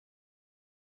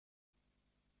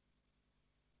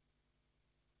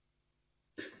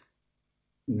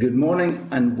Good morning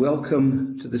and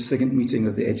welcome to the second meeting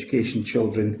of the Education,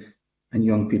 Children and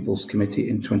Young People's Committee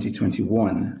in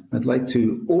 2021. I'd like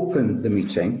to open the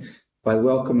meeting by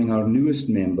welcoming our newest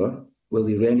member,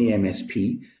 Willie Rennie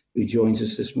MSP, who joins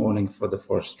us this morning for the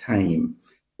first time.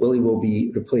 Willie will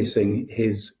be replacing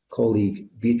his colleague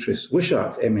Beatrice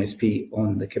Wishart MSP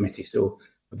on the committee, so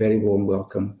a very warm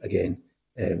welcome again,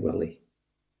 Willie.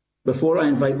 Before I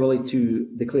invite Willie to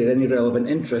declare any relevant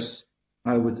interests,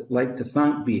 I would like to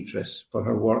thank Beatrice for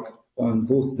her work on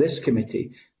both this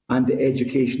committee and the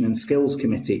Education and Skills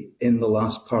Committee in the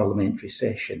last parliamentary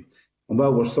session. And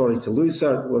while we're sorry to lose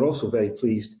her, we're also very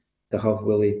pleased to have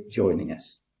Willie joining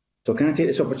us. So can I take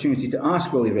this opportunity to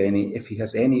ask Willie Rennie if he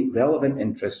has any relevant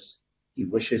interests he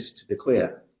wishes to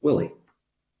declare? Willie.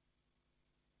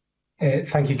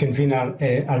 Thank you, Convener,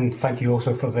 and thank you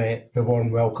also for the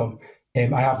warm welcome.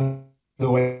 I have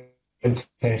no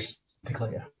interest to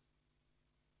declare.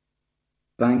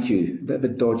 Thank you. A bit of a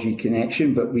dodgy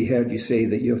connection, but we heard you say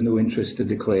that you have no interest to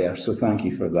declare, so thank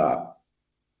you for that.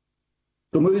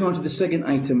 So moving on to the second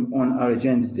item on our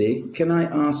agenda today, can I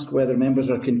ask whether members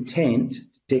are content to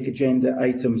take agenda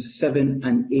items 7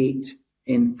 and 8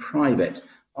 in private?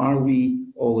 Are we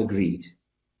all agreed?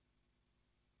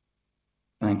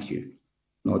 Thank you.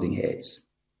 Nodding heads.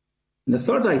 And the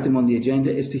third item on the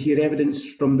agenda is to hear evidence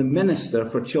from the Minister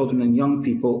for Children and Young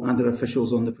People and her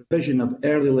officials on the provision of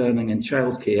early learning and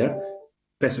childcare,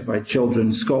 Specified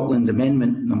Children Scotland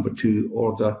Amendment No. 2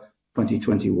 Order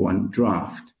 2021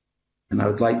 draft. And I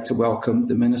would like to welcome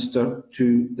the Minister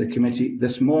to the committee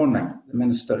this morning. The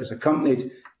Minister is accompanied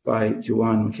by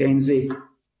Joanne Mackenzie,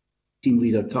 Team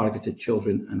Leader Targeted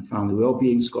Children and Family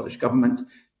Wellbeing, Scottish Government,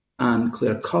 and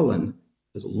Claire Cullen,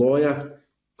 as a lawyer,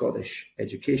 Scottish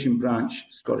Education Branch,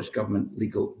 Scottish Government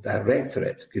Legal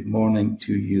Directorate. Good morning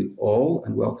to you all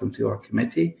and welcome to our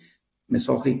committee. Ms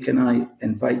Hockley, can I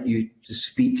invite you to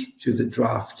speak to the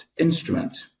draft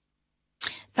instrument?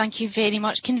 Thank you very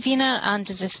much, Convener, and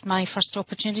as this is my first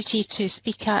opportunity to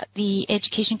speak at the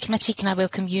Education Committee, can I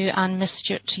welcome you and Ms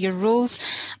Stewart to your roles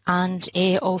and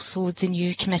also the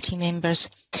new committee members.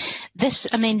 This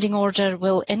amending order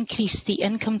will increase the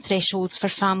income thresholds for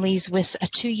families with a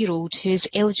 2-year-old who is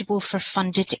eligible for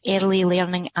funded early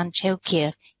learning and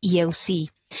childcare, ELC,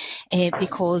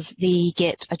 because they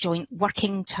get a joint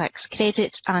working tax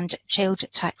credit and child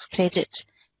tax credit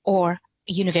or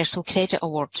a universal credit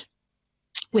award.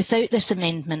 Without this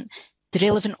amendment, the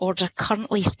relevant order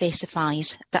currently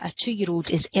specifies that a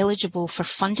 2-year-old is eligible for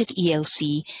funded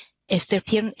ELC if their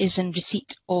parent is in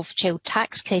receipt of child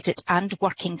tax credit and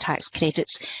working tax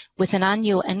credits with an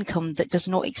annual income that does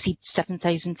not exceed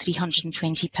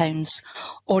 £7,320,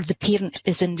 or the parent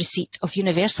is in receipt of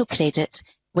universal credit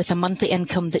with a monthly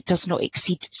income that does not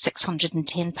exceed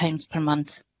 £610 per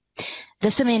month.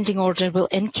 This amending order will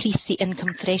increase the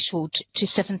income threshold to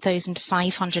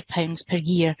 £7,500 per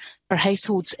year for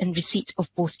households in receipt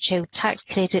of both child tax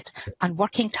credit and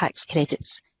working tax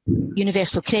credits.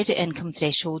 Universal credit income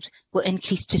threshold will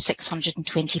increase to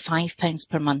 £625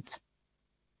 per month.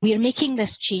 We are making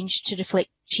this change to reflect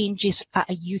changes at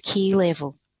a UK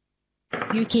level.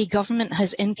 UK Government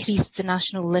has increased the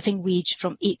national living wage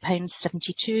from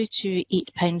 £8.72 to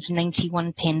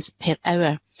 £8.91 per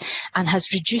hour and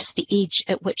has reduced the age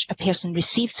at which a person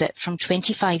receives it from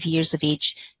 25 years of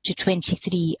age to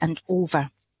 23 and over.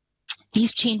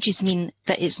 These changes mean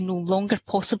that it's no longer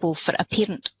possible for a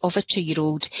parent of a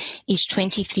 2-year-old aged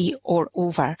 23 or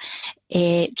over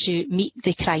to meet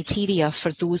the criteria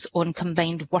for those on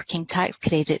combined working tax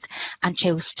credit and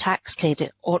child's tax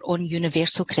credit or on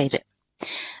universal credit.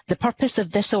 The purpose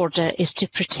of this order is to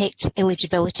protect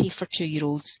eligibility for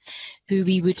 2-year-olds who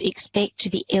we would expect to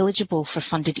be eligible for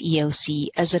funded ELC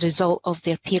as a result of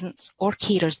their parents or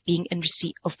carers being in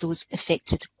receipt of those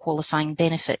affected qualifying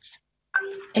benefits.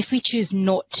 If we choose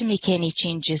not to make any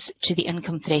changes to the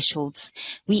income thresholds,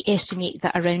 we estimate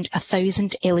that around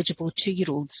 1,000 eligible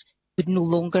 2-year-olds would no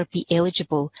longer be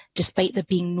eligible, despite there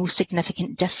being no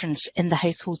significant difference in the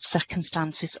household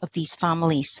circumstances of these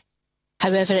families.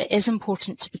 However, it is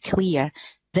important to be clear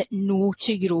that no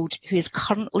 2-year-old who is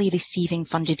currently receiving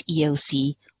funded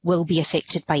ELC will be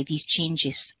affected by these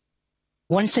changes.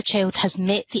 Once a child has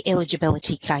met the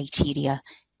eligibility criteria,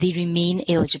 they remain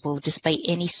eligible despite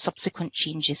any subsequent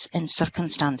changes in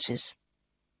circumstances.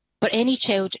 For any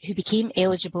child who became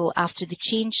eligible after the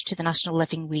change to the national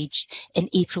living wage in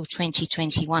April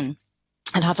 2021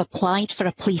 and have applied for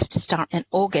a place to start in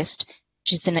August,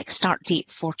 which is the next start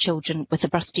date for children with a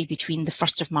birthday between the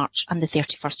 1st of March and the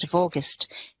 31st of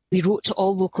August, we wrote to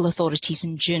all local authorities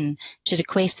in June to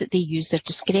request that they use their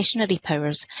discretionary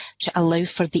powers to allow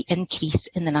for the increase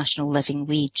in the national living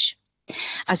wage.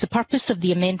 As the purpose of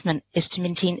the amendment is to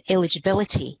maintain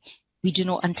eligibility, we do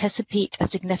not anticipate a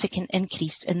significant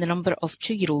increase in the number of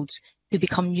 2-year-olds who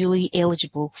become newly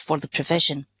eligible for the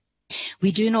provision.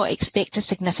 We do not expect a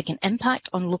significant impact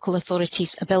on local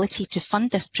authorities' ability to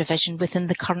fund this provision within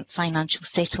the current financial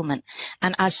settlement,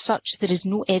 and as such there is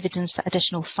no evidence that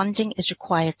additional funding is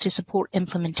required to support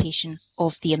implementation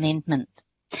of the amendment.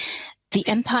 The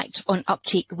impact on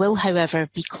uptake will, however,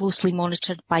 be closely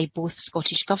monitored by both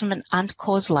Scottish Government and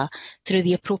COSLA through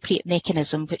the appropriate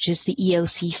mechanism, which is the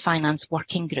ELC Finance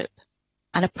Working Group.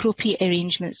 And appropriate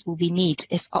arrangements will be made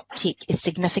if uptake is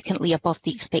significantly above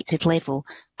the expected level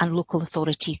and local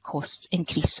authority costs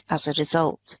increase as a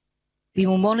result. We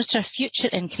will monitor future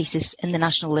increases in the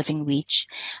national living wage,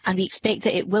 and we expect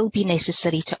that it will be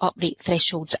necessary to uprate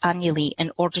thresholds annually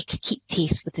in order to keep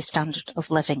pace with the standard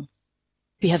of living.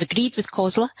 We have agreed with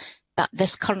COSLA that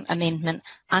this current amendment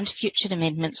and future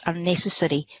amendments are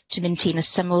necessary to maintain a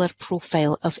similar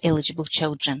profile of eligible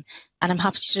children, and I'm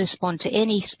happy to respond to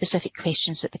any specific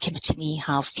questions that the committee may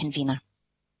have, Convener.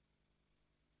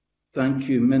 Thank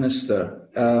you, Minister.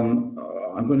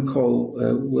 I'm going to call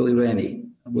Willie Rennie.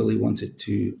 Willie wanted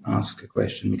to ask a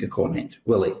question, make a comment.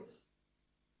 Willie.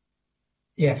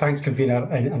 Yeah, thanks, Convener,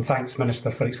 and thanks,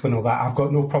 Minister, for explaining all that. I've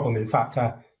got no problem. In fact,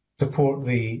 I support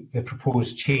the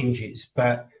proposed changes,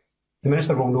 but the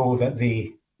Minister will know that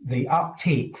the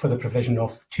uptake for the provision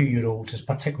of 2-year-olds is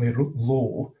particularly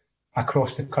low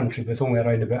across the country, with only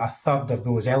around about a third of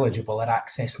those eligible are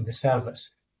accessing the service.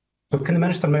 So can the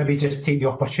Minister maybe just take the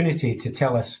opportunity to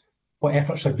tell us what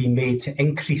efforts are being made to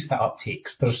increase that uptake?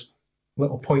 There's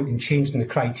little point in changing the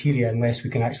criteria unless we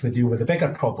can actually deal with a bigger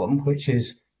problem, which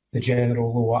is the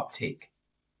general low uptake.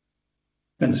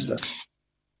 Minister.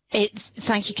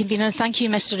 Thank you, Convener. Thank you,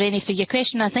 Mr Rennie, for your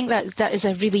question. I think that is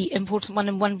a really important one,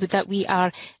 and one that we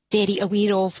are very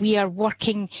aware of. We are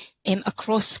working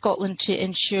across Scotland to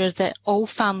ensure that all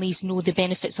families know the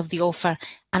benefits of the offer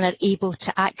and are able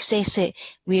to access it.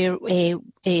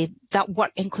 That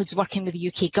work includes working with the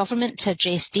UK Government to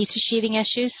address data sharing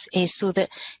issues so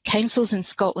that councils in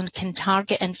Scotland can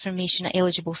target information at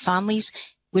eligible families.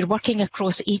 We're working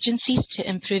across agencies to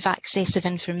improve access of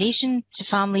information to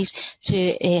families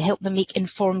to help them make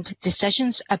informed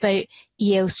decisions about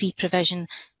ELC provision.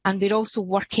 And we're also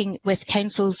working with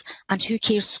councils and Who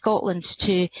Cares Scotland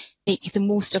to make the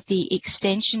most of the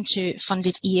extension to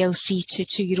funded ELC to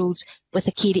 2-year-olds with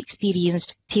a care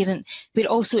experienced parent. We're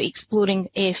also exploring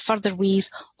further ways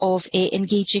of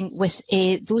engaging with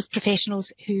those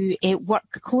professionals who work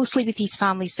closely with these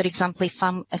families, for example,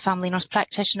 family nurse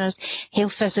practitioners,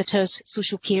 health visitors,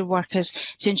 social care workers,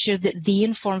 to ensure that they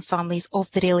inform families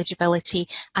of their eligibility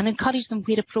and encourage them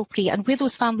where appropriate and where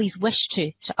those families wish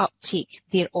to uptake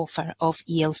their offer of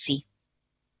ELC.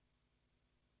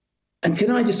 And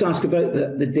can I just ask about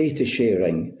the data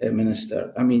sharing,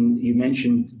 Minister? I mean, you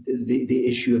mentioned the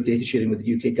issue of data sharing with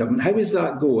the UK Government. How is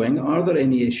that going? Are there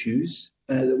any issues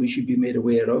that we should be made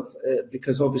aware of?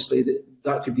 Because obviously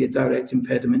that could be a direct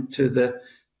impediment to the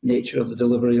nature of the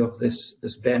delivery of this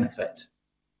benefit.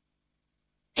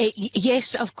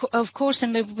 Yes, of course,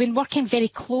 and we've been working very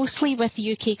closely with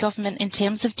the UK Government in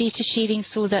terms of data sharing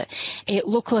so that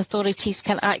local authorities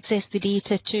can access the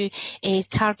data to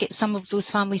target some of those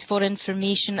families for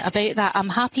information about that. I'm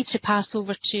happy to pass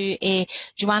over to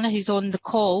Joanna, who's on the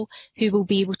call, who will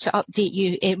be able to update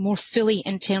you more fully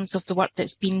in terms of the work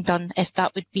that's been done, if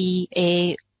that would be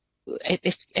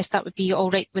if that would be all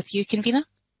right with you, Convener.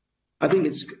 I think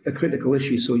it's a critical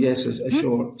issue, so yes, a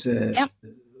short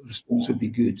response would be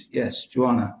good. Yes,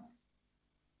 Joanna.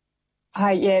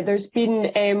 Hi, yeah, there's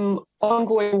been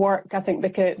ongoing work. I think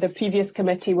the previous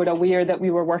committee were aware that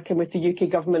we were working with the UK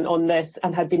Government on this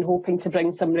and had been hoping to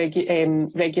bring some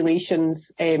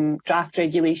regulations, draft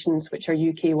regulations, which are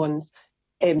UK ones,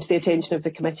 to the attention of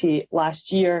the committee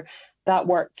last year. That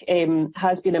work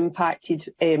has been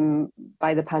impacted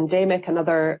by the pandemic and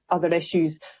other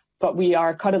issues, but we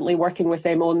are currently working with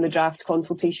them on the draft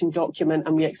consultation document,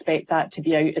 and we expect that to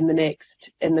be out in the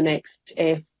next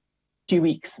few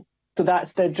weeks. So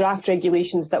that's the draft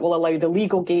regulations that will allow the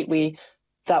legal gateway,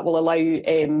 that will allow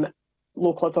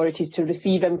local authorities to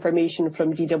receive information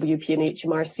from DWP and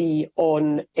HMRC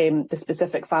on the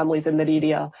specific families in their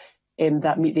area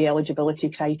that meet the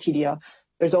eligibility criteria.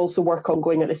 There's also work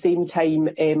ongoing at the same time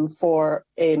for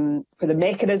the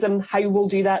mechanism, how we'll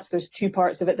do that. So there's two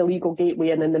parts of it, the legal gateway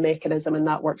and then the mechanism, and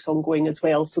that work's ongoing as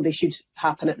well. So they should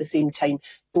happen at the same time.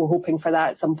 We're hoping for that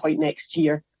at some point next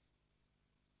year.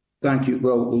 Thank you.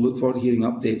 Well, we'll look forward to hearing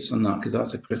updates on that because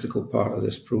that's a critical part of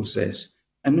this process.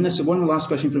 And Minister, one last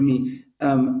question from me.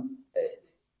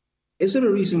 Is there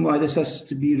a reason why this has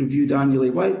to be reviewed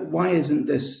annually? Why isn't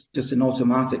this just an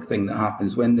automatic thing that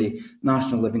happens when the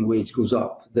national living wage goes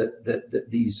up, that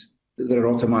there are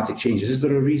automatic changes? Is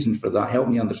there a reason for that? Help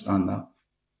me understand that.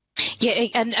 Yeah,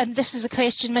 and this is a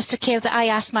question, Mr. Kerr, that I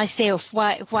asked myself.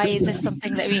 Why is this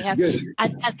something that we have?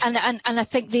 And I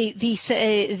think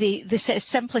the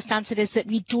simplest answer is that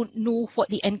we don't know what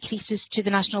the increases to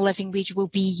the national living wage will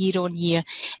be year on year,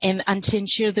 and to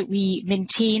ensure that we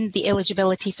maintain the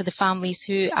eligibility for the families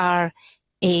who are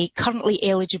currently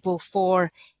eligible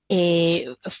for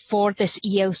this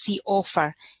ELC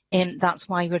offer. That's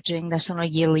why we're doing this on a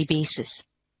yearly basis.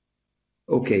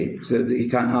 Okay, so it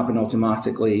can't happen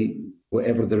automatically,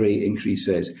 whatever the rate increase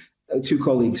is. Two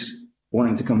colleagues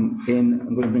wanting to come in.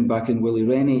 I'm going to bring back in Willie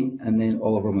Rennie and then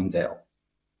Oliver Mundell.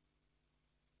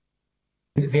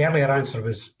 The earlier answer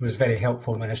was very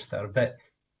helpful, Minister, but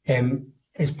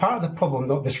is part of the problem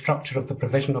not the structure of the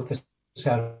provision of the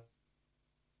service?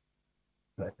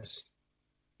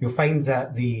 You'll find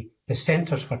that the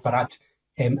centres for Barad,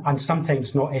 and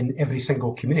sometimes not in every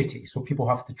single community, so people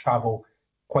have to travel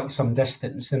quite some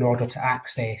distance in order to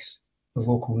access the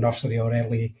local nursery or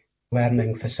early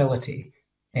learning facility.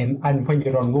 And when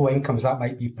you're on low incomes, that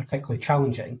might be particularly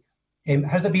challenging.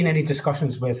 Has there been any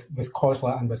discussions with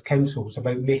COSLA and with councils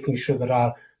about making sure there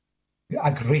are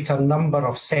a greater number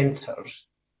of centres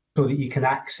so that you can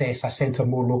access a centre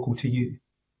more local to you?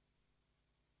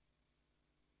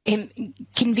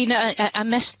 Convener, I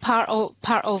missed part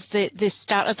of the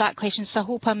start of that question, so I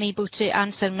hope I'm able to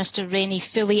answer Mr. Rennie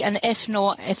fully. And if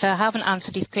not, if I haven't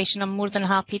answered his question, I'm more than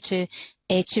happy to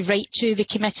write to the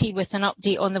committee with an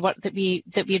update on the work that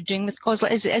we're doing with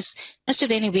COSLA. As Mr.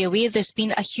 Rennie will be aware, there's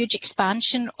been a huge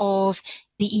expansion of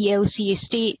the ELC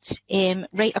estate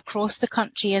right across the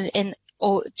country, and in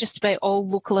just about all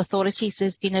local authorities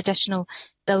there's been additional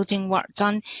building work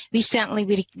done. We certainly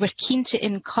we're keen to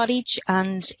encourage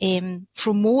and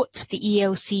promote the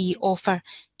ELC offer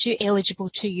to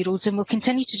eligible 2-year-olds, and we'll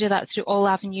continue to do that through all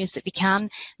avenues that we can.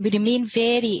 We remain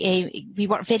we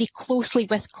work very closely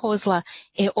with COSLA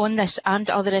on this and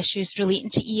other issues relating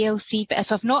to ELC, but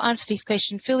if I've not answered his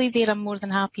question fully there, I'm more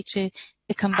than happy to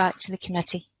come back to the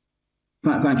committee.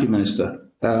 Thank you, Minister.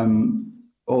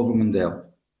 Oliver Mundell.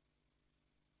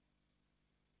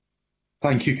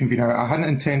 Thank you, Convener. I hadn't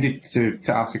intended to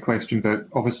ask a question, but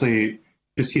obviously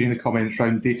just hearing the comments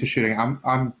around data sharing, I'm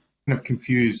kind of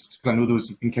confused because I know those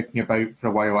have been kicking about for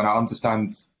a while and I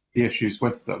understand the issues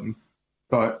with them.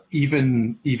 But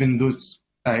even those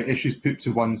issues put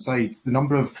to one side, the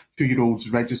number of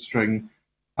 2-year-olds registering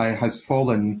has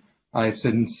fallen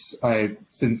since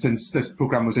this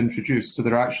programme was introduced. So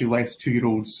there are actually less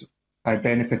 2-year-olds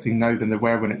benefiting now than there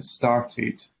were when it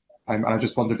started. And I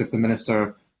just wondered if the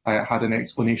Minister had an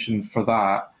explanation for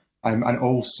that, and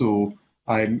also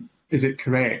is it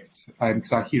correct,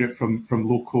 because I hear it from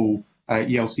local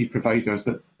ELC providers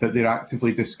that they're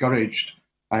actively discouraged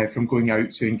from going out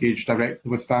to engage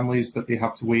directly with families, that they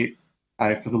have to wait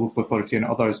for the local authority and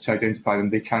others to identify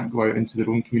them. They can't go out into their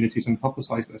own communities and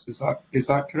publicise this. Is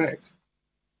that correct?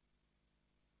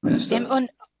 Minister. On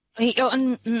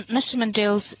Mr.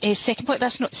 Mundell's second point,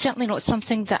 that's certainly not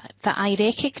something that I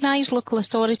recognise. Local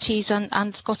authorities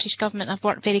and Scottish Government have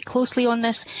worked very closely on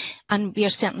this, and we are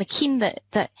certainly keen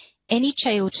that any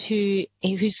child whose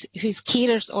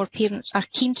carers or parents are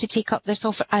keen to take up this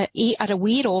offer are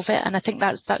aware of it, and I think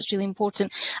that's really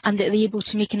important, and that they're able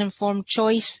to make an informed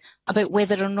choice about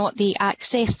whether or not they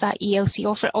access that ELC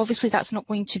offer. Obviously, that's not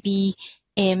going to be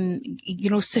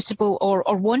suitable or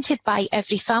wanted by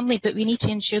every family, but we need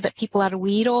to ensure that people are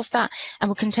aware of that, and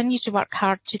we'll continue to work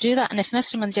hard to do that. And if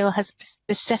Mr. Mundell has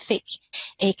specific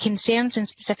concerns in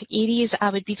specific areas, I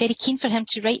would be very keen for him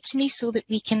to write to me so that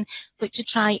we can look to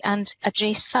try and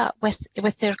address that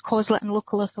with their COSLA and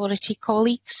local authority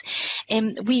colleagues.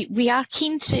 We are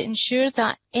keen to ensure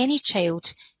that any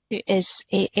child who is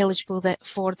eligible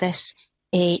for this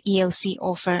ELC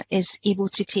offer is able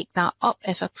to take that up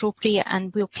if appropriate,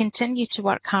 and we'll continue to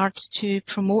work hard to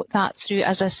promote that through,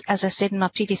 as I said in my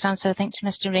previous answer, I think to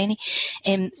Mr. Rennie,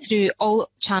 through all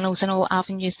channels and all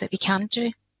avenues that we can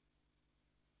do.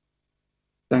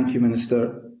 Thank you,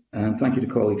 Minister, and thank you to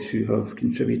colleagues who have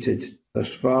contributed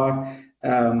thus far.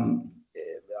 I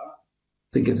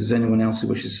think if there's anyone else who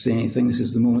wishes to say anything, this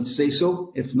is the moment to say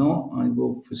so. If not, I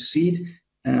will proceed.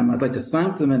 I'd like to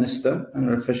thank the Minister and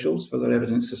our officials for their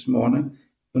evidence this morning.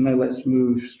 So now let's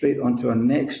move straight on to our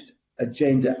next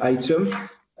agenda item.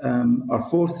 Our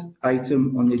fourth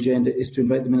item on the agenda is to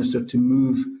invite the Minister to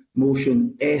move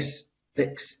motion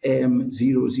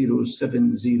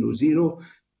S6M00700,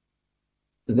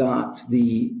 that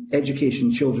the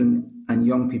Education, Children and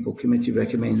Young People Committee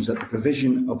recommends that the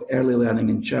provision of early learning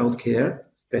and childcare,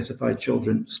 Specified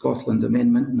Children Scotland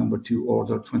Amendment No. 2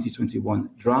 Order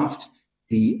 2021 draft,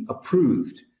 be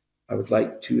approved. I would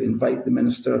like to invite the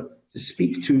Minister to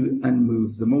speak to and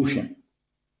move the motion.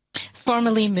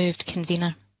 Formally moved,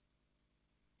 Convener.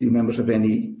 Do members have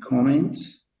any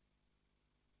comments?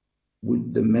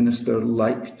 Would the Minister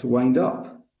like to wind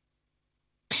up?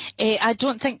 I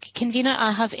don't think, Convener,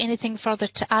 I have anything further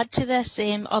to add to this,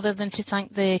 other than to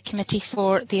thank the committee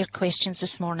for their questions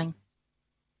this morning.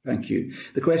 Thank you.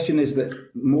 The question is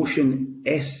that motion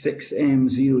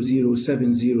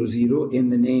S6M00700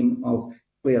 in the name of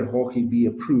Claire Hawkey be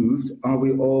approved. Are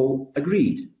we all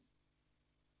agreed?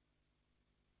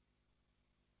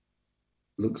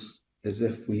 Looks as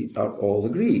if we are all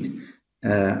agreed.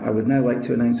 I would now like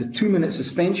to announce a 2-minute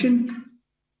suspension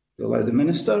to allow the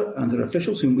Minister and her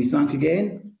officials, whom we thank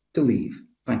again, to leave.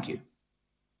 Thank you.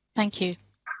 Thank you.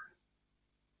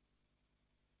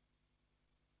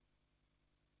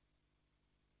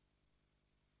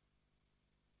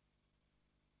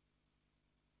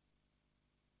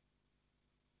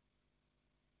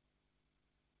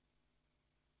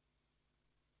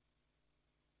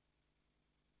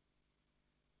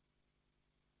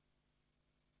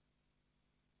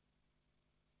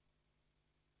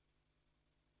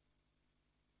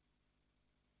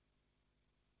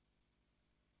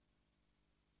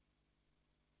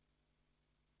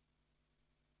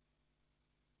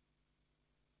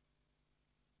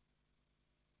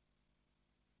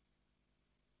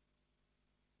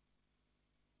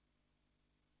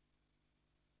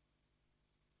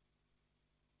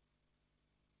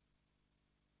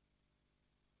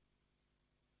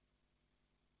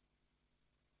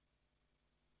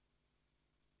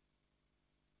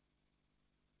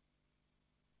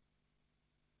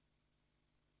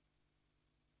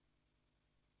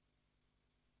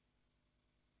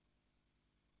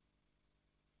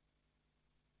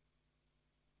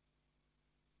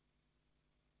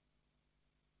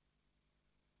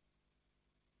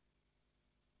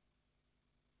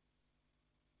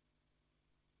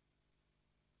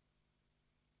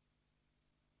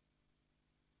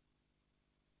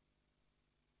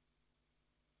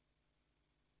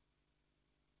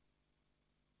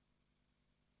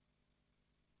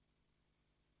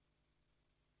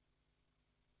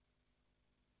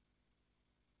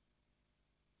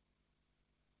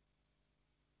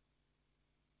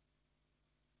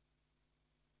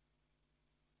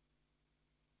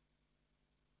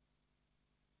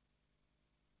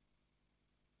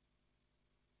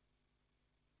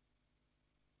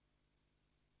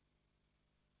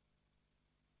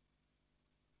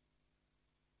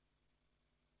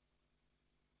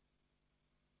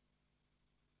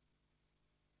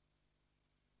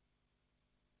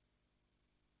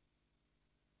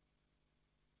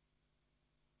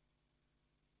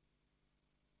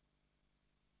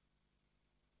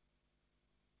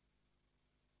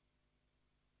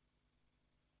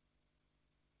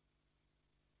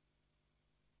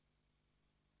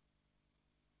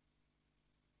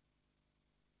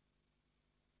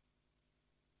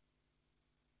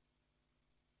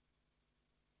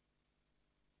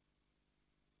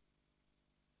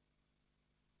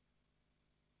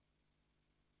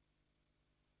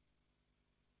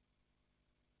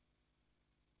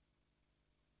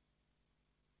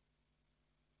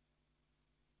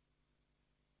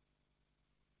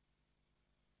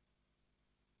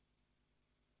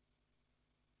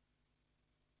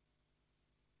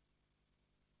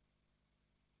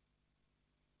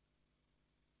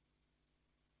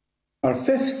 Our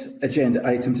fifth agenda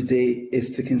item today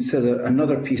is to consider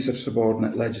another piece of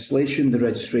subordinate legislation, the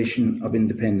Registration of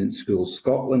Independent Schools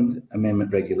Scotland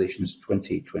Amendment Regulations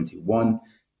 2021.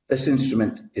 This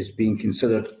instrument is being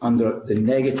considered under the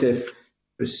negative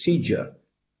procedure.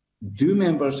 Do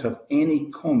members have any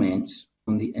comments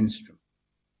on the instrument?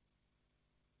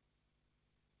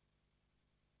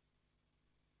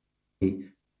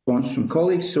 Response from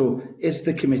colleagues. So is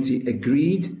the committee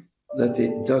agreed that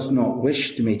it does not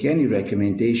wish to make any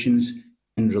recommendations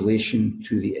in relation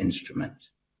to the instrument?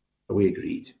 Are we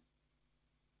agreed?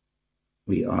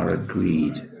 We are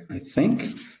agreed, I think.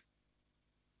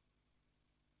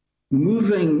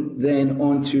 Moving then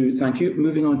on to, thank you,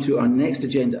 moving on to our next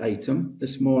agenda item.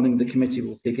 This morning the committee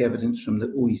will take evidence from the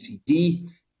OECD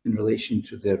in relation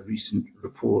to their recent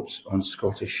reports on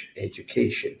Scottish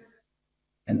education.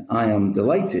 And I am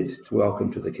delighted to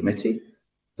welcome to the committee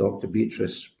Dr.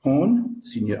 Beatrice Pawn,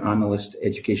 Senior Analyst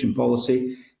Education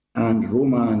Policy, and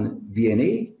Roman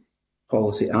Vianney,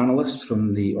 Policy Analyst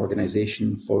from the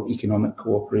Organisation for Economic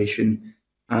Cooperation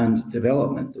and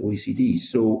Development, the OECD.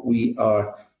 So we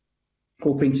are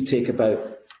hoping to take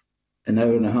about an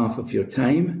hour and a half of your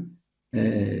time,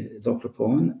 Dr.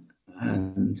 Paughan,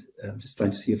 and I'm just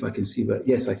trying to see if I can see where.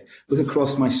 Yes, I look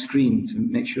across my screen to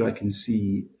make sure I can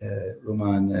see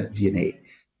Roman Vianney.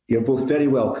 You're both very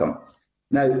welcome.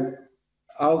 Now,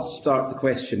 I'll start the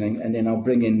questioning and then I'll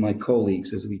bring in my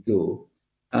colleagues as we go.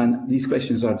 And these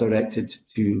questions are directed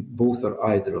to both or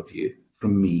either of you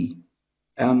from me.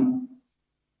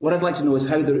 What I'd like to know is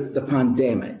how the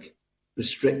pandemic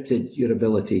restricted your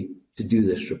ability to do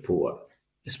this report,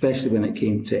 especially when it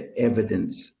came to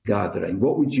evidence gathering.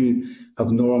 What would you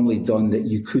have normally done that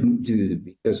you couldn't do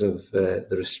because of the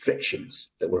restrictions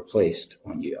that were placed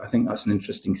on you? I think that's an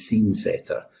interesting scene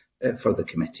setter for the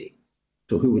committee.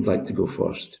 So who would like to go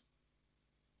first?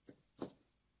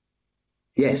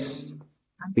 Yes,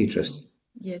 Beatrice.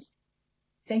 Yes,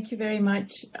 thank you very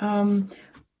much.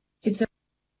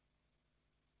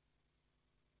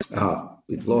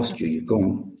 We've lost you. You've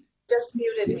gone. Just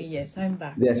muted me. Yes, I'm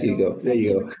back. Yes, you go. There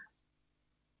you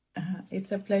go.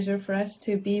 It's a pleasure for us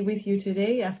to be with you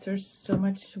today after so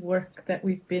much work that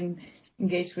we've been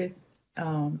engaged with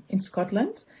in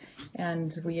Scotland,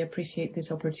 and we appreciate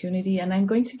this opportunity. And I'm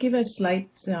going to give a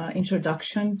slight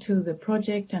introduction to the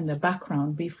project and the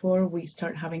background before we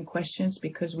start having questions,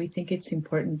 because we think it's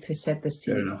important to set the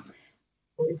scene. Fair enough.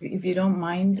 If you don't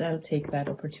mind, I'll take that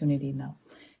opportunity now.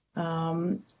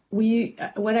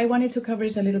 What I wanted to cover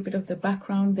is a little bit of the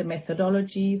background, the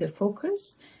methodology, the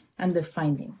focus, and the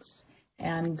findings.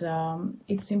 And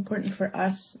it's important for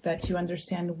us that you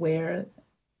understand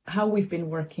how we've been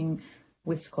working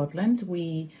with Scotland.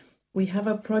 We have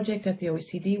a project at the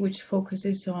OECD which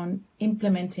focuses on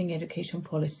implementing education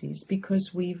policies,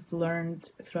 because we've learned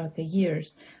throughout the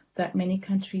years that many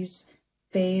countries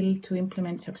fail to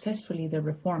implement successfully the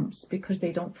reforms because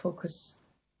they don't focus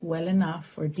well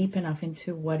enough or deep enough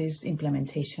into what is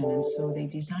implementation. And so they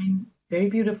design very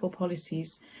beautiful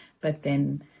policies, but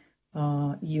then,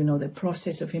 the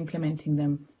process of implementing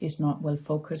them is not well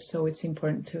focused. So it's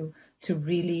important to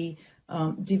really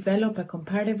develop a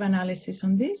comparative analysis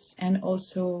on this, and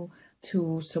also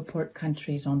to support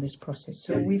countries on this process.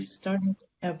 So we've started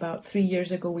about 3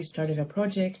 years ago, we started a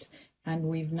project, and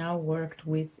we've now worked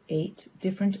with 8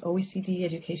 different OECD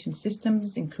education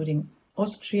systems, including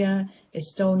Austria,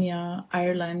 Estonia,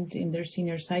 Ireland in their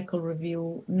senior cycle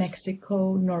review,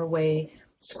 Mexico, Norway,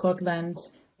 Scotland,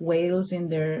 Wales in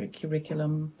their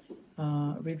curriculum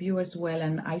review as well,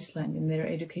 and Iceland in their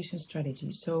education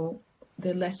strategy. So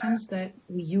the lessons that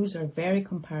we use are very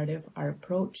comparative. Our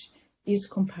approach is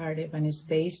comparative and is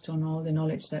based on all the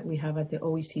knowledge that we have at the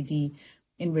OECD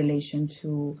in relation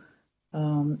to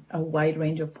a wide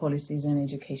range of policies and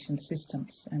education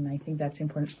systems. And I think that's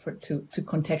important to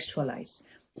contextualize.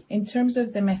 In terms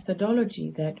of the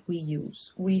methodology that we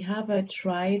use, we have a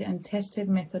tried and tested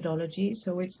methodology.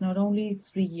 So it's not only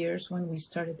 3 years when we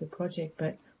started the project,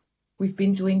 but we've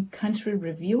been doing country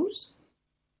reviews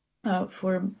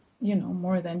for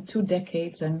more than 2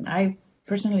 decades. And I've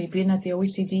personally been at the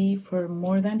OECD for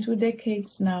more than 2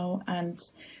 decades now, and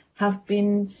have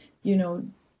been,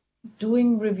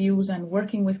 doing reviews and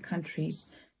working with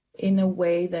countries in a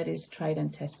way that is tried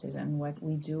and tested. And what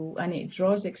we do, and it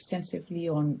draws extensively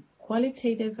on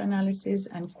qualitative analysis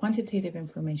and quantitative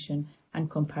information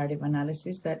and comparative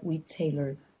analysis that we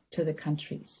tailor to the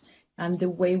countries. And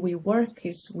the way we work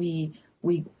is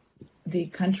the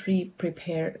country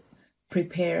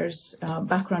prepares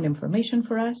background information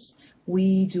for us.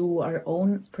 We do our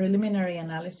own preliminary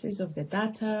analysis of the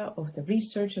data, of the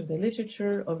research, of the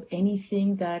literature, of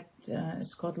anything that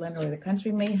Scotland or the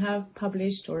country may have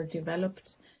published or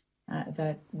developed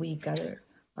that we gather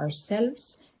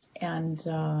ourselves. And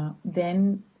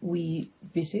then we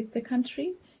visit the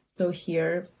country. So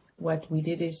here, what we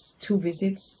did is 2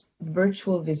 visits,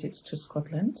 virtual visits to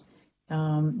Scotland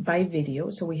by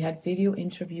video. So we had video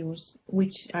interviews,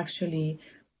 which actually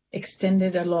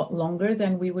extended a lot longer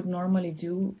than we would normally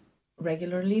do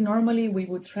regularly. Normally, we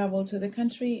would travel to the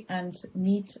country and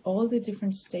meet all the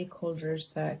different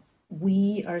stakeholders that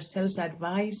we ourselves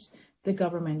advise the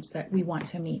governments that we want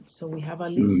to meet. So we have a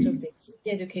list of the key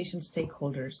education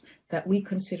stakeholders that we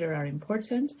consider are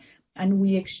important, and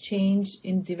we exchange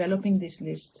in developing this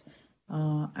list.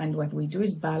 And what we do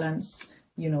is balance,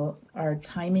 our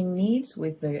timing needs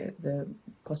with the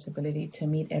possibility to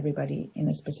meet everybody in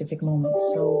a specific moment.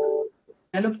 So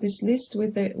develop this list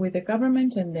with the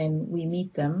government, and then we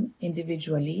meet them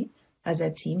individually as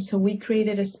a team. So we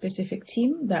created a specific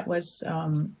team that was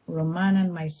Roman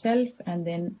and myself, and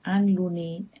then Anne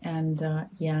Looney and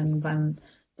Jan van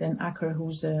then Aker,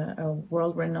 who's a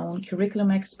world-renowned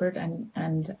curriculum expert, and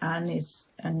Anne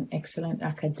is an excellent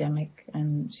academic,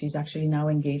 and she's actually now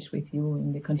engaged with you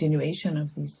in the continuation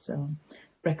of these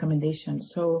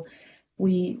recommendations. So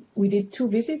we did 2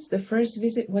 visits. The first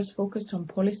visit was focused on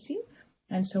policy,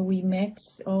 and so we met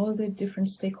all the different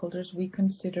stakeholders we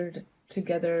considered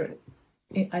together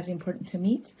as important to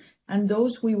meet. And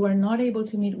those we were not able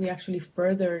to meet, we actually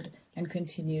furthered and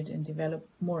continued and developed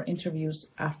more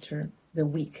interviews after the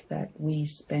week that we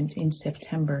spent in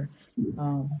September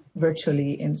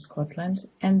virtually in Scotland.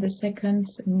 And the second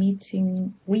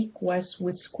meeting week was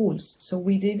with schools. So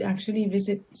we did actually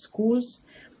visit schools.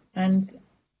 And,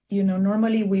 you know,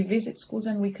 normally we visit schools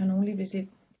and we can only visit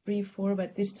 3, 4,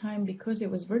 but this time, because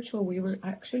it was virtual, we were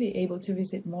actually able to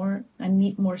visit more and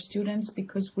meet more students,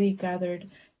 because we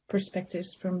gathered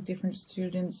perspectives from different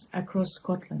students across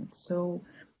Scotland. So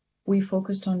we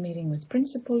focused on meeting with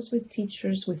principals, with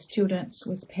teachers, with students,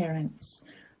 with parents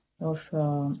of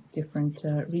different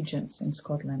regions in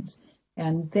Scotland.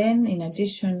 And then, in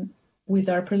addition, with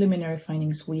our preliminary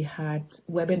findings, we had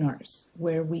webinars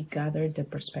where we gathered the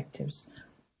perspectives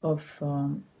of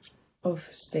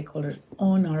stakeholders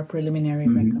on our preliminary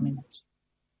recommendations.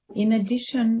 In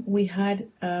addition, we had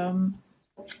the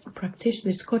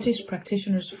Scottish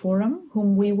Practitioners Forum,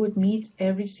 whom we would meet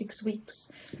every 6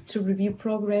 weeks to review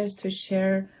progress, to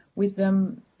share with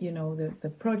them, you know, the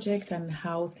project and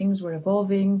how things were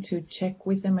evolving, to check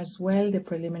with them as well the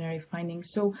preliminary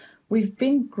findings. So we've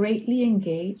been greatly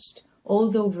engaged,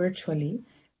 although virtually,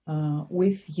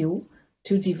 with you,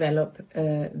 to develop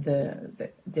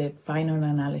the final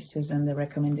analysis and the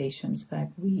recommendations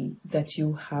that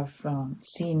you have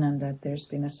seen, and that there's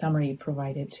been a summary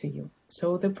provided to you.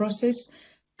 So the process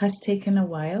has taken a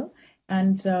while,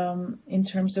 and in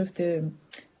terms of the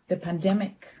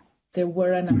pandemic, there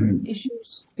were a number of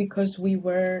issues, because we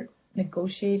were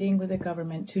negotiating with the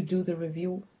government to do the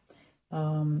review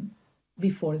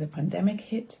before the pandemic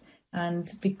hit,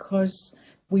 and because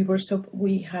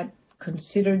we had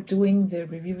considered doing the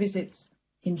review visits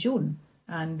in June,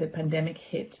 and the pandemic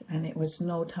hit, and it was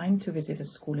no time to visit a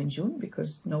school in June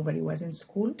because nobody was in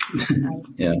school.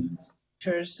 And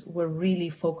teachers were really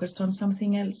focused on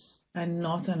something else and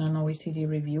not on an OECD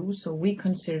review. So we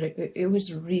considered it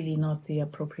was really not the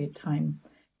appropriate time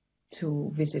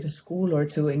to visit a school or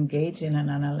to engage in an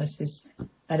analysis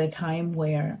at a time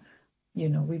where, you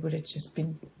know, we would have just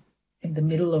been in the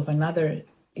middle of another,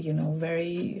 you know,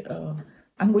 very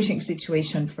anguishing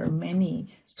situation for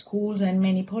many schools and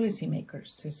many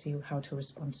policymakers to see how to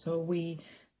respond. So we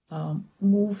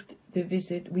moved the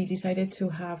visit. We decided to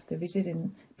have the visit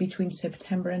in between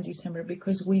September and December,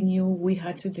 because we knew we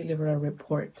had to deliver a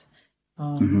report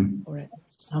or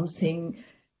something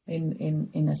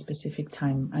in a specific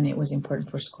time, and it was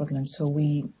important for Scotland. So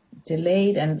we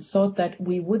delayed and thought that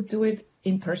we would do it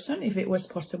in person if it was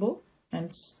possible.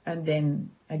 And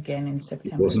then again in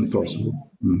September. It wasn't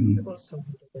possible. So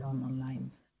we did it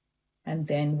online. And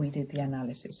then we did the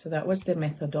analysis. So that was the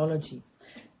methodology.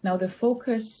 Now the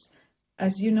focus,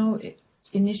 as you know,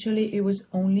 initially it was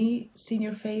only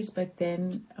senior phase, but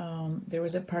then there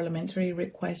was a parliamentary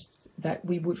request that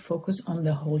we would focus on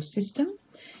the whole system.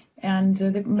 And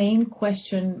the main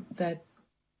question that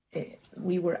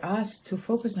we were asked to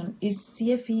focus on is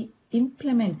CFE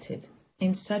implemented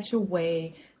in such a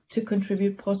way to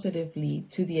contribute positively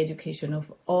to the education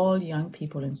of all young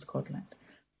people in Scotland.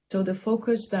 So the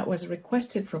focus that was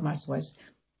requested from us was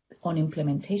on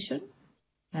implementation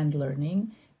and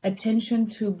learning, attention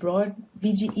to broad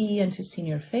BGE and to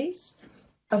senior phase,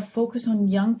 a focus on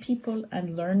young people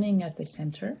and learning at the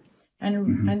centre,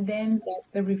 and then that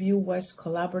the review was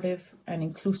collaborative and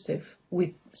inclusive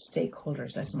with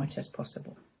stakeholders as much as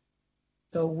possible.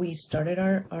 So we started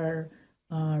our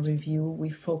review.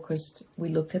 We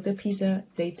looked at the PISA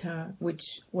data,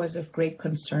 which was of great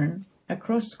concern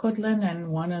across Scotland,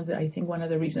 and I think one of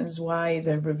the reasons why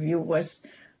the review was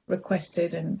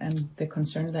requested and the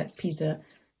concern that PISA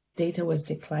data was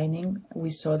declining.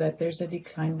 We saw that there's a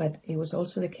decline, but it was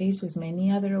also the case with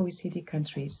many other OECD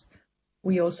countries.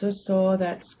 We also saw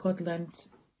that Scotland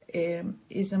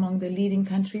is among the leading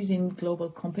countries in global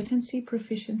competency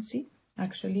proficiency,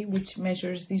 actually, which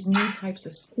measures these new types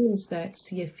of skills that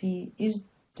CFE is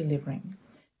delivering.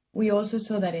 We also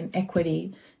saw that in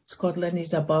equity, Scotland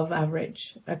is above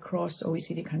average across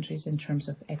OECD countries in terms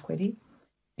of equity.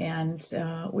 And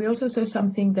we also saw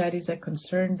something that is a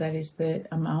concern, that is the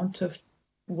amount of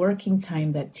working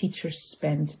time that teachers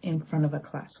spend in front of a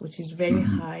class, which is very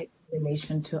high in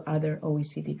relation to other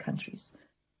OECD countries,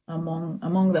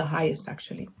 among the highest,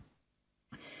 actually.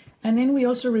 And then we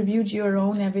also reviewed your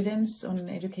own evidence on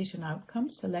education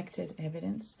outcomes, selected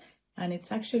evidence. And it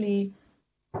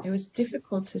was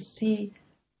difficult to see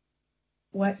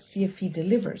what CFE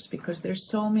delivers because there's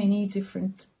so many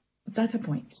different data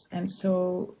points. And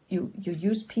so you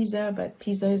use PISA, but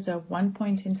PISA is at one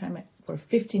point in time for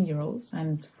 15-year-olds.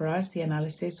 And for us, the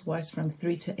analysis was from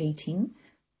 3 to 18.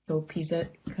 So PISA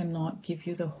cannot give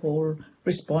you the whole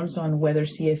response on whether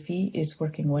CFE is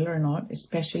working well or not,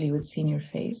 especially with senior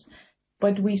phase.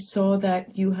 But we saw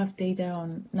that you have data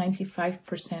on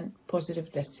 95%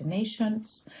 positive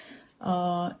destinations,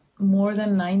 more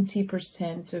than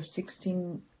 90% of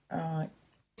 16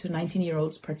 to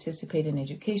 19-year-olds participate in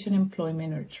education,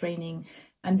 employment, or training.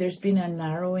 And there's been a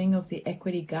narrowing of the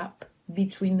equity gap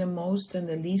between the most and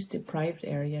the least deprived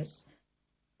areas.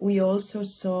 We also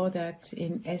saw that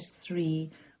in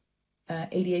S3,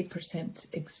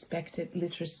 88% expected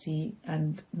literacy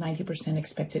and 90%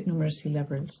 expected numeracy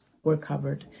levels were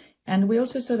covered. And we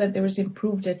also saw that there was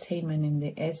improved attainment in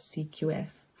the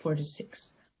SCQF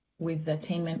 4-6, with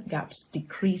attainment gaps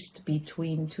decreased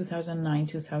between 2009,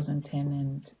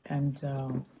 2010, and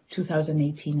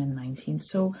 2018 and 19.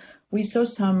 So we saw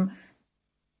some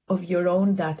of your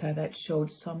own data that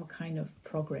showed some kind of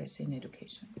progress in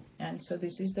education. And so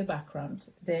this is the background.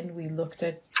 Then we looked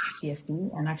at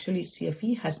CFE, and actually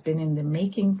CFE has been in the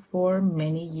making for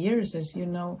many years. As you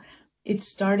know, it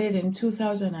started in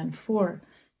 2004.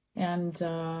 And,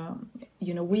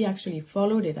 we actually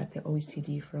followed it at the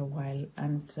OECD for a while.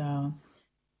 And,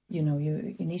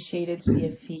 you initiated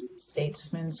CFE,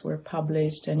 statements were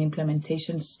published, and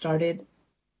implementation started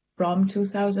from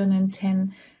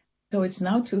 2010. So it's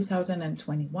now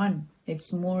 2021.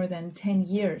 It's more than 10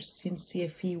 years since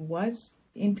CFE was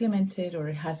implemented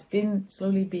or has been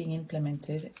slowly being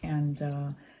implemented. And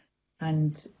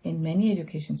in many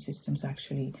education systems,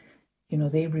 actually,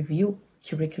 they review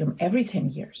curriculum every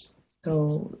 10 years.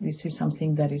 So this is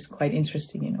something that is quite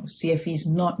interesting. CFE is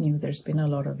not new. There's been a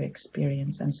lot of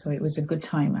experience. And so it was a good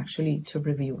time actually to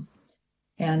review.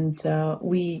 And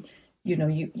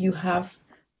you have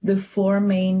the four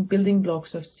main building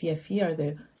blocks of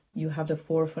CFE you have the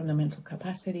four fundamental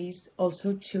capacities,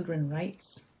 also children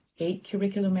rights, 8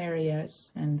 curriculum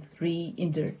areas and 3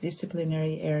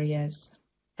 interdisciplinary areas,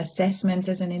 assessment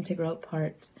as an integral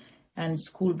part, and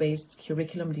school-based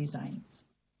curriculum design.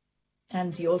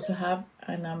 And you also have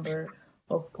a number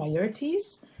of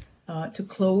priorities to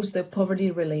close the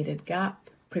poverty-related gap,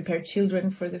 prepare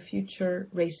children for the future,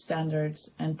 raise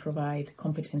standards, and provide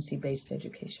competency-based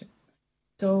education.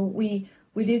 So we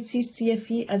did see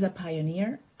CFE as a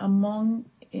pioneer among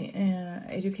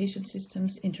education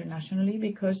systems internationally,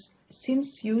 because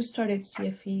since you started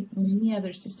CFE, many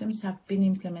other systems have been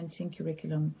implementing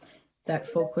curriculum that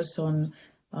focus on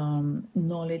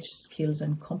knowledge, skills,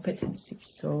 and competencies.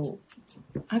 So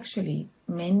actually,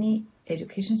 many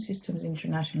education systems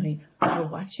internationally are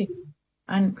watching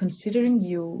and considering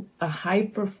you a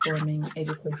high-performing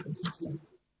education system.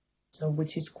 So,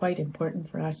 which is quite important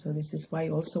for us. So this is why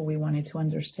also we wanted to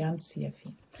understand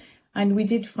CFE. And we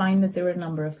did find that there were a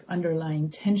number of underlying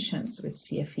tensions with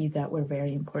CFE that were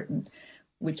very important,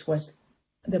 which was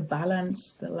the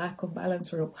balance, the lack of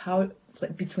balance, or how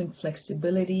between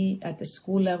flexibility at the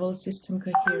school level, system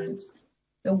coherence,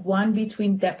 the one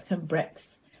between depth and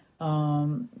breadth,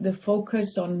 the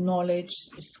focus on knowledge,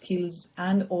 skills,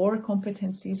 and or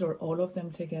competencies, or all of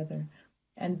them together,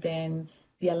 and then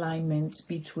the alignment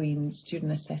between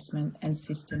student assessment and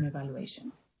system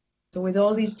evaluation. So with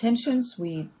all these tensions,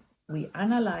 we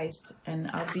analyzed, and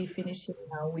I'll be finishing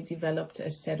now, we developed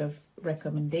a set of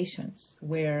recommendations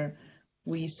where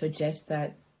we suggest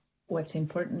that what's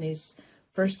important is,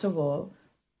 first of all,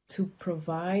 to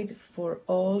provide for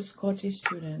all Scottish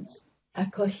students a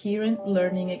coherent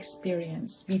learning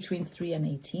experience between 3 and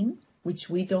 18, which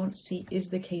we don't see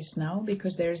is the case now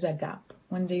because there's a gap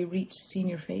when they reach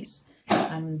senior phase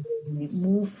and they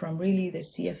move from really the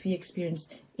CFE experience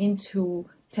into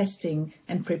testing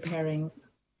and preparing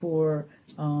for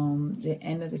the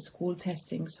end of the school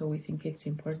testing. So we think it's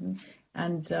important.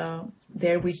 And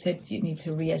there we said you need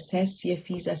to reassess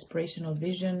CFE's aspirational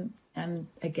vision and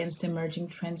against emerging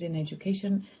trends in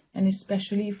education, and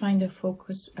especially find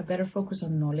a better focus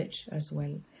on knowledge as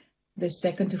well. The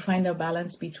second, to find a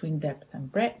balance between depth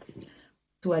and breadth,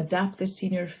 to adapt the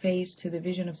senior phase to the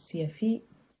vision of CFE,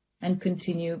 and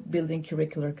continue building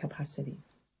curricular capacity.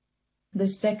 The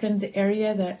second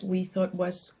area that we thought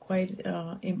was quite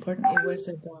important, it was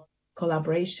about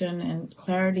collaboration and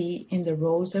clarity in the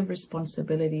roles and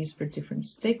responsibilities for different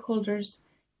stakeholders,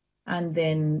 and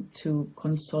then to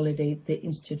consolidate the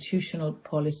institutional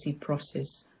policy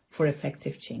process for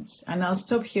effective change. And I'll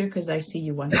stop here because I see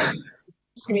you want to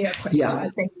ask me a question. Yeah,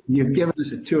 you've given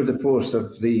us a tour de force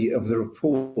of the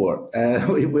report,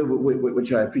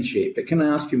 which I appreciate. But can I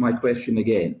ask you my question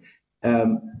again?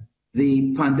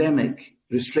 The pandemic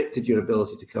restricted your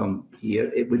ability to come here.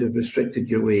 It would have restricted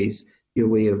your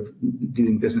way of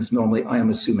doing business normally, I am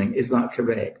assuming. Is that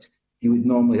correct? You would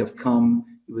normally have come,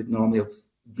 you would normally have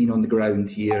been on the ground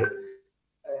here.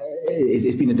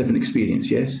 It's been a different experience,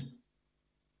 yes?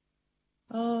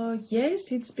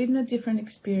 Yes, it's been a different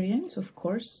experience, of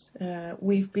course.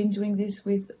 We've been doing this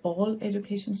with all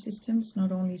education systems,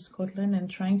 not only Scotland, and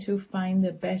trying to find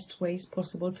the best ways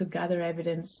possible to gather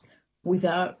evidence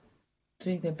without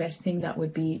doing the best thing that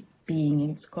would be being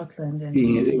in Scotland. And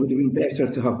it would have been better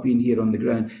to have been here on the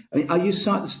ground. I mean, are you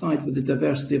satisfied with the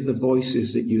diversity of the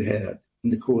voices that you heard in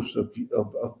the course of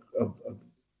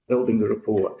building the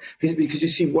report? Because you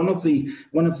see, one of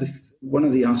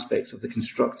the aspects of the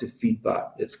constructive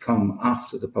feedback that's come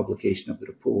after the publication of the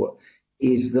report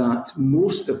is that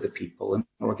most of the people and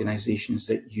organisations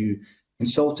that you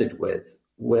consulted with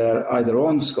were either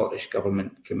on Scottish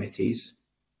Government committees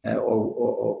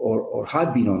or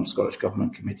had been on Scottish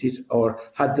Government committees or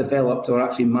had developed or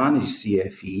actually managed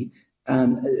CFE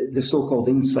and the so-called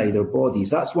insider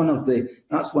bodies. That's one of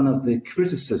the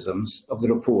criticisms of the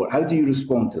report. How do you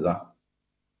respond to that?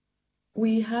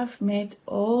 We have met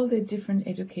all the different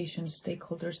education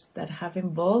stakeholders that have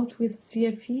involved with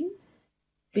CFE,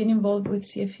 been involved with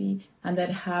CFE, and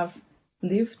that have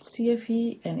lived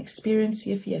CFE and experienced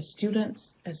CFE as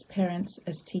students, as parents,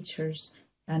 as teachers,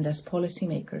 and as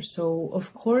policymakers. So,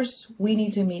 of course, we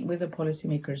need to meet with the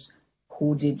policymakers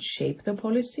who did shape the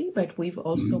policy, but we've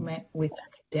also met with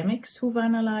academics who've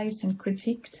analysed and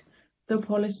critiqued the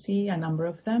policy, a number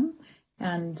of them,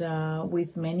 and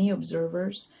with many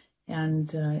observers and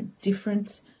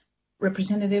different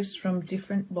representatives from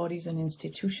different bodies and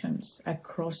institutions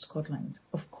across Scotland.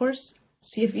 Of course,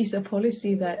 CFE is a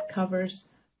policy that covers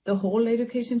the whole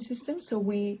education system, so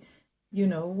we've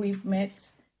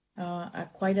met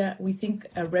we think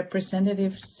a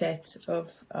representative set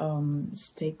of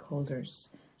stakeholders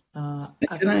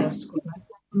across Scotland.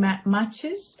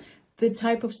 Matches the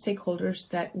type of stakeholders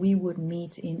that we would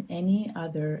meet in any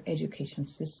other education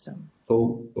system.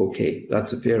 Oh, okay,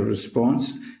 that's a fair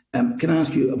response. Can I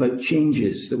ask you about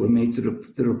changes that were made to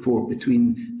the report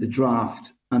between the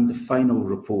draft and the final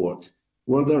report?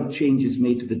 Were there changes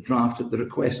made to the draft at the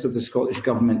request of the Scottish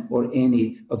Government or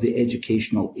any of the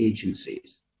educational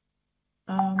agencies?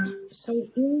 So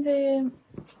in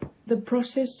the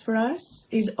process for us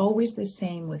is always the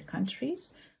same with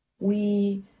countries.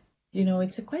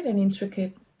 It's quite an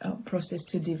intricate process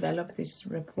to develop these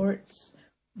reports,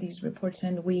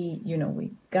 and we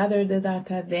gather the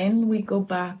data, then we go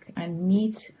back and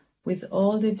meet with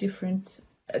all the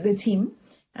team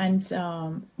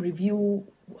and review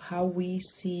how we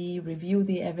see, review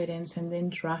the evidence, and then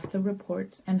draft the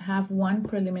report and have one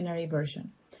preliminary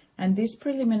version. And this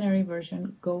preliminary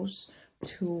version goes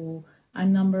to a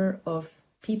number of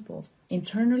people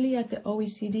internally at the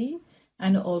OECD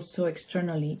and also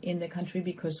externally in the country,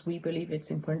 because we believe it's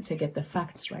important to get the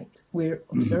facts right. We're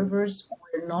observers,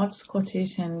 we're not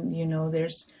Scottish, and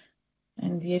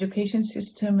and the education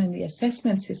system and the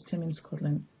assessment system in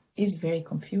Scotland is very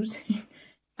confusing.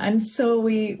 And so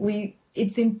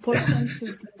it's important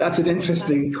to... That's an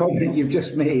interesting comment you've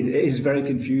just made. It is very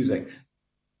confusing.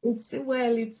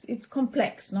 It's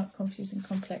complex, not confusing,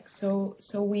 complex.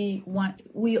 So we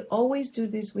always do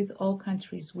this with all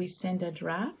countries. We send a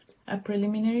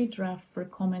preliminary draft for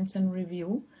comments and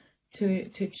review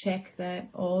to check that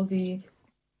all the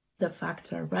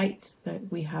facts are right,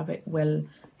 that we have it well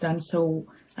done. So,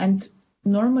 and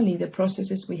normally the process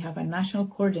is we have a national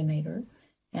coordinator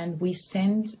and we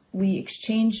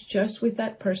exchange just with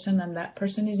that person, and that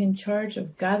person is in charge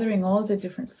of gathering all the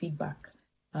different feedback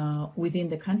within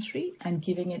the country and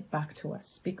giving it back to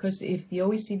us. Because if the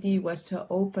OECD was to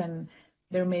open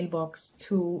their mailbox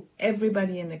to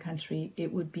everybody in the country,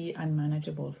 it would be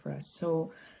unmanageable for us.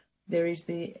 So there is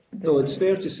So it's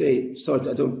fair to say, sorry,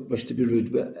 I don't wish to be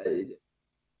rude, but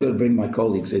I'll bring my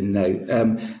colleagues in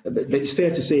now. But it's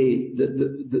fair to say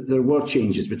that there were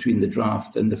changes between the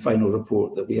draft and the final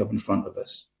report that we have in front of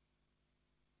us.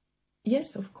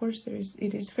 Yes, of course there is.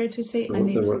 It is fair to say, and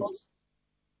it's also,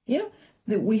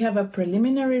 we have a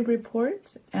preliminary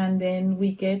report, and then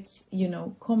we get,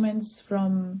 comments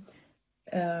from.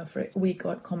 We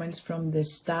got comments from the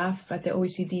staff at the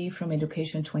OECD, from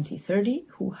Education 2030,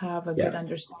 who have a good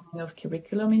understanding of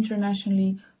curriculum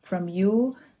internationally, from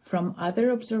you, from other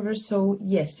observers. So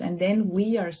yes, and then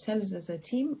we ourselves as a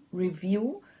team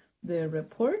review the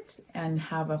report and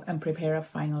prepare a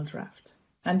final draft.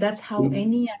 And that's how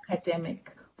any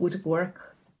academic would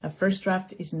work. A first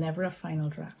draft is never a final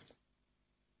draft.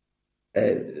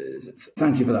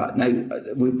 Thank you for that. Now,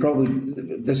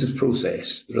 this is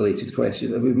process-related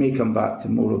questions. We may come back to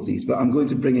more of these, but I'm going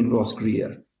to bring in Ross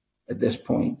Greer at this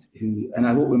point, and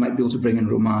I hope we might be able to bring in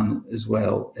Roman as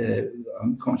well.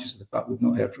 I'm conscious of the fact we've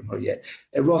not heard from her yet.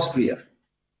 Ross Greer.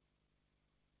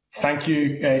 Thank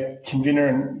you, Convener,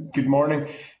 and good morning.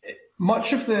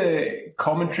 Much of the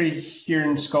commentary here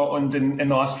in Scotland in the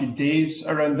last few days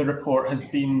around the report has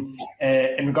been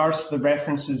in regards to the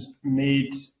references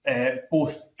made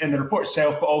both in the report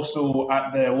itself but also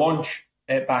at the launch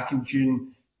back in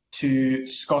June to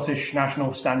Scottish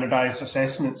National Standardised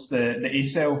Assessments, the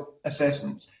ASEL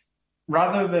assessments.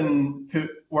 Rather than put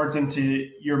words into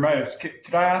your mouths,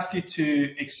 could I ask you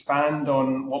to expand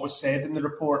on what was said in the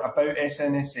report about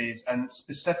SNSAs, and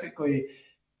specifically,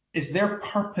 is their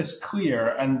purpose clear,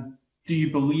 and do you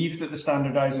believe that the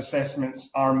standardised assessments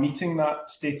are meeting that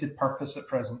stated purpose at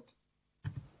present?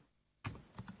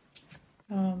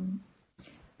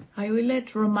 I will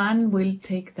let Roman will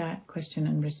take that question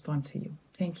and respond to you.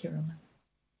 Thank you, Roman.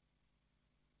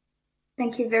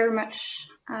 Thank you very much,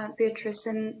 Beatrice,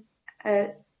 and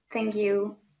thank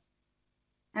you,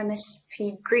 Ms.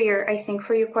 P. Greer, I think,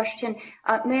 for your question.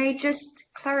 May I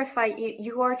just clarify,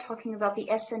 you are talking about the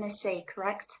SNSA,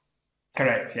 correct?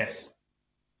 Correct, yes.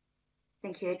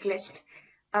 Thank you, it glitched.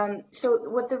 So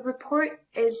what the report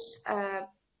is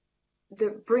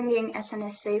bringing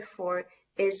SNSA for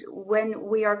is when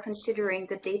we are considering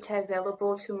the data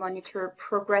available to monitor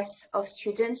progress of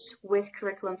students with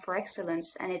Curriculum for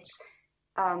Excellence. And it's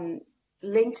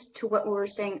linked to what we were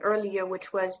saying earlier,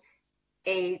 which was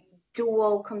a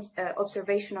dual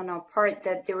observation on our part,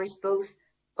 that there is both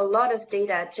a lot of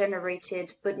data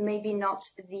generated, but maybe not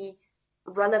the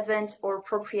relevant or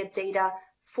appropriate data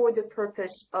for the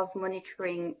purpose of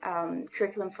monitoring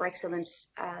Curriculum for Excellence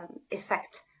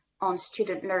effect on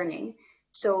student learning.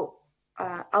 So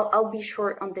I'll be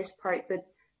short on this part, but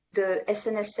the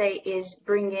SNSA is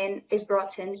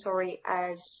brought in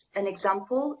as an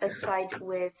example, aside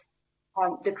with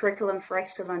the Curriculum for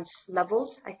Excellence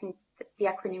levels. I think the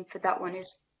acronym for that one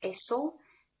is ASEL,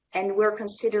 and we're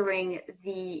considering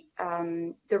the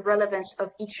relevance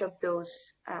of each of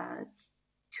those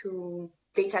two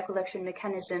data collection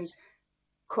mechanisms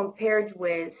compared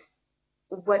with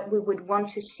what we would want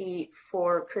to see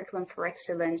for Curriculum for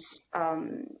Excellence,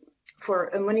 for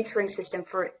a monitoring system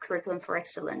for Curriculum for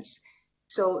Excellence.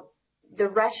 So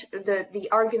the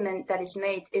argument that is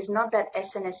made is not that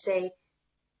SNSA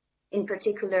in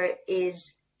particular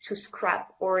is to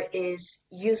scrap or is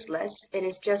useless. It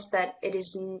is just that it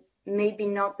is maybe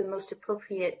not the most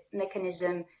appropriate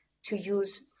mechanism to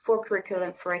use for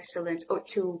Curriculum for Excellence, or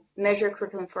to measure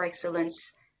Curriculum for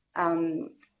Excellence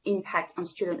impact on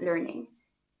student learning.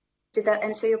 Did that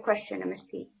answer your question,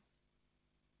 MSP?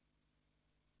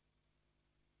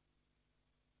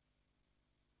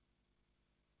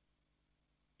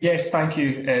 Yes, thank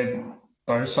you.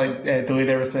 Sorry, slight delay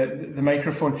there with the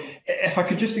microphone. If I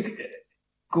could just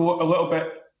go a little bit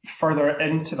further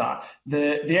into that.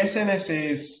 The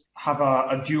SNSAs have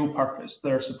a dual purpose.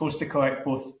 They're supposed to collect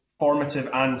both formative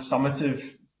and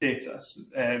summative data.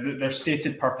 Their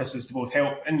stated purpose is to both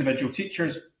help individual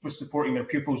teachers with supporting their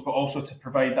pupils, but also to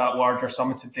provide that larger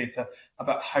summative data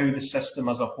about how the system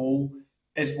as a whole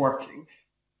is working.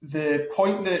 The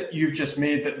point that you've just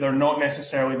made, that they're not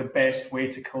necessarily the best way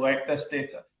to collect this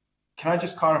data, can I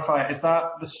just clarify, is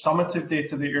that the summative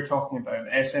data that you're talking about?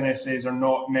 The SNSAs are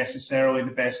not necessarily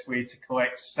the best way to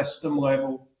collect system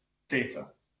level data?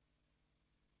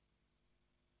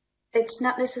 It's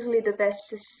not necessarily the best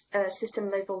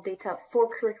system level data for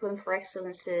Curriculum for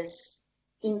Excellence's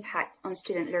impact on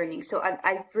student learning. So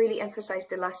I really emphasized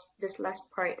this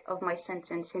last part of my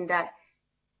sentence, in that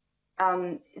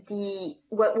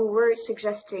what we were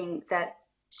suggesting that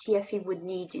CFE would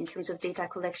need in terms of data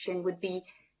collection would be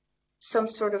some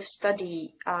sort of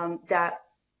study that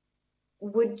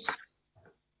would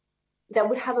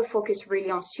have a focus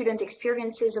really on student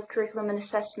experiences of curriculum and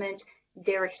assessment,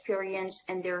 their experience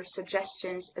and their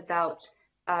suggestions about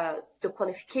the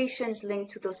qualifications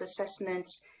linked to those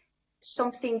assessments,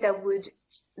 something that would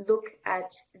look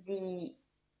at the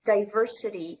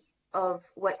diversity of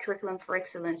what Curriculum for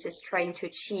Excellence is trying to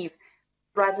achieve,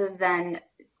 rather than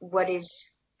what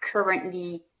is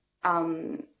currently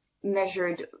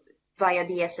measured via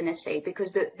the SNSA,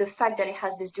 because the fact that it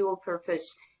has this dual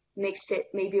purpose makes it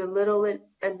maybe a little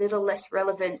less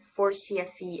relevant for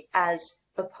CFE as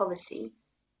a policy.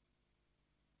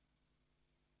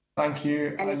 Thank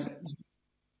you. And it's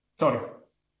sorry.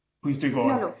 Please do go on.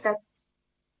 No,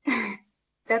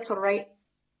 that's all right.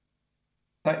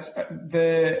 Thanks.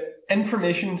 The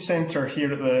Information Centre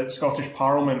here at the Scottish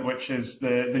Parliament, which is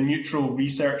the neutral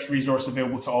research resource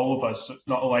available to all of us, so it's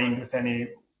not aligned with any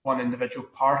one individual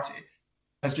party,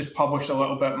 has just published a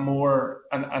little bit more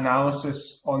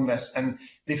analysis on this. And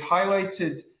they've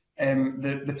highlighted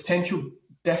the potential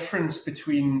difference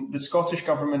between the Scottish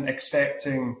Government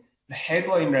accepting the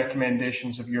headline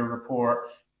recommendations of your report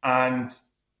and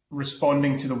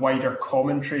responding to the wider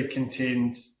commentary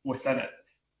contained within it.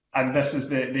 And this is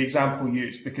the example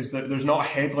used, because there's not a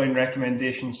headline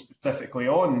recommendation specifically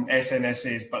on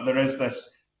SNSAs, but there is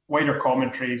this wider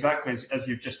commentary, exactly as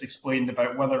you've just explained,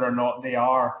 about whether or not they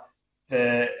are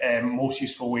the most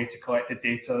useful way to collect the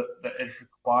data that is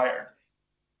required.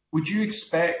 Would you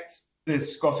expect the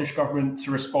Scottish Government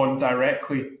to respond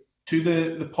directly to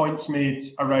the points made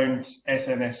around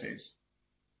SNSAs?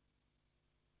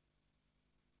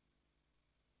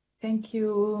 Thank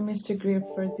you, Mr. Greer,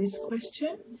 for this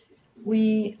question.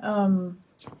 We at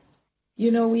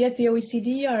the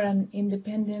OECD are an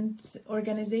independent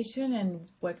organization, and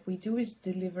what we do is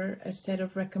deliver a set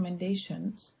of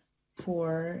recommendations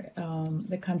for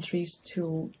the countries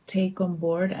to take on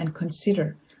board and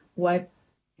consider. What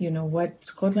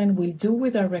Scotland will do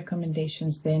with our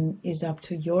recommendations then is up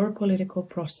to your political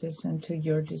process and to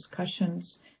your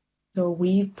discussions. So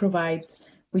we try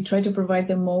to provide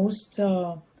the most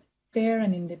fair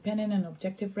and independent and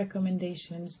objective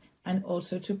recommendations, and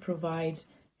also to provide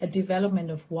a development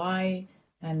of why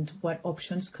and what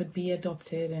options could be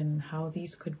adopted and how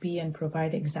these could be, and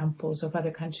provide examples of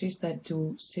other countries that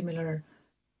do similar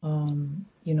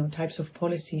types of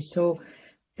policies. So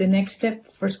the next step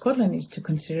for Scotland is to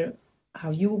consider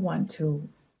how you want to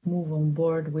move on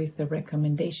board with the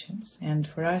recommendations. And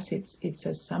for us, it's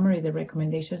a summary. The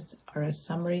recommendations are a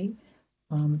summary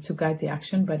to guide the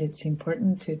action, but it's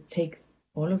important to take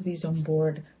all of these on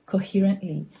board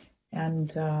coherently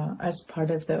and as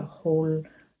part of the whole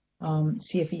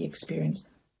CFE experience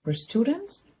for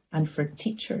students and for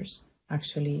teachers,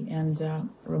 actually. And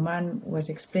Roman was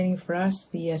explaining for us,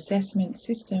 the assessment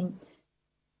system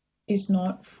is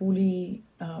not fully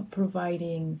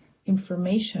providing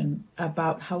information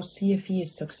about how CFE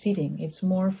is succeeding. It's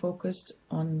more focused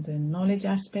on the knowledge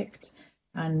aspect,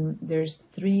 and there's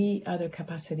 3 other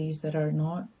capacities that are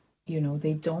not,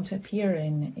 they don't appear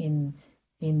in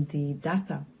the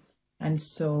data. And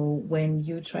so when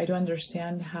you try to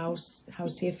understand how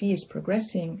CFE is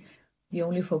progressing, the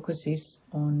only focus is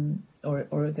on,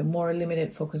 or the more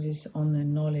limited focus is on the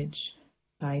knowledge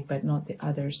side, but not the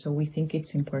others. So we think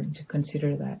it's important to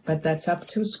consider that. But that's up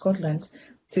to Scotland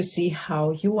to see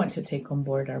how you want to take on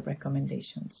board our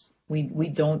recommendations. We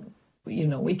don't,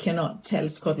 we cannot tell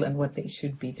Scotland what they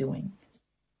should be doing.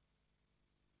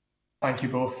 Thank you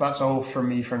both. That's all from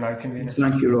me for now, Convener.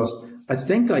 Thank you, Ross. I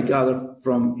think I gather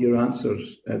from your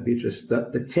answers, Beatrice,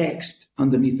 that the text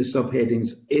underneath the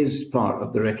subheadings is part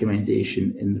of the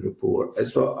recommendation in the report.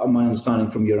 That's what my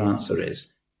understanding from your answer is,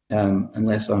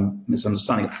 unless I'm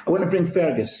misunderstanding. I want to bring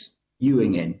Fergus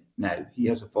Ewing in now. He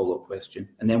has a follow-up question,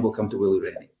 and then we'll come to Willie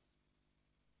Rennie.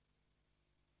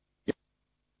 Thank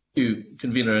you,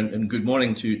 Convener, and good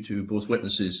morning to both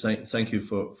witnesses. Thank you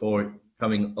for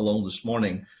coming along this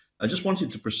morning. I just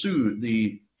wanted to pursue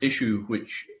the issue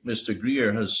which Mr.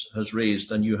 Greer has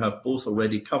raised, and you have both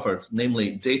already covered,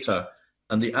 namely data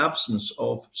and the absence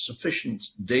of sufficient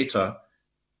data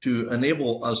to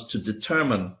enable us to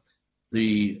determine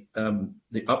the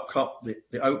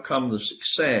outcome, the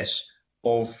success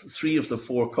of 3 of the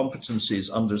 4 competencies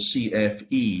under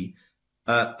CFE.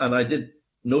 And I did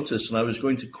notice, and I was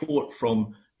going to quote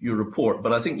from your report,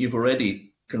 but I think you've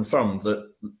already confirmed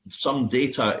that some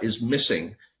data is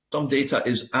missing. Some data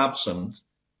is absent,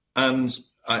 and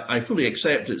I fully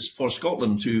accept it's for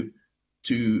Scotland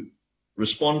to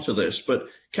respond to this, but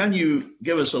can you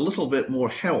give us a little bit more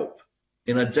help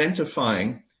in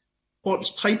identifying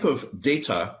what type of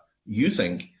data you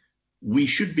think we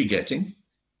should be getting,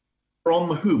 from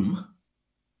whom,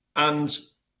 and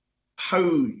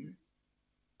how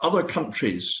other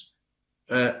countries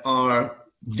are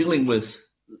dealing with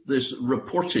this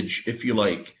reportage, if you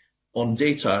like, on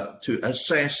data to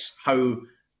assess how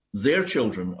their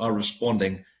children are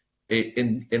responding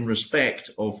in respect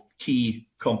of key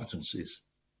competencies?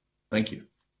 Thank you.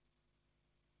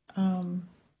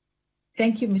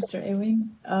 Thank you, Mr.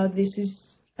 Ewing.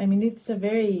 It's a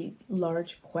very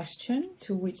large question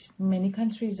to which many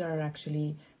countries are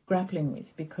actually grappling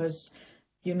with, because,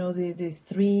 the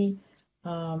 3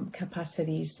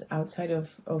 capacities outside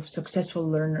of successful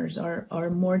learners are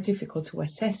more difficult to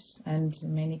assess, and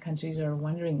many countries are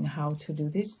wondering how to do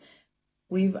this.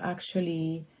 we've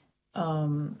actually,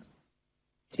 in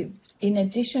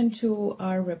addition to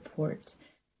our report,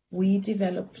 we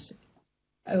developed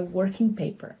a working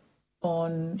paper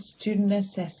on student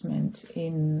assessment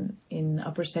in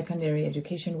upper secondary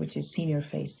education, which is senior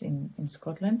phase in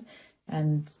Scotland,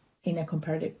 and in a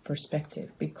comparative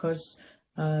perspective, because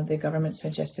the government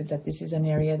suggested that this is an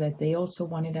area that they also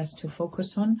wanted us to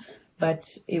focus on,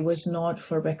 but it was not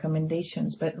for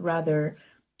recommendations, but rather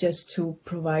just to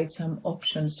provide some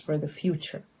options for the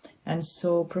future. And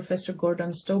so Professor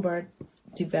Gordon Stobart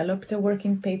developed a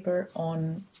working paper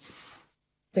on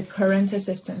the current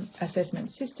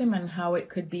assessment system and how it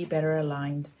could be better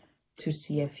aligned to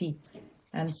CFE.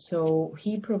 And so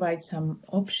he provides some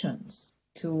options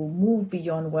to move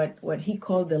beyond what he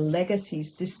called the legacy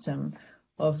system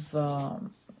of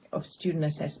student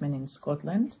assessment in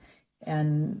Scotland.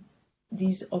 And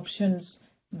these options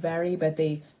vary, but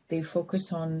they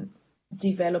focus on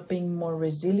developing more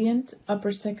resilient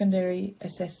upper secondary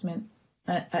assessment,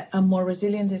 a more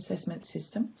resilient assessment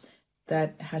system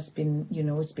that has been,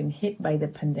 it's been hit by the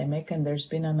pandemic, and there's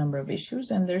been a number of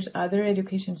issues. And there's other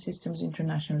education systems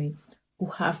internationally who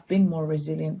have been more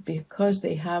resilient because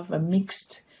they have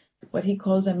what he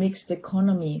calls a mixed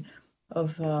economy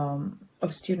of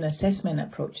student assessment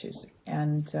approaches.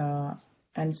 And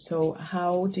so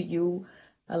how do you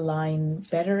align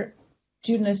better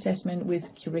student assessment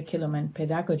with curriculum and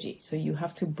pedagogy? So you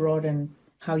have to broaden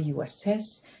how you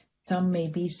assess. Some may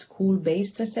be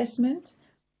school-based assessment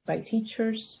by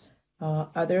teachers,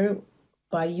 other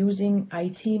by using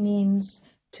IT means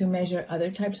to measure other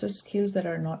types of skills that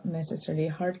are not necessarily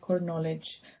hardcore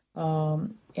knowledge.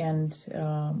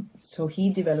 So he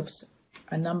develops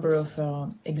a number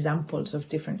of examples of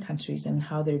different countries and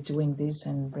how they're doing this,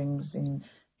 and brings in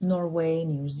Norway,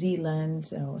 New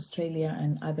Zealand, Australia,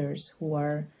 and others who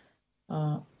are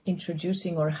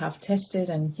introducing or have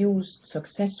tested and used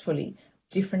successfully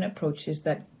different approaches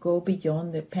that go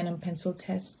beyond the pen and pencil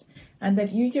test, and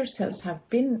that you yourselves have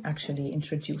been actually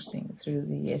introducing through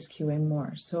the SQM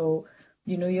more. So,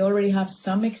 you already have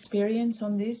some experience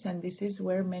on this, and this is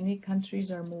where many countries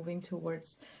are moving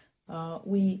towards.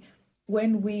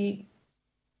 When we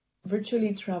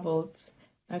virtually traveled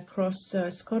across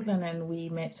Scotland, and we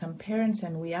met some parents,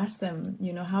 and we asked them,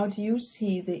 how do you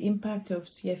see the impact of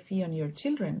CFE on your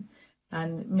children?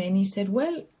 And many said,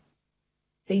 well,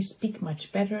 they speak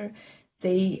much better,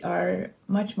 they are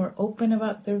much more open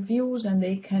about their views, and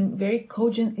they can very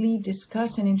cogently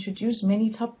discuss and introduce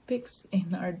many topics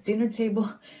in our dinner table,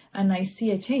 and I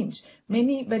see a change.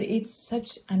 But it's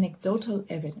such anecdotal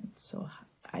evidence,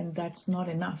 and that's not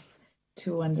enough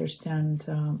to understand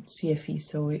CFE.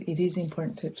 So it is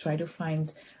important to try to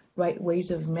find right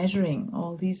ways of measuring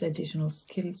all these additional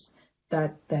skills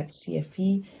that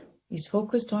CFE is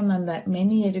focused on, and that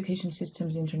many education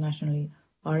systems internationally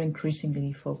are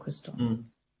increasingly focused on.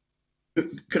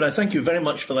 Could I thank you very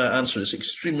much for that answer? It's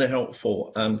extremely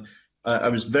helpful. And I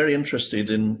was very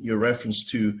interested in your reference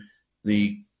to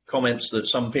the comments that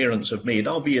some parents have made,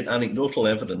 albeit anecdotal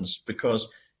evidence, because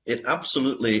it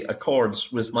absolutely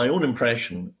accords with my own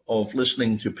impression of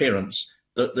listening to parents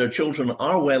that their children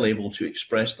are well able to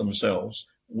express themselves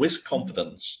with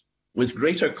confidence, with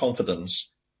greater confidence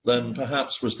than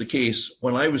perhaps was the case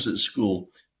when I was at school,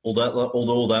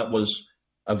 although that was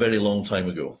a very long time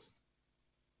ago.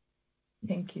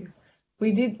 Thank you.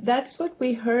 That's what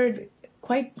we heard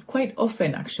quite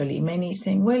often, actually. Many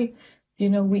saying, well,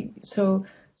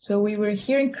 so we were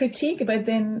hearing critique, but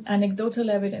then anecdotal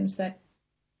evidence that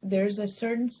there's a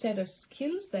certain set of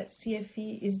skills that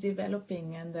CFE is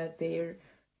developing, and that they're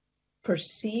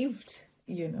perceived,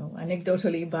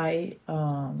 anecdotally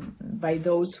by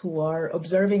those who are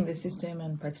observing the system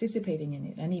and participating in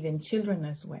it, and even children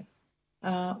as well.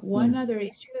 One other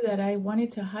issue that I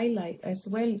wanted to highlight as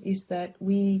well is that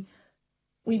we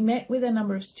met with a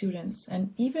number of students,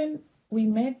 and even we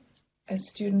met a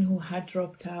student who had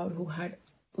dropped out, who had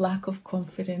lack of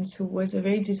confidence, who was a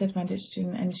very disadvantaged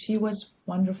student, and she was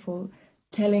wonderful,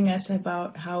 telling us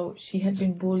about how she had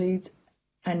been bullied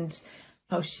and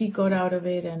how she got out of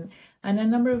it, and a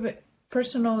number of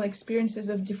personal experiences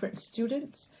of different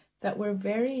students that were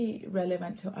very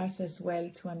relevant to us as well,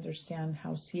 to understand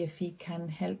how CFE can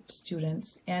help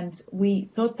students. And we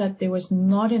thought that there was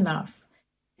not enough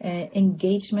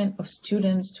engagement of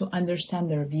students to understand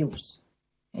their views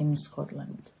in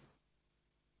Scotland.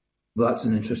 That's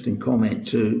an interesting comment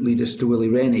to lead us to Willie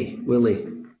Rennie. Willie.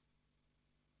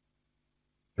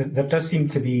 But there does seem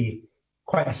to be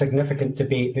quite a significant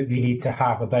debate that we need to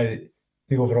have about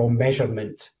the overall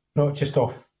measurement, not just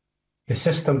of the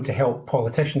system to help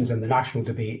politicians in the national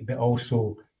debate, but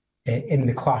also in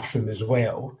the classroom as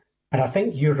well. And I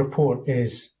think your report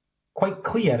is quite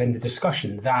clear in the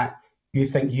discussion that you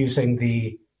think using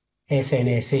the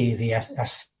SNSA, the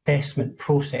assessment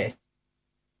process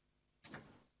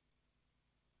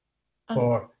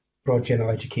for broad general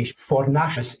education for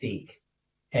national stake.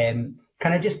 Can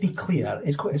I just be clear?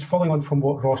 It's following on from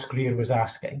what Ross Greer was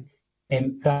asking,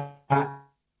 that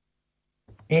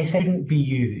it shouldn't be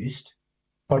used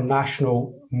for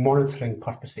national monitoring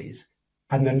purposes,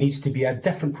 and there needs to be a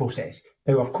different process.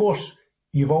 Now, of course,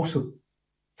 you've also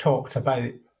talked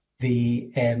about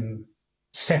the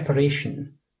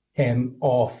separation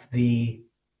of the.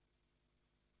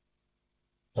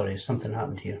 Sorry, something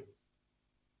happened here.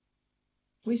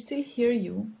 We still hear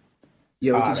you.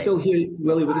 Yeah, we can still hear you,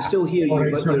 Willie. We can still hear you.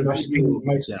 Right, but sorry, my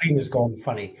screen has gone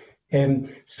funny.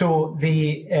 So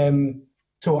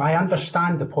I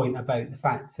understand the point about the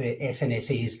fact that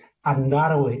SNSAs are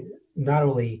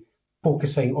narrowly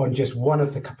focusing on just one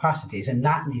of the capacities, and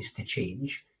that needs to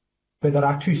change. But there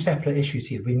are two separate issues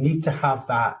here. We need to have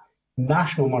that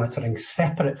national monitoring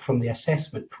separate from the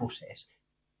assessment process.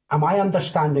 Am I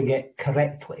understanding it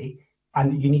correctly?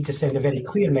 And you need to send a very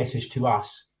clear message to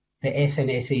us that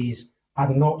SNSAs are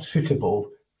not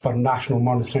suitable for national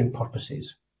monitoring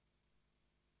purposes.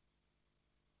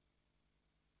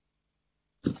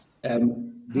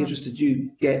 Beatrice, did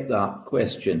you get that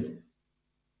question?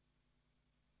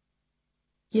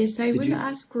 Yes, I will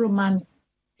ask Roman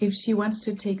if she wants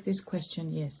to take this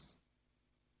question, yes.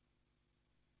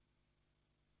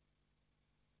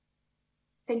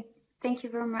 Thank you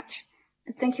very much.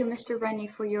 And thank you, Mr. Rennie,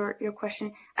 for your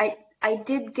question. I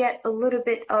did get a little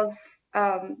bit of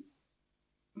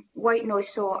white noise,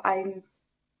 so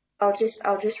I'll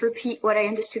just repeat what I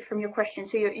understood from your question.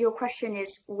 So your question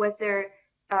is whether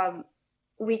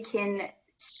we can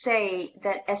say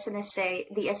that the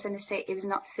SNSA is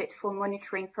not fit for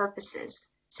monitoring purposes,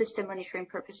 system monitoring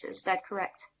purposes. Is that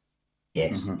correct?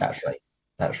 Yes, that's right.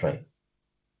 That's right.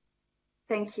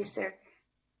 Thank you, sir.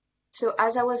 So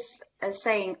as I was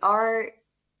saying, our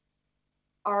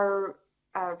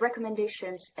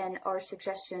recommendations and our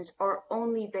suggestions are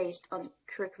only based on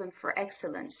curriculum for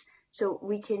excellence. So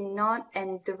we cannot,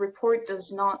 and the report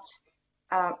does not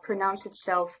pronounce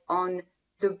itself on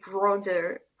the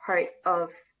broader part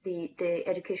of the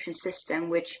education system,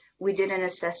 which we didn't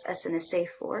assess SNSA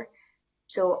for.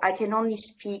 So I can only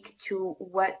speak to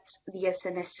what the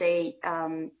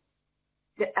SNSA,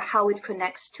 how it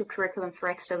connects to curriculum for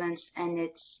excellence and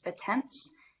its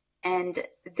attempts. And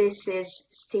this is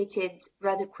stated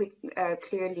rather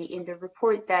clearly in the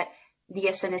report that the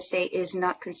SNSA is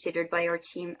not considered by our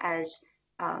team as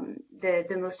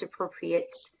the most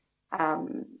appropriate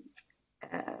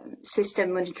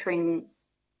system monitoring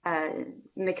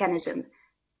mechanism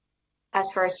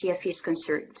as far as CFE is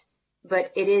concerned.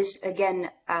 But it is, again,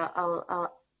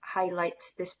 I'll highlight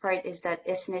this part, is that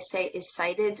SNSA is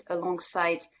cited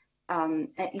alongside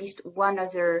at least one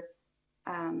other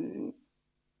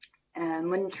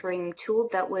monitoring tool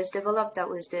that was developed, that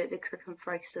was the curriculum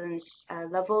for excellence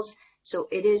levels. So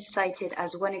it is cited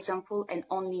as one example and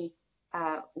only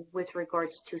with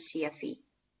regards to CFE.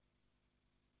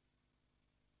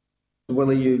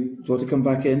 Willie, you want to come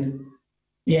back in?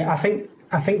 Yeah, I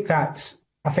think that's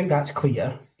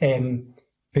clear,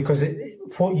 because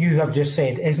what you have just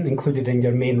said isn't included in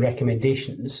your main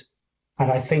recommendations,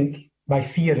 and I think my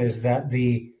fear is that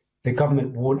the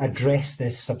government won't address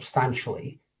this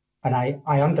substantially. And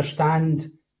I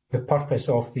understand the purpose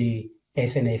of the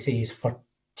SNSAs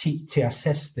to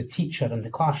assist the teacher in the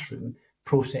classroom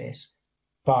process,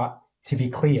 but to be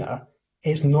clear,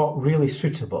 it's not really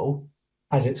suitable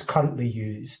as it's currently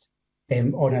used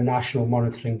on a national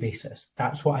monitoring basis.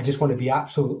 That's what I just want to be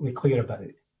absolutely clear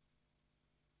about.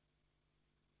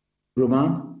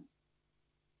 Roman?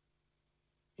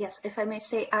 Yes, if I may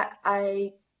say,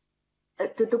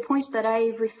 the points that I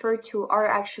referred to are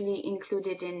actually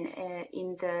included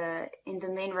in the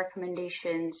main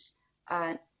recommendations.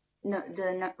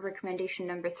 Recommendation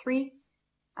number 3,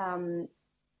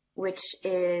 which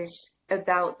is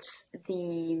about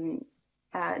the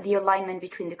alignment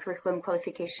between the curriculum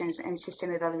qualifications and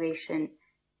system evaluation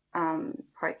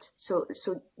part. So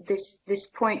this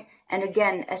point, and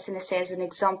again, SNSA as an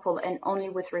example, and only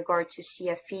with regard to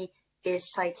CFE,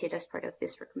 is cited as part of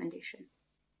this recommendation.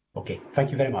 Okay,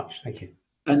 thank you very much. Thank you.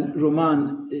 And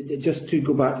Roman, just to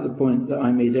go back to the point that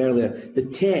I made earlier, the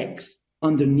text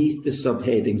underneath the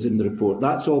subheadings in the report,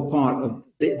 that's all part of,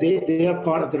 they are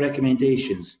part of the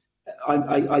recommendations.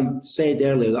 I said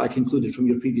earlier that I concluded from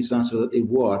your previous answer that they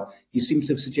were. You seem to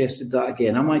have suggested that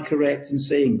again. Am I correct in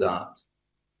saying that?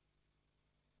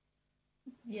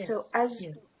 Yes. So as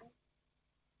yes.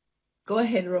 Go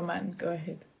ahead, Roman. Go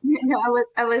ahead. No,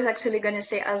 I was actually going to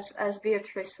say, as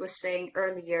Beatrice was saying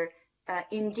earlier,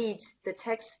 indeed, the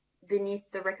text beneath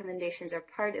the recommendations are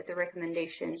part of the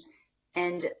recommendations,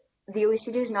 and the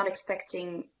OECD is not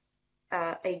expecting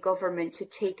a government to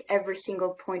take every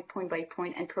single point by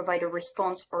point and provide a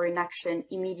response or an action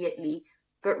immediately,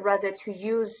 but rather to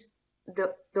use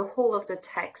the whole of the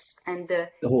text and the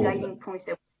guiding points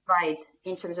that we provide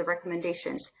in terms of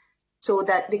recommendations, so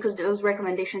that because those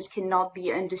recommendations cannot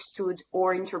be understood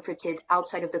or interpreted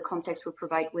outside of the context we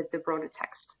provide with the broader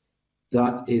text.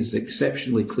 That is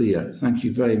exceptionally clear. Thank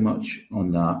you very much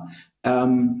on that.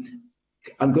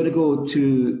 I'm going to go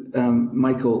to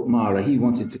Michael Mara. He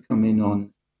wanted to come in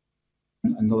on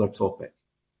another topic.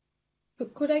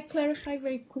 But could I clarify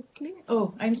very quickly?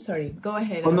 Oh, I'm sorry. Go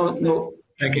ahead. Oh, no.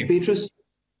 Thank you. Beatrice,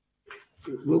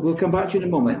 we'll come back to you in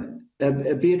a moment.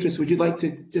 Beatrice, would you like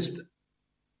to just,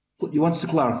 you wanted to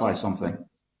clarify something?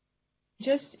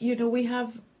 Just, we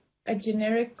have a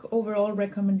generic overall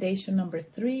recommendation number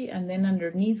 3, and then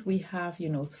underneath we have,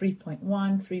 3.1,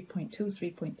 3.2,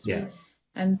 3.3. Yeah.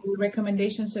 And the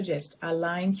recommendation suggests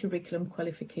align curriculum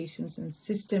qualifications and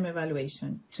system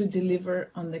evaluation to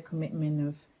deliver on the commitment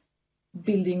of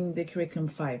building the curriculum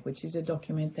 5, which is a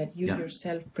document that you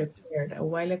yourself prepared a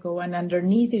while ago. And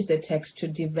underneath is the text to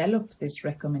develop this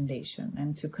recommendation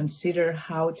and to consider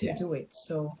how to do it.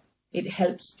 So it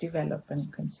helps develop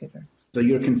and consider. So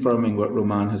you're confirming what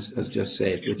Roman has just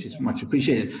said, which is much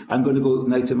appreciated. I'm going to go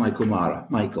now to Michael Mara.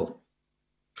 Michael.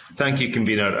 Thank you,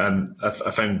 Convener.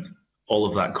 I found all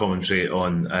of that commentary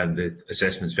on the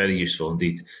assessments very useful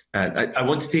indeed. I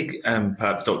want to take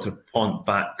perhaps Dr. Pont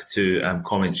back to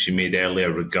comments she made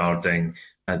earlier regarding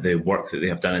the work that they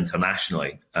have done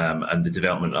internationally and the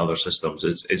development of other systems.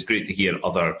 It's great to hear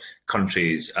other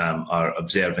countries are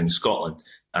observing Scotland,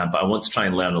 but I want to try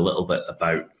and learn a little bit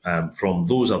about from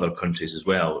those other countries as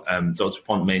well. Dr.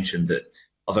 Pont mentioned that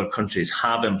other countries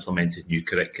have implemented new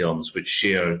curriculums which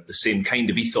share the same kind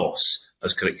of ethos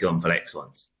as Curriculum for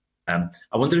Excellence.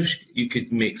 I wonder if you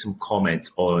could make some comment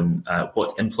on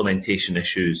what implementation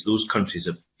issues those countries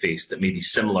have faced that may be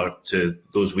similar to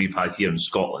those we've had here in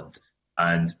Scotland,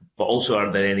 but also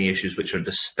are there any issues which are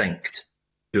distinct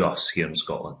to us here in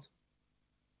Scotland?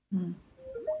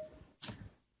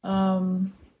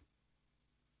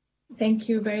 Thank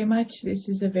you very much. This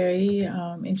is a very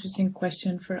interesting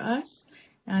question for us.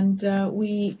 And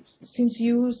since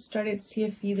you started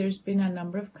CFE, there's been a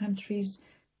number of countries,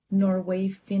 Norway,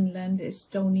 Finland,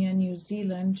 Estonia, New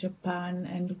Zealand, Japan,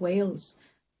 and Wales,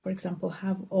 for example,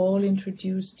 have all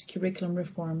introduced curriculum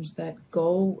reforms that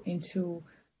go into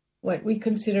what we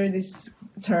consider this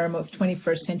term of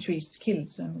 21st century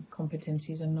skills and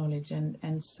competencies and knowledge.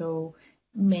 And so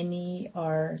many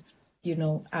are,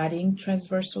 adding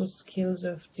transversal skills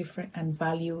of different and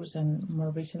values, and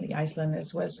more recently Iceland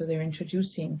as well. So they're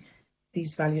introducing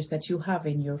these values that you have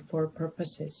in your 4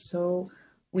 purposes. So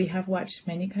we have watched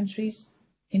many countries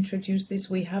introduce this.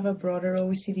 We have a broader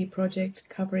OECD project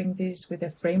covering this with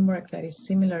a framework that is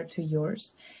similar to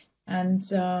yours. And,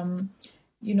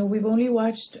 we've only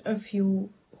watched a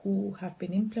few who have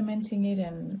been implementing it.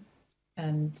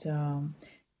 And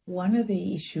one of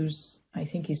the issues, I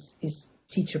think, is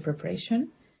teacher preparation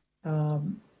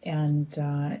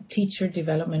and teacher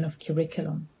development of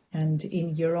curriculum. And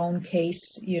in your own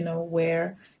case,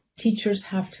 where teachers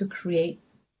have to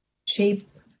shape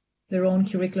their own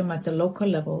curriculum at the local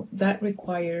level, that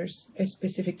requires a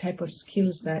specific type of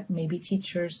skills that maybe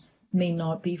teachers may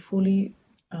not be fully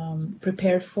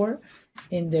prepared for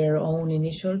in their own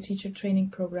initial teacher training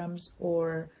programs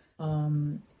or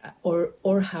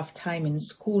have time in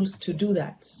schools to do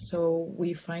that. So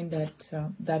we find that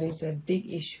that is a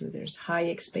big issue. There's high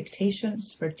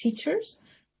expectations for teachers,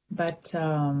 but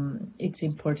it's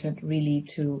important really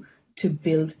to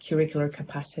build curricular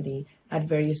capacity at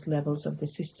various levels of the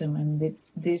system, and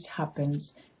this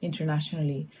happens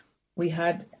internationally. We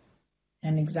had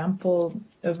an example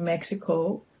of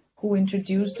Mexico who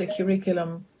introduced a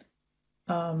curriculum,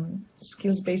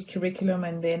 skills-based curriculum,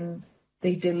 and then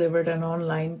they delivered an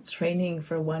online training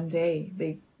for one day,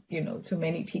 to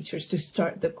many teachers to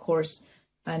start the course.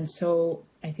 And so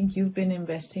I think you've been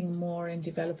investing more in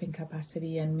developing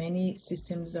capacity, and many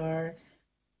systems are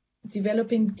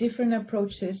developing different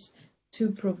approaches to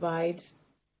provide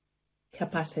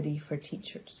capacity for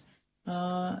teachers.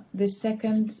 The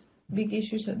second big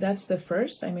issue, so that's the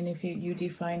first. I mean, if you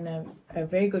define a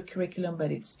very good curriculum,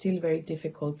 but it's still very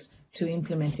difficult to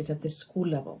implement it at the school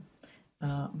level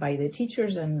by the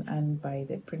teachers and by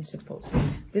the principals.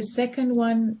 The second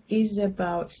one is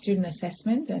about student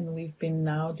assessment, and we've been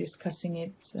now discussing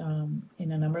it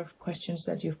in a number of questions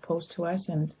that you've posed to us,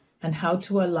 and how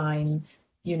to align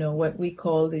what we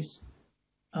call this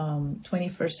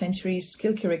 21st century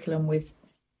skill curriculum with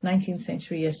 19th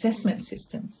century assessment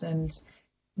systems. And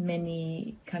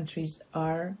many countries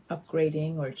are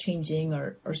upgrading or changing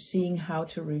or seeing how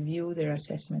to review their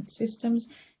assessment systems.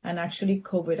 And actually,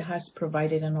 COVID has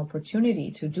provided an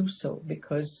opportunity to do so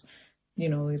because,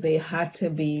 they had to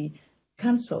be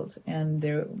cancelled, and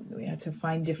we had to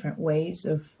find different ways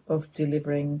of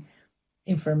delivering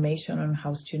information on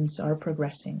how students are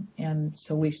progressing. And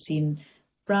so we've seen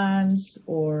France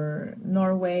or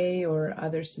Norway or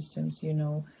other systems,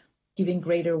 giving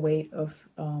greater weight of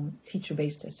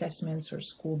teacher-based assessments or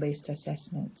school-based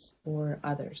assessments or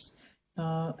others.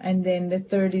 And then the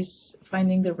third is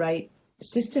finding the right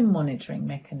system monitoring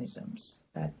mechanisms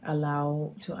that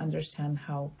allow to understand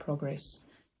how progress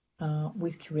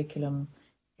with curriculum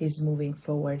is moving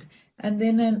forward. And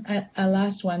then a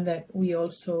last one that we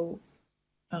also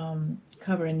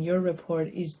cover in your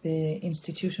report is the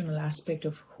institutional aspect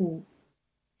of who,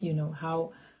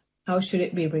 how should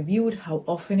it be reviewed, how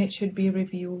often it should be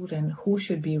reviewed, and who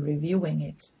should be reviewing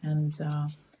it. And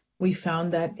we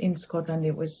found that in Scotland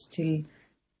it was still,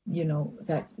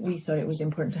 that we thought it was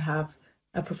important to have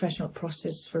a professional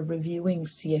process for reviewing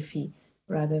CFE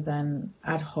rather than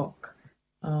ad hoc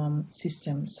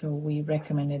system. So we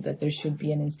recommended that there should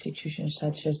be an institution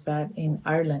such as that in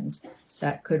Ireland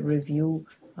that could review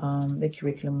the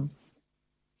curriculum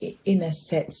in a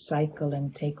set cycle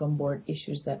and take on board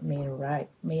issues that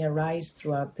may arise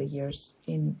throughout the years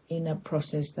in a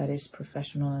process that is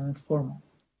professional and formal.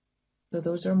 So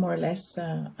those are more or less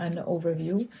an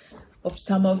overview of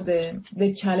some of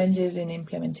the challenges in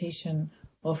implementation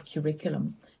of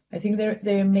curriculum. I think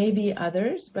there may be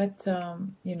others, but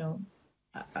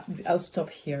I'll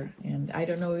stop here. And I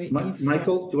don't know if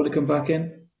Michael, do you want to come back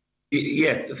in?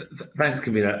 Yeah, thanks,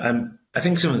 Convener. I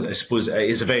think I suppose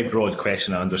it's a very broad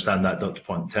question. I understand that, Dr.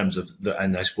 Pont, in terms of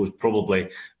and I suppose probably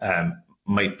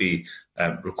might be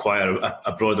require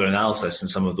a broader analysis in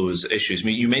some of those issues. I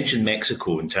mean, you mentioned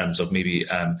Mexico in terms of maybe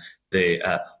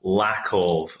the lack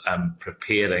of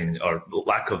preparing or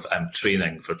lack of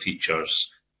training for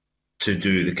teachers to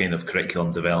do the kind of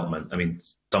curriculum development. I mean,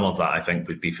 some of that I think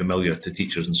would be familiar to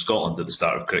teachers in Scotland at the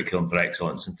start of Curriculum for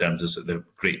Excellence in terms of the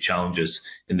great challenges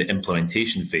in the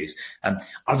implementation phase.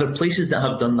 Are there places that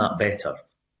have done that better?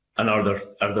 And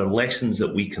are there lessons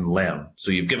that we can learn? So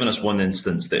you've given us one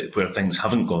instance where things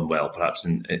haven't gone well, perhaps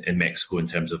in Mexico, in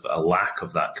terms of a lack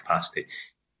of that capacity.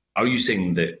 Are you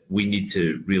saying that we need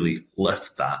to really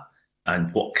lift that?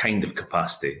 And what kind of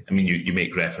capacity? I mean, you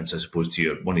make reference, I suppose,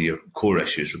 to one of your core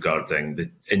issues regarding the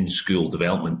in-school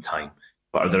development time.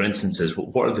 But are there instances,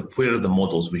 where are the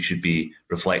models we should be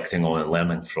reflecting on and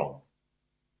learning from?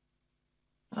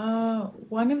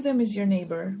 One of them is your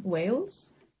neighbour,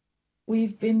 Wales.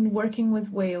 We've been working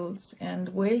with Wales, and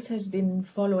Wales has been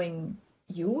following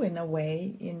you in a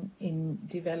way in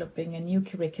developing a new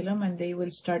curriculum, and they will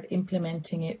start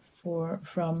implementing it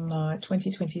from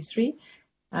 2023.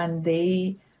 And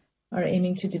they are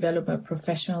aiming to develop a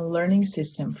professional learning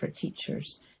system for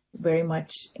teachers, very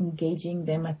much engaging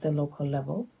them at the local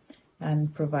level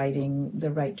and providing the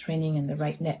right training and the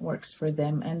right networks for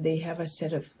them. And they have a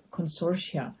set of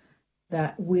consortia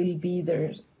that will be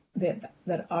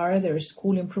that are their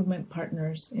school improvement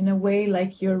partners in a way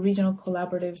like your regional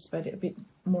collaboratives, but a bit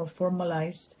more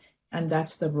formalized. And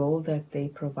that's the role that they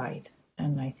provide.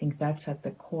 And I think that's at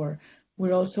the core.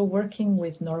 We're also working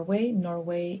with Norway.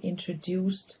 Norway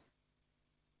introduced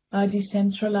a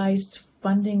decentralized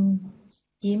funding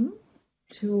scheme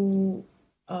to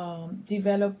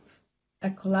develop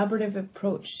a collaborative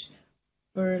approach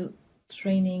for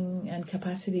training and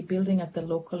capacity building at the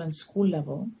local and school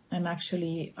level, and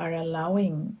actually are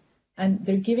allowing, and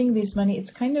they're giving this money.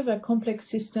 It's kind of a complex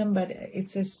system, but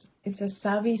it's a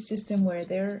savvy system where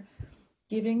they're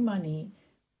giving money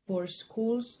for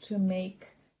schools to make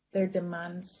their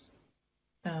demands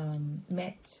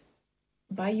met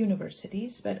by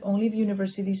universities, but only if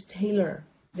universities tailor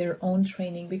their own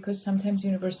training, because sometimes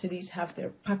universities have their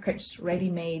packaged,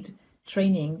 ready-made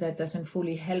training that doesn't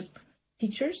fully help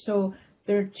teachers. So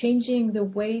they're changing the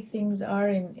way things are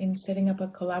in setting up a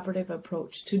collaborative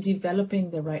approach to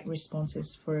developing the right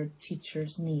responses for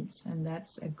teachers' needs. And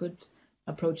that's a good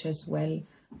approach as well,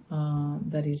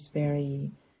 that is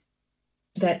very...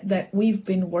 that we've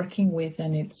been working with,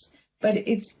 and it's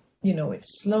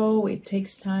slow, it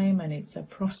takes time, and it's a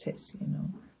process,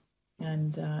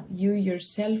 and you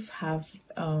yourself have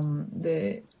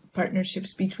the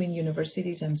partnerships between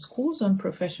universities and schools on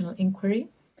professional inquiry,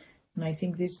 and I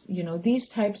think these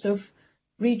types of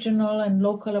regional and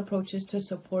local approaches to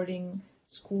supporting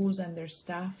schools and their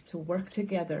staff to work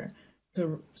together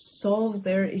solve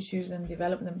their issues and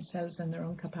develop themselves and their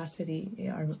own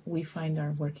capacity we find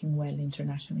are working well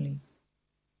internationally.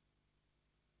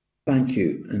 Thank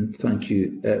you, and thank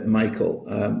you, Michael.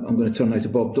 I'm going to turn now to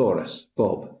Bob Doris.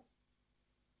 Bob.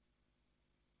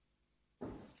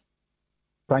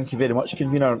 Thank you very much,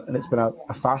 Convener, and it's been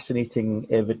a fascinating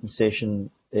evidence session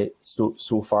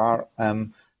so far.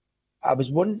 I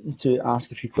was wanting to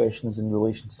ask a few questions in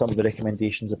relation to some of the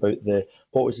recommendations about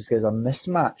what was discussed as a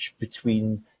mismatch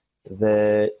between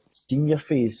the senior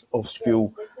phase of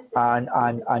school and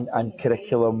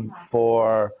curriculum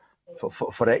for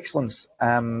excellence.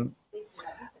 One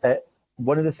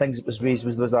of the things that was raised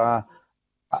was there's a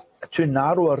too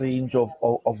narrow a range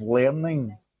of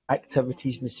learning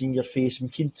activities in the senior phase. I'm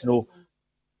keen to know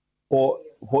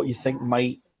what you think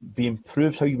might be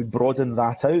improved, how you would broaden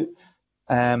that out.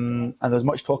 And there's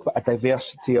much talk about a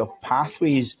diversity of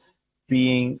pathways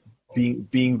being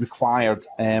required,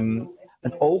 and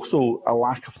also a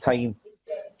lack of time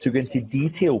to go into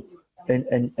detail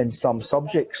in some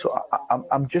subjects. So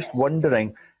I'm just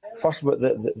wondering, first about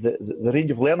the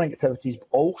range of learning activities, but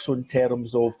also in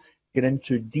terms of getting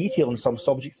into detail in some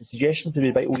subjects. The suggestions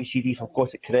made by OECD, if I've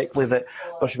got it correctly, that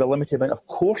there should be a limited amount of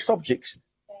core subjects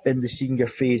in the senior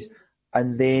phase,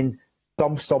 and then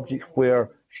some subjects where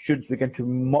students begin to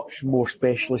much more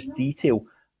specialist detail.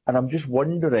 And I'm just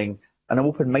wondering, and I'm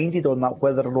open-minded on that,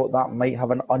 whether or not that might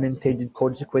have an unintended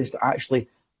consequence to actually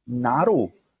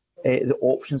narrow the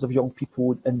options of young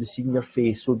people in the senior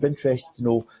phase. So I'd be interested to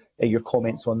know your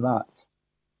comments on that.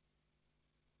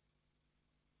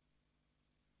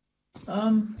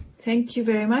 Thank you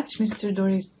very much, Mr.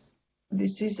 Doris.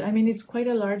 This is, it's quite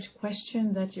a large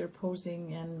question that you're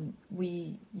posing, and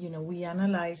we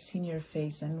analyze senior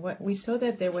phase, and what we saw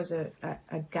that there was a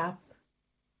gap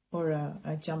or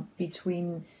a jump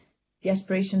between the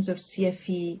aspirations of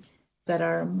CFE that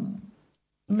are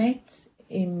met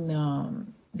in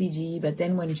BGE, but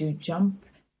then when you jump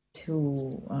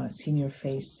to senior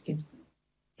phase,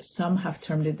 some have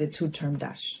termed it the two-term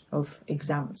dash of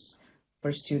exams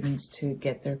for students to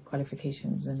get their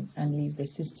qualifications and leave the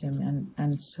system.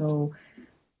 And so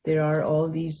there are all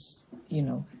these,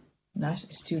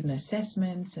 student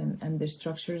assessments, and the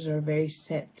structures are very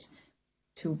set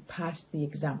to pass the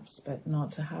exams, but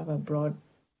not to have a broad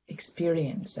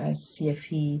experience as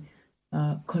CFE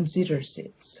considers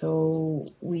it. So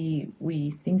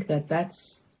we think that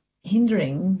that's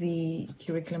hindering the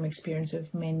curriculum experience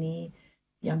of many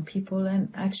young people. And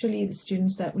actually the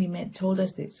students that we met told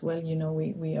us this. Well,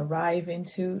 we arrive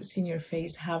into senior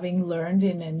phase having learned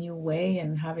in a new way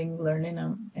and having learned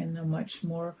in a much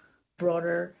more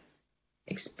broader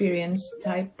experience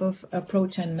type of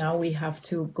approach, and now we have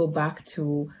to go back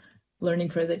to learning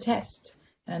for the test.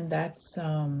 And that's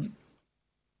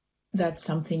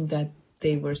something that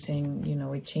they were saying,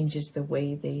 it changes the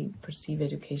way they perceive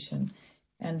education.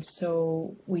 And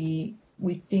so we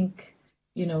think,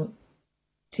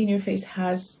 senior phase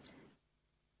has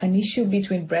an issue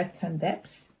between breadth and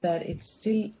depth that it's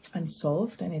still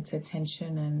unsolved, and it's a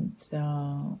tension.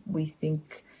 And we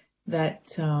think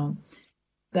that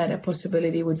that a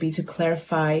possibility would be to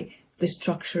clarify the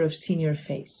structure of senior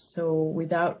phase. So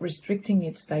without restricting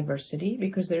its diversity,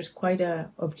 because there's quite a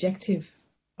objective,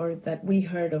 or that we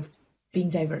heard of being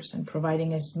diverse and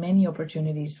providing as many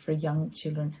opportunities for young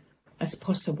children as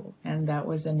possible. And that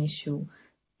was an issue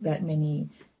that many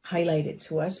highlighted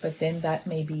to us, but then that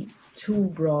may be too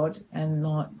broad and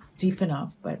not deep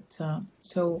enough. But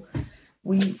so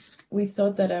we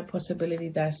thought that a possibility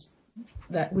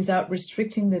that without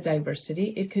restricting the diversity,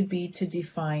 it could be to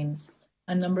define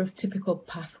a number of typical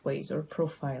pathways or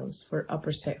profiles for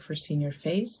for senior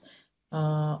phase,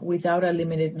 without a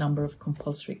limited number of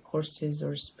compulsory courses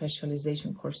or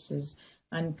specialization courses,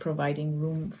 and providing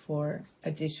room for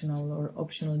additional or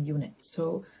optional units.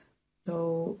 So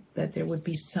that there would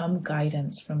be some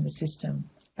guidance from the system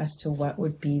as to what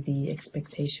would be the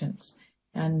expectations.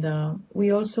 And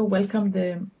we also welcome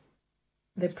the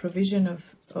provision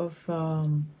of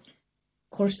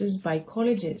courses by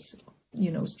colleges.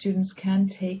 Students can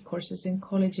take courses in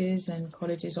colleges, and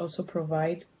colleges also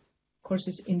provide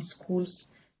courses in schools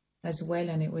as well.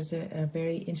 And it was a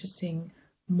very interesting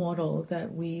model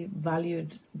that we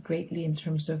valued greatly in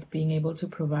terms of being able to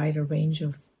provide a range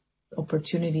of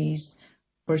opportunities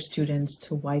for students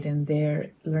to widen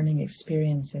their learning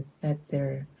experience at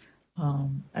their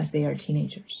as they are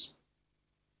teenagers.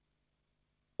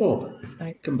 Oh,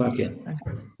 come back in.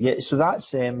 Yeah, so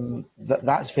that's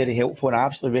very helpful, and I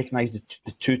absolutely recognise the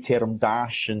two-term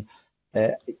dash, and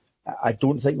I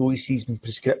don't think the OEC has been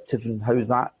prescriptive in how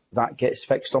that gets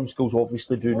fixed. Some schools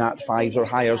obviously do Nat 5s or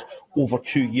higher over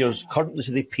 2 years currently,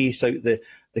 so they pace out the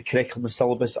curriculum and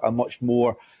syllabus at a much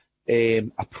more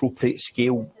appropriate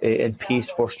scale and pace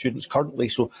for students currently.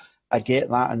 So I get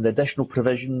that, and the additional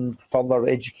provision, further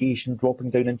education dropping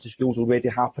down into schools already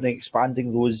happening,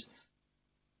 expanding those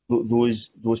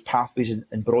pathways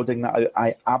and broadening that out.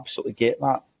 I absolutely get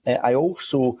that. I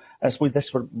also, I suppose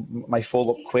this where my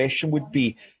follow-up question would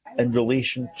be in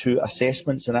relation to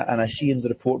assessments, and I see in the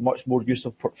report much more use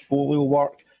of portfolio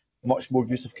work, much more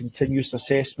use of continuous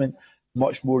assessment,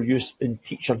 much more use in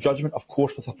teacher judgment, of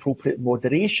course with appropriate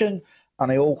moderation,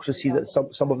 and I also see that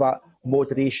some of that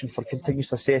moderation for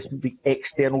continuous assessment being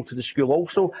external to the school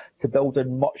also, to build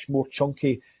in much more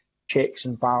chunky checks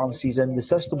and balances in the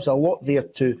system. So a lot there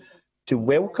to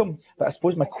welcome, but I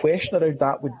suppose my question around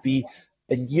that would be,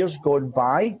 in years gone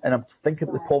by, and I'm thinking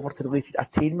about the poverty-related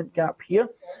attainment gap here,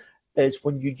 is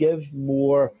when you give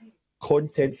more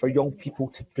content for young people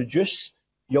to produce,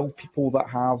 young people that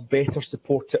have better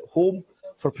support at home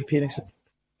for preparing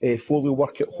folio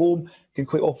work at home, can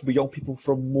quite often be young people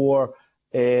from more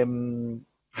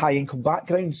high-income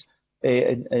backgrounds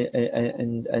and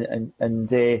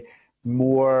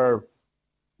more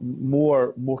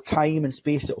time and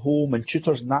space at home and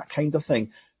tutors and that kind of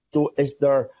thing. So is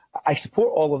there, I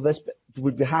support all of this, but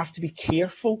would we have to be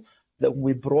careful that when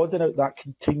we broaden out that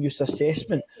continuous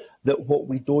assessment, that what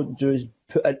we don't do is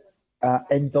put an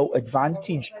inbuilt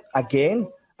advantage, again,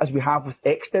 as we have with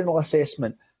external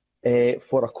assessment,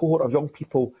 for a cohort of young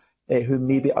people who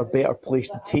maybe are better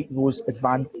placed to take those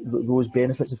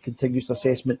benefits of continuous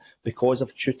assessment because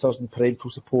of tutors and parental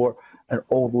support and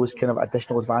all those kind of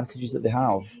additional advantages that they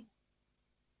have?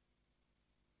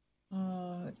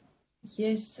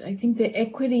 Yes, I think the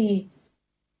equity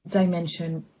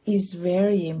dimension is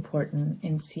very important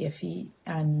in CFE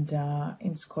and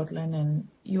in Scotland, and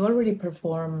you already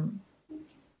perform,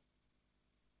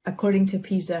 according to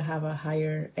PISA, have a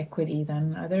higher equity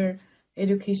than other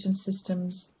education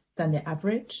systems, than the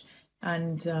average.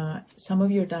 And some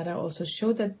of your data also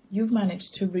show that you've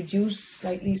managed to reduce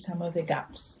slightly some of the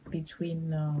gaps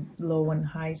between low and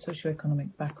high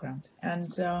socioeconomic background.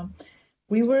 And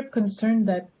we were concerned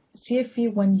that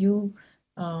CFE, when you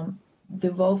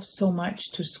devolve so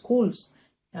much to schools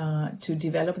to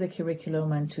develop the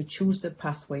curriculum and to choose the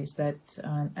pathways that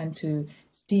and to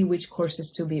see which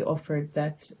courses to be offered,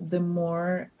 that the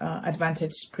more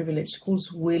advantaged, privileged schools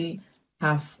will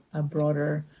have a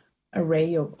broader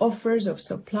array of offers, of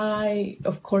supply,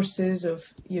 of courses,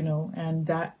 and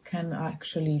that can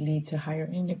actually lead to higher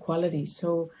inequality.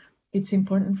 So it's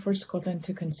important for Scotland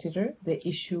to consider the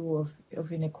issue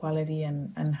of inequality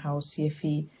and how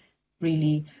CFE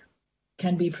really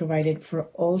can be provided for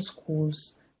all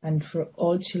schools and for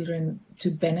all children to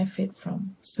benefit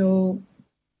from. So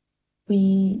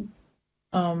we,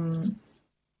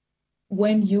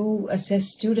 when you assess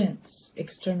students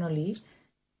externally,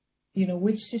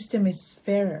 which system is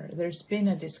fairer? There's been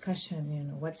a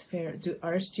discussion, what's fair?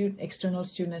 Are external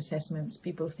student assessments,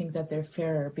 people think that they're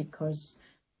fairer because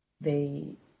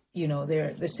they're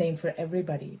the same for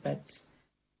everybody, but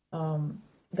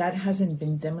that hasn't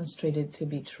been demonstrated to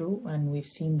be true, and we've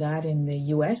seen that in the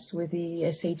US with the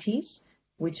SATs,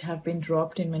 which have been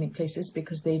dropped in many places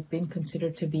because they've been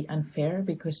considered to be unfair,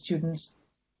 because students,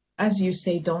 as you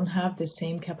say, don't have the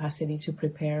same capacity to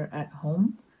prepare at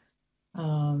home.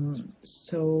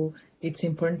 So it's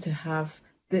important to have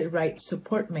the right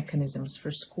support mechanisms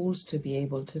for schools to be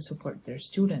able to support their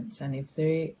students, and if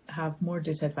they have more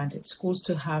disadvantaged schools,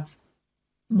 to have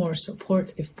more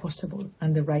support if possible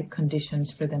and the right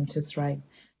conditions for them to thrive.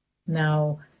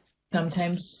 Now,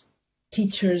 sometimes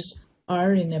teachers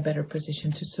are in a better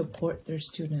position to support their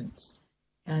students,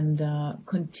 and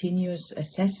continuous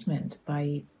assessment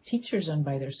by teachers and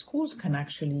by their schools can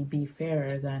actually be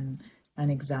fairer than an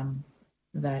exam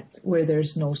where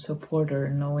there's no support or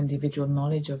no individual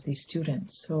knowledge of these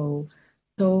students. So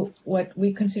what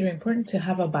we consider important, to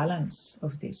have a balance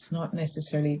of this, not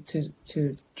necessarily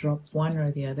to drop one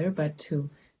or the other, but to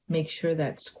make sure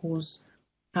that schools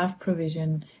have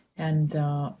provision and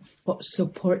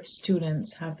support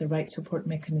students, have the right support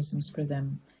mechanisms for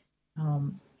them,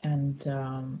 and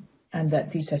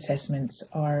that these assessments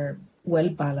are well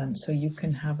balanced, so you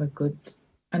can have a good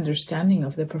understanding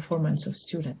of the performance of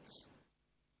students.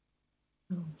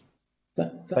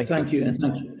 Thank you,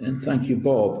 and thank you,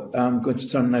 Bob. I'm going to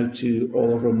turn now to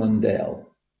Oliver Mundell.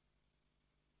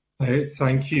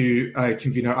 Thank you,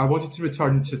 Convener. I wanted to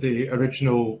return to the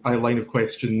original line of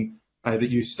question that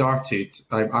you started.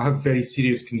 I have very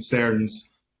serious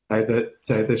concerns that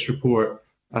this report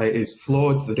is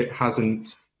flawed, that it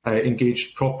hasn't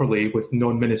engaged properly with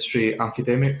non-ministry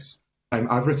academics.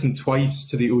 I've written twice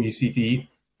to the OECD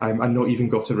and not even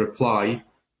got a reply.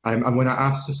 And when I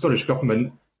asked the Scottish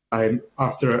Government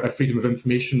after a Freedom of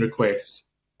Information request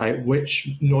which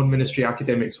non-ministry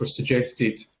academics were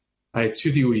suggested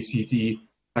to the OECD,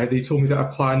 they told me that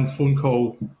a planned phone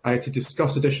call to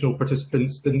discuss additional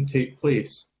participants didn't take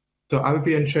place. So I would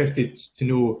be interested to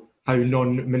know how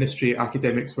non-ministry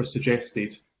academics were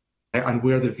suggested and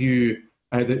where the view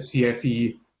that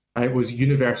CFE was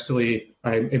universally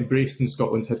embraced in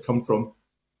Scotland had come from.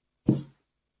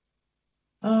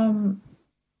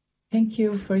 Thank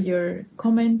you for your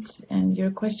comment and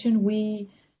your question.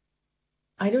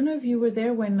 I don't know if you were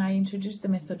there when I introduced the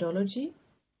methodology.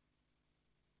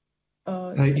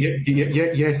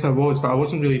 Yes, I was, but I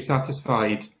wasn't really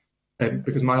satisfied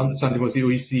because my understanding was the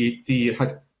OECD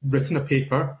had written a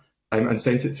paper and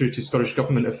sent it through to Scottish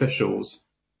Government officials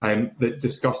that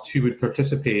discussed who would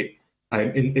participate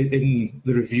in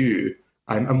the review.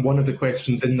 And one of the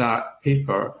questions in that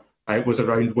paper was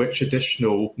around which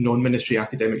additional non-ministry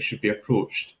academics should be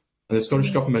approached. And the Scottish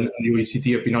Government and the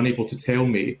OECD have been unable to tell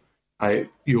me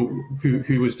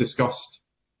who was discussed,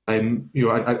 and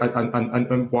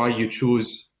why you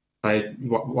chose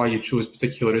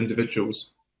particular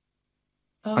individuals.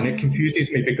 And it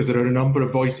confuses me because there are a number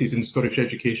of voices in Scottish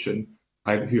education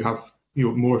who have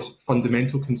more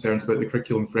fundamental concerns about the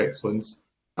curriculum for excellence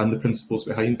and the principles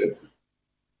behind it.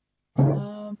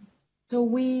 So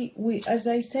we, as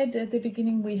I said at the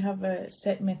beginning, we have a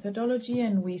set methodology,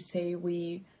 and we say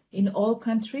in all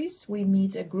countries, we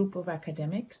meet a group of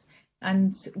academics.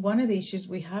 And one of the issues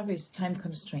we have is time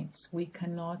constraints. We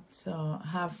cannot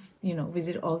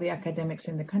visit all the academics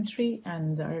in the country,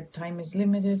 and our time is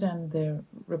limited, and the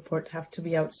report have to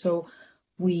be out. So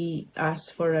we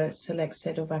ask for a select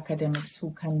set of academics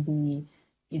who can be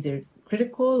either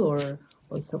critical or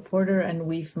supporter, and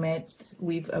we've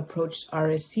approached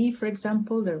RSC, for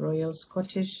example, the Royal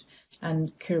Scottish,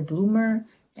 and Keir Bloomer,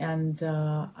 and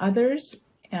others,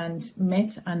 and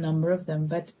met a number of them.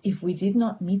 But if we did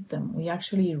not meet them, we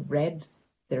actually read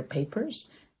their papers,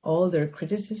 all their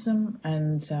criticism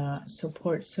and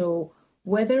support. So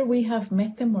whether we have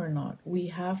met them or not, we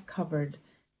have covered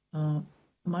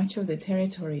much of the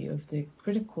territory of the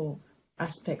critical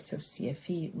aspects of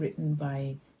CFE written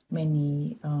by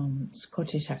many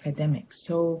Scottish academics.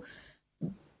 So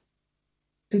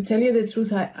to tell you the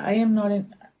truth,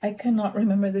 I cannot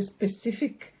remember the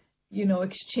specific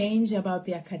exchange about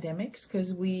the academics,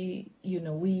 because we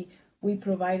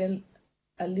provide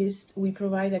a list, we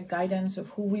provide a guidance of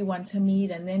who we want to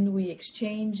meet, and then we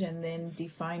exchange and then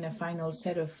define a final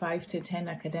set of 5 to 10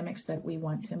 academics that we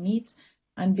want to meet.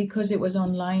 And because it was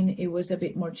online, it was a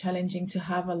bit more challenging to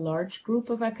have a large group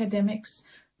of academics.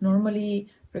 Normally,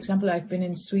 for example, I've been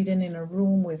in Sweden in a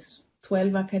room with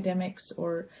 12 academics,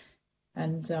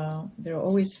 and they're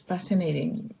always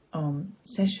fascinating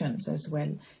sessions as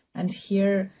well. And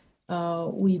here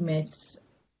we met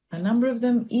a number of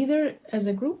them either as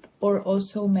a group or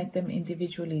also met them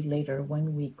individually later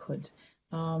when we could.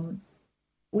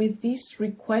 With this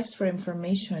request for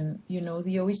information, the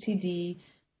OECD,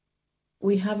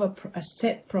 we have a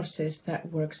set process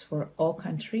that works for all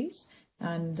countries,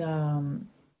 and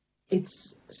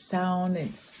it's sound,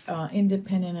 it's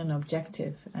independent and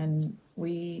objective, and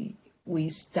we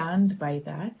stand by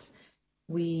that.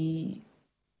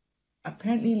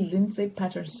 Apparently, Lindsay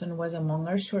Patterson was among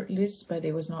our shortlist, but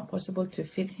it was not possible to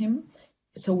fit him.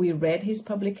 So we read his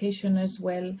publication as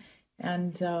well.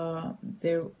 And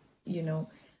the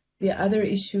other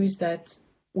issue is that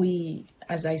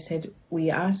as I said,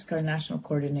 we ask our national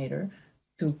coordinator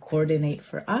to coordinate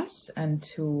for us and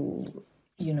to,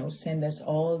 send us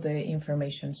all the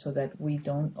information so that we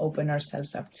don't open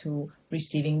ourselves up to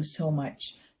receiving so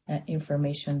much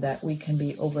information that we can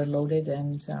be overloaded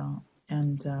and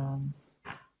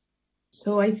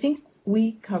so I think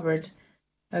we covered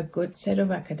a good set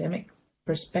of academic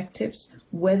perspectives,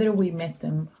 whether we met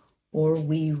them or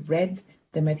we read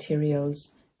the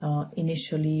materials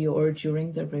initially or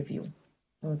during the review.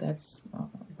 So that's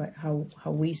how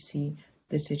we see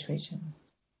the situation.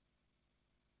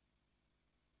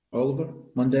 Oliver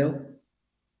Mundell?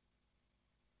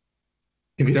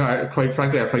 Quite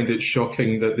frankly, I find it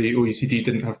shocking that the OECD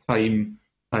didn't have time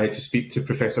to speak to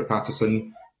Professor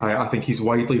Patterson. I think he's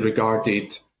widely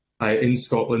regarded in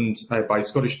Scotland by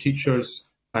Scottish teachers,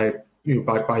 by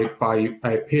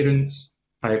parents,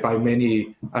 by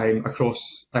many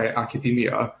across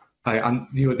academia, and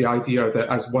the idea that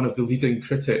as one of the leading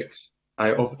critics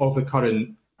of the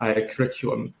current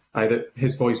curriculum, that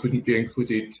his voice wouldn't be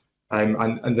included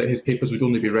and that his papers would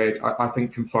only be read, I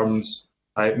think confirms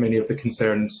many of the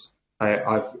concerns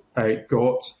I've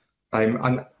got.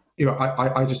 And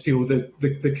I just feel that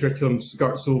the curriculum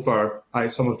skirts over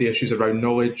some of the issues around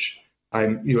knowledge.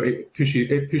 It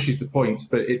pushes the points,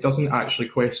 but it doesn't actually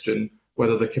question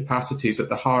whether the capacities at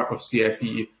the heart of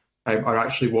CFE are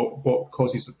actually what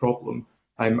causes the problem.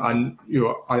 I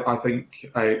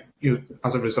think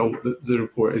as a result, the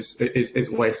report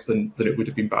is less than it would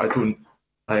have been. But I don't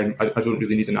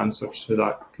really need an answer to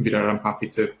that, Convener. I'm happy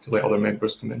to let other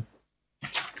members come in.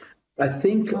 I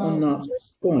think on that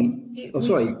point.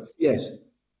 Yes.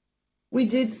 We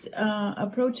did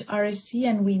approach RSC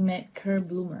and we met Kerr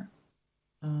Bloomer.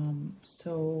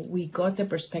 So we got the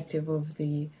perspective of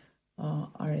the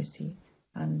RSC,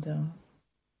 and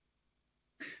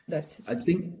that's it.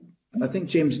 I think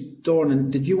James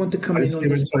Dornan, did you want to come in on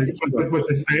this? With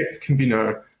respect,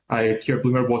 Convener, Kerr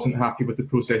Bloomer wasn't happy with the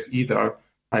process either,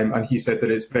 and he said that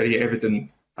it's very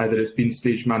evident that it's been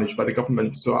stage managed by the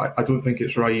government. So I don't think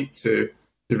it's right to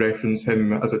reference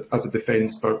him as a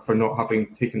defence for not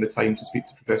having taken the time to speak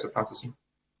to Professor Pattison.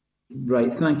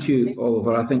 Right, thank you,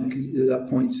 Oliver. I think that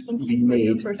point's been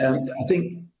made.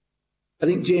 I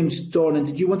think James Dornan,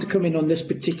 did you want to come in on this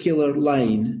particular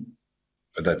line?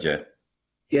 I did, yeah.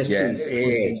 Yes,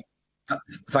 please.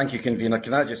 Thank you, Convener.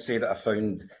 Can I just say that I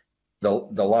found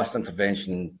the last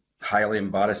intervention highly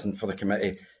embarrassing for the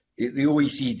committee. The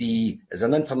OECD is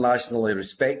an internationally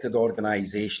respected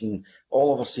organisation.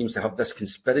 All of us seems to have this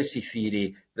conspiracy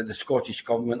theory that the Scottish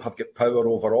Government have got power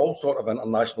over all sort of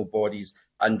international bodies,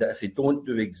 and that if they don't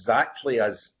do exactly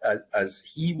as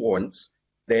he wants,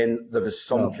 then there is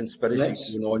some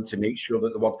conspiracy going on to make sure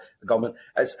that the government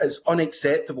is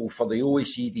unacceptable for the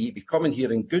OECD to be coming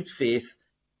here in good faith,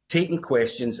 taking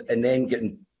questions, and then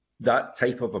getting that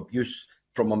type of abuse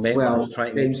from a member who's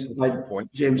trying to make the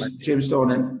point. James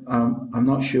Dornan, I'm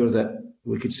not sure that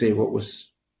we could say what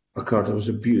was occurred was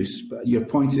abuse, but your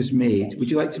point is made. Would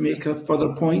you like to make a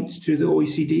further point to the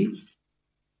OECD?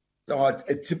 No,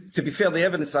 to be fair, the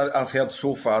evidence I've heard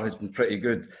so far has been pretty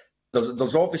good.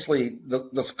 There's obviously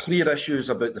there's clear issues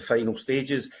about the final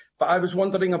stages, but I was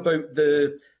wondering about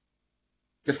the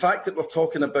fact that we're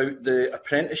talking about the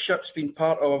apprenticeships being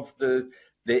part of the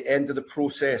end of the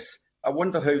process. I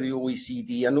wonder how the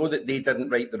OECD, I know that they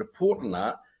didn't write the report on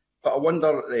that, but I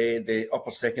wonder the upper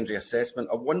secondary assessment,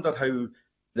 I wonder how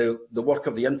the work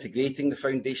of the integrating the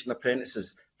foundation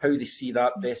apprentices, how they see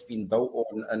that best being built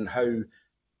on, and how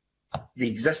the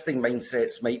existing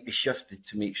mindsets might be shifted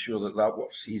to make sure that that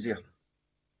works easier.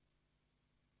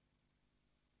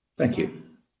 Thank you.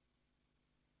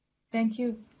 Thank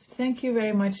you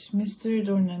very much, Mr.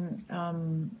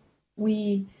 Dornan.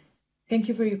 Thank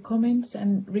you for your comments.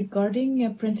 And regarding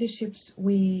apprenticeships,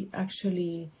 we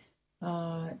actually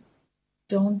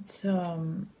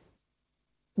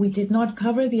we did not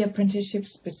cover the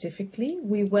apprenticeships specifically.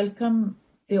 We welcome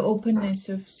the openness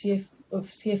of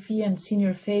CFE and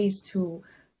senior phase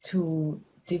to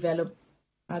develop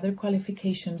other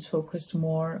qualifications focused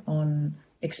more on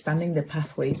expanding the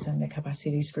pathways and the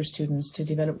capacities for students to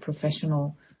develop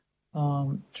professional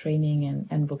training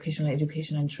and vocational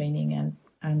education and training,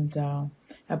 and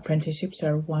apprenticeships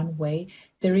are one way.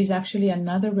 There is actually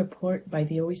another report by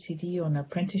the OECD on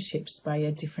apprenticeships by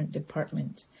a different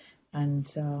department, and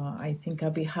I think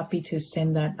I'll be happy to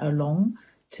send that along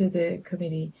to the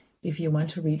committee if you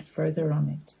want to read further on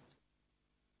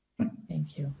it.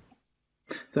 Thank you.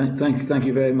 Thank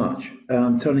you very much.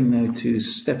 Turning now to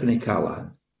Stephanie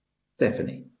Callahan.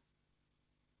 Stephanie.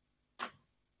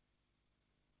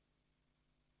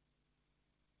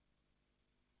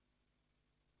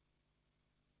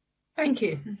 Thank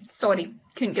you. Sorry,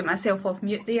 couldn't get myself off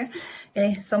mute there.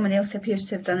 Someone else appears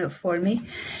to have done it for me.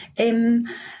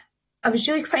 I was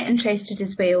really quite interested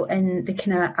as well in the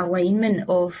kind of alignment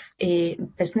of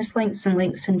business links and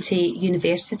links into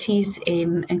universities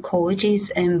and colleges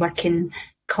and working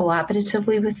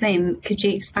collaboratively with them. Could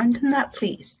you expand on that,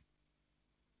 please?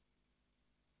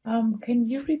 Can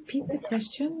you repeat the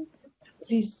question,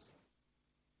 please?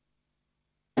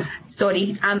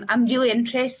 Sorry, I'm really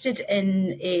interested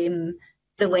in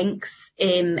the links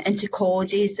into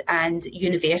colleges and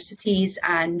universities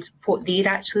and what they're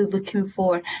actually looking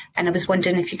for, and I was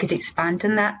wondering if you could expand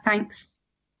on that. Thanks.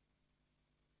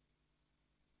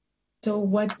 So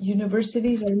what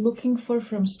universities are looking for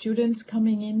from students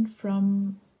coming in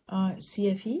from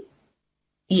CFE?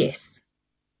 Yes.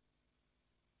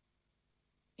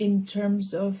 In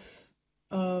terms of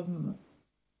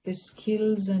the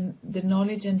skills and the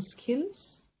knowledge and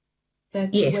skills,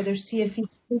 that yes. Whether CFE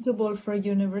is suitable for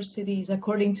universities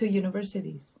according to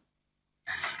universities.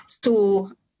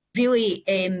 So really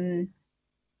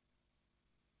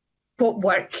what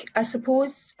work, I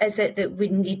suppose, is it that we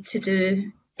need to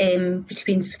do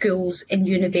between schools and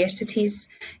universities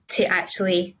to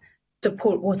actually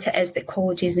support what it is that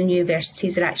colleges and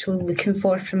universities are actually looking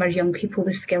for from our young people,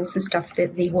 the skills and stuff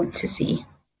that they want to see.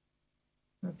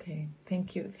 Okay,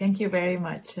 thank you. Thank you very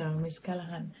much, Ms.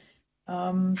 Callaghan.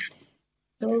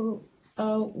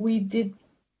 We did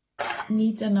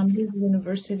meet a number of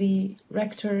university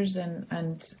rectors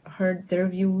and heard their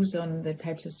views on the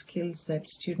types of skills that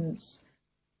students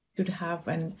should have.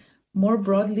 And more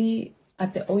broadly,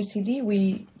 at the OECD,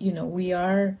 we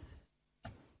are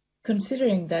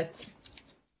considering that,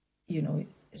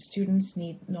 students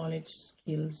need knowledge,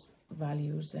 skills,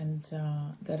 values, and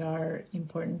that are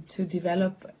important to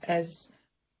develop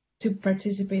to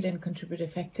participate and contribute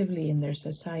effectively in their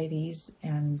societies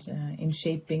and in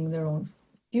shaping their own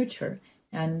future.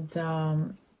 And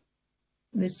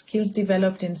the skills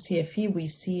developed in CFE we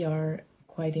see are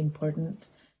quite important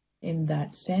in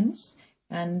that sense.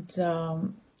 And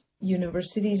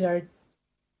universities are,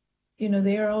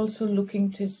 they are also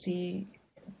looking to see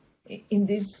in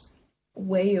this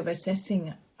way of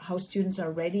assessing how students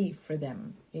are ready for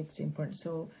them. It's important.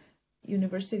 So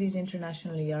universities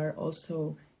internationally are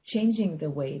also changing the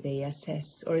way they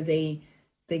assess or they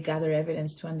gather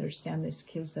evidence to understand the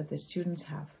skills that the students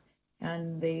have.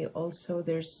 And there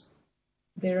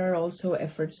are also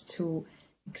efforts to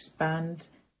expand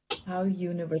how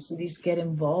universities get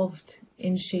involved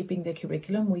in shaping the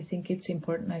curriculum. We think it's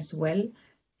important as well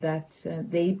that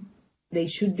they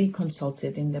should be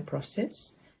consulted in the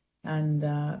process and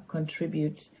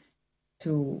contribute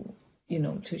to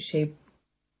shape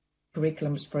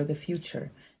curriculums for the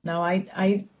future. Now,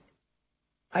 I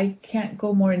can't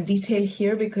go more in detail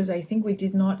here because I think we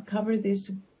did not cover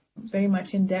this very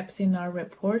much in depth in our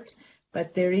report,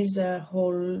 but there is a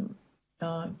whole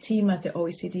team at the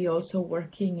OECD also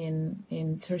working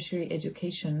in tertiary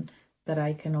education that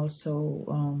I can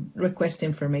also request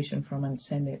information from and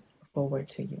send it forward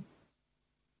to you.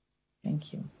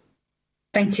 Thank you.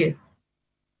 Thank you.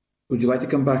 Would you like to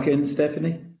come back in,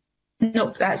 Stephanie?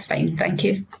 No, that's fine. Thank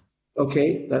you.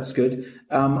 Okay, that's good.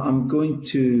 I'm going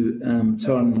to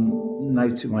turn now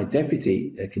to my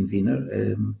deputy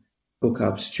convener,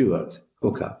 Kokab Stewart.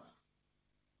 Kokab.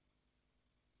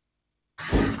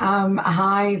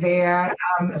 Hi there.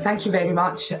 Thank you very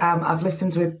much. I've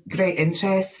listened with great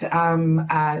interest.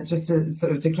 Just to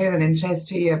sort of declare an interest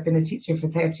to you, I've been a teacher for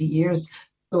 30 years,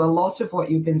 so a lot of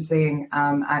what you've been saying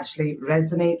actually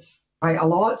resonates quite a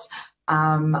lot.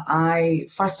 I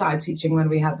first started teaching when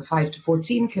we had the 5 to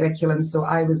 14 curriculum, so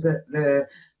I was at the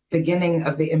beginning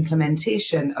of the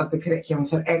implementation of the curriculum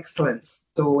for excellence.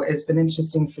 So it's been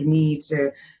interesting for me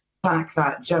to track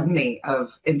that journey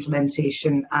of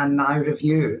implementation and now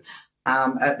review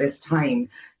at this time.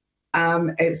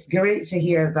 It's great to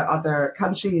hear that other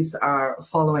countries are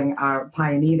following our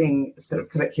pioneering sort of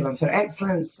curriculum for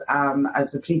excellence.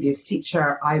 As a previous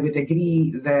teacher, I would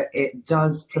agree that it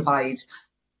does provide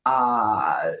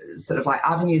sort of like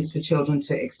avenues for children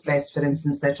to express, for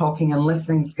instance, their talking and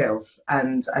listening skills.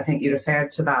 And I think you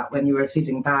referred to that when you were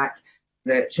feeding back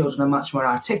that children are much more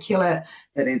articulate,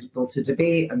 they're able to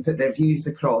debate and put their views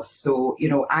across. So,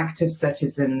 active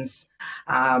citizens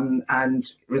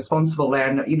and responsible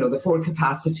learner, the 4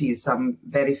 capacities, I'm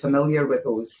very familiar with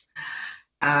those.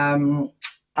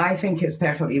 I think it's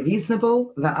perfectly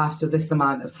reasonable that after this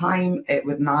amount of time, it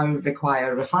would now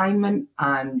require refinement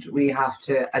and we have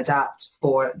to adapt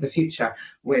for the future,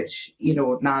 which,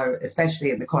 now,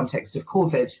 especially in the context of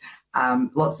COVID,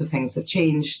 lots of things have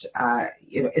changed,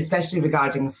 especially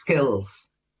regarding skills,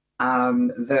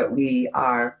 that we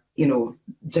are,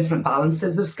 different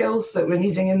balances of skills that we're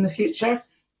needing in the future.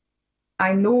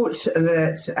 I note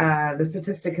that the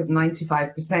statistic of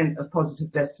 95% of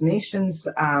positive destinations,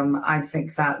 I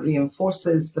think that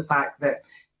reinforces the fact that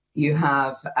you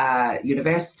have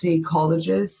university,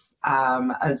 colleges,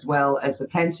 as well as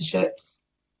apprenticeships.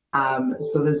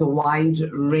 So there's a wide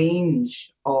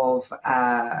range of,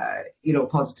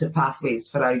 positive pathways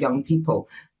for our young people.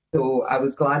 So I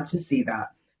was glad to see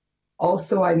that.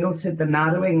 Also, I noted the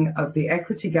narrowing of the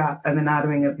equity gap and the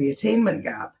narrowing of the attainment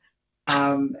gap.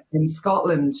 In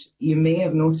Scotland, you may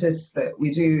have noticed that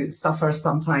we do suffer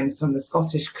sometimes from the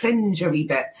Scottish cringe a wee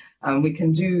bit. We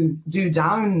can do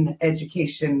down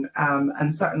education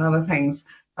and certain other things,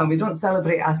 and we don't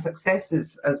celebrate our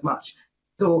successes as much.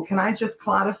 So can I just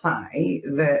clarify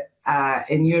that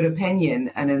in your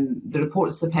opinion and in the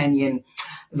report's opinion,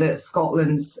 that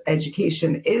Scotland's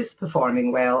education is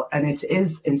performing well and it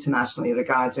is internationally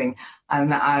regarding,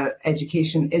 and that our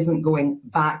education isn't going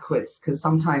backwards? Because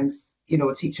sometimes,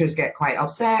 teachers get quite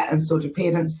upset and so do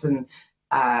parents, and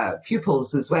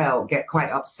pupils as well get quite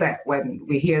upset when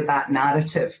we hear that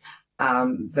narrative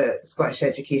that Scottish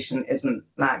education isn't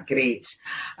that great.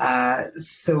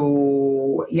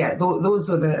 So yeah, those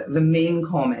were the main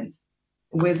comments.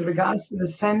 With regards to the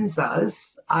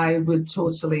SENSAs, I would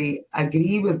totally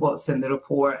agree with what's in the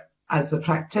report. As a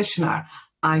practitioner,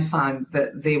 I found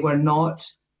that they were not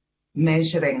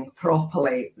measuring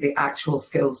properly the actual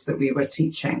skills that we were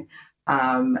teaching.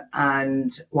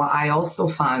 And what I also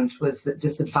found was that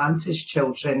disadvantaged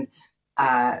children,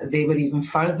 they were even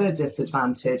further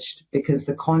disadvantaged because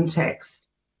the context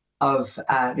of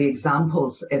the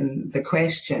examples in the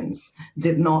questions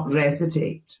did not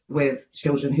resonate with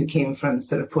children who came from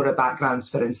sort of poorer backgrounds,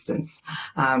 for instance.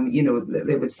 You know,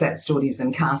 they would set stories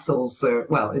in castles, or,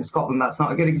 well, in Scotland, that's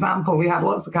not a good example. We have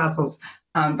lots of castles,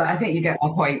 but I think you get my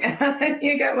point.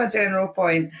 You get my general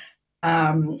point.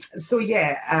 So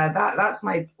yeah, that's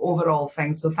my overall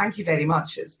thing. So thank you very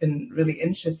much. It's been really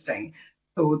interesting.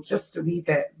 So just a wee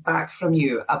bit back from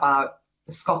you about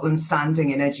Scotland's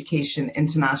standing in education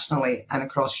internationally and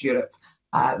across Europe.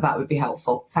 That would be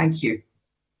helpful. Thank you.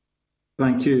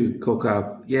 Thank you,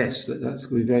 Kokab. Yes, that's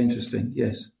going to be very interesting.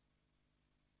 Yes.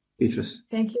 Beatrice.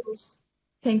 Thank you.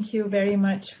 Thank you very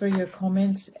much for your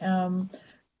comments.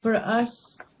 For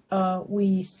us,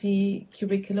 we see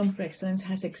Curriculum for Excellence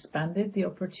has expanded the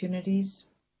opportunities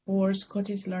for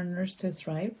Scottish learners to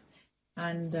thrive,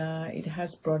 and it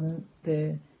has broadened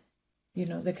the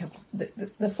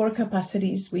four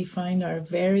capacities we find are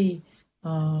very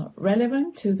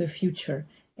relevant to the future.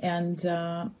 And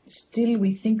still,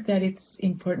 we think that it's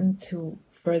important to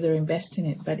further invest in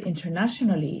it. But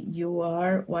internationally, you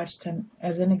are watched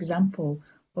as an example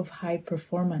of high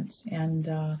performance. And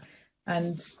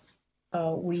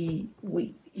we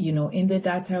in the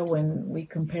data, when we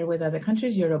compare with other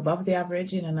countries, you're above the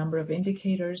average in a number of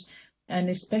indicators. And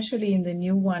especially in the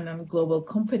new one on global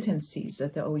competencies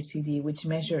at the OECD, which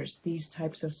measures these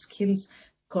types of skills,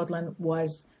 Scotland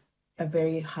was a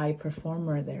very high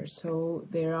performer there. So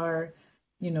there are,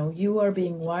 you are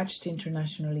being watched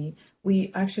internationally.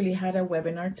 We actually had a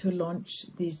webinar to launch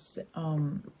this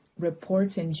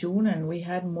report in June, and we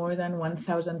had more than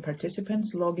 1,000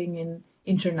 participants logging in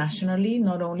internationally,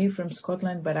 not only from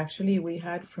Scotland, but actually we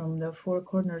had from the four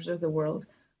corners of the world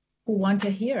who want to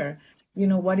hear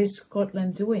what is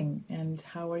Scotland doing and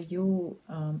how are you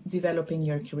developing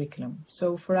your curriculum?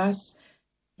 So for us,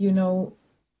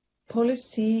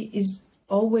 policy is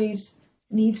always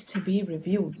needs to be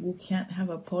reviewed. You can't have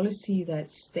a policy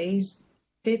that stays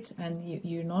fit and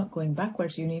you're not going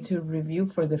backwards. You need to review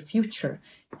for the future.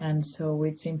 And so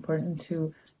it's important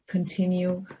to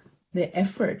continue the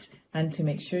effort and to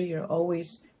make sure you're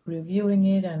always reviewing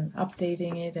it and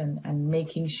updating it and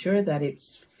making sure that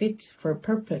it's fit for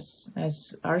purpose.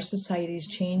 As our societies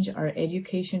change, our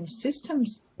education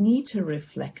systems need to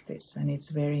reflect this, and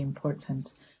it's very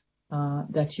important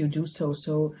that you do so.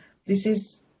 So this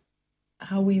is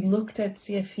how we looked at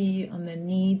CFE on the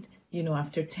need,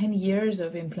 after 10 years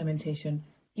of implementation,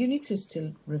 you need to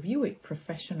still review it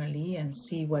professionally and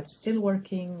see what's still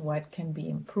working, what can be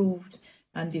improved,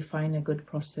 and define a good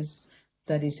process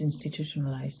that is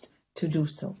institutionalized to do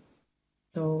so.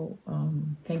 So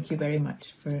thank you very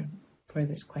much for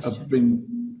this question.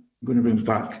 I'm going to bring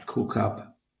back Kokab.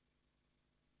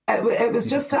 It was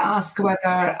just to ask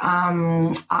whether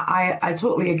I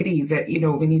totally agree that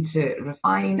we need to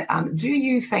refine. Do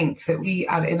you think that we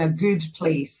are in a good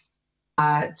place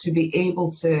to be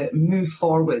able to move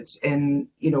forward in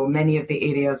many of the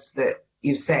areas that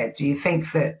you've said? Do you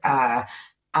think that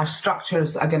our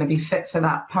structures are going to be fit for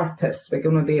that purpose? We're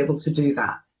going to be able to do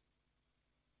that?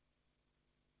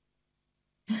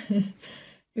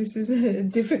 This is a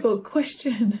difficult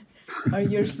question. Are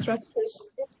your structures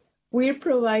fit? We're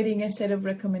providing a set of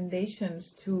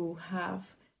recommendations to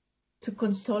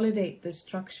consolidate the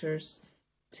structures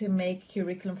to make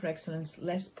Curriculum for Excellence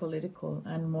less political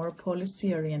and more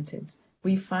policy oriented.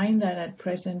 We find that at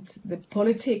present the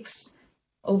politics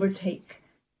overtake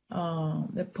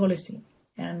the policy.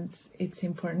 And it's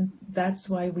important. That's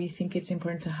why we think it's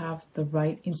important to have the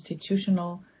right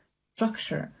institutional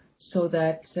structure so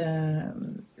that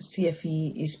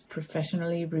CFE is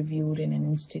professionally reviewed in an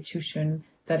institution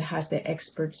that has the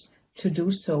experts to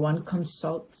do so and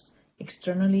consults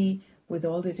externally with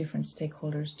all the different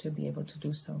stakeholders to be able to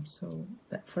do so. So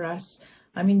that for us,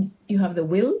 you have the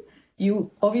will. You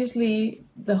obviously,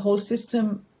 the whole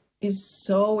system is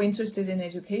so interested in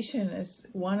education as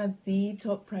one of the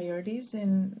top priorities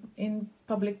in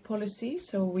public policy.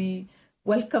 So we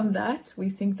welcome that. We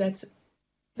think that's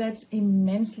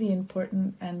immensely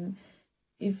important. And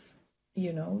if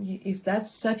if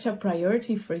that's such a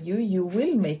priority for you, you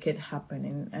will make it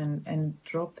happen and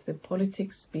drop the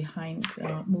politics behind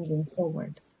moving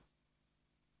forward.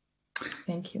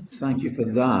 Thank you. Thank you for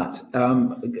that.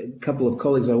 A couple of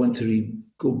colleagues I want to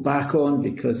go back on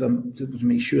because to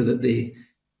make sure that they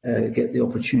get the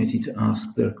opportunity to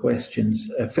ask their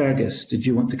questions. Fergus, did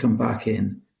you want to come back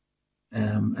in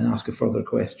and ask a further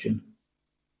question?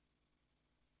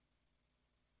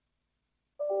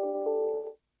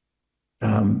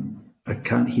 I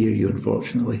can't hear you,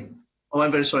 unfortunately. Oh,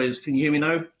 I'm very sorry. Can you hear me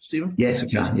now, Stephen? Yes, I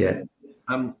can, yeah.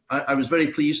 I was very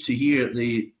pleased to hear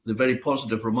the very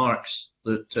positive remarks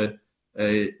that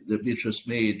Beatrice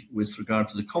made with regard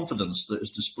to the confidence that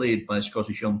is displayed by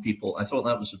Scottish young people. I thought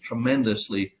that was a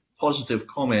tremendously positive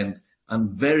comment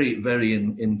and very, very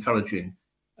encouraging.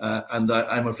 And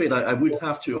I'm afraid I would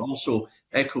have to also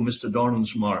echo Mr.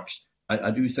 Dornan's remarks.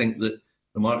 I do think that the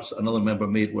remarks that another member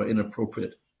made were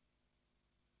inappropriate.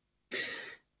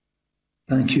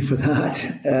 Thank you for that.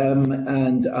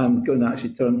 And I'm going to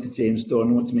actually turn to James Dornan.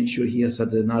 I want to make sure he has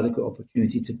had an adequate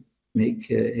opportunity to make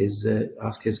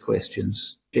ask his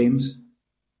questions. James?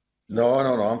 No,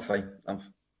 I'm fine.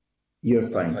 You're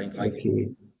fine. Fine, thank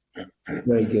you.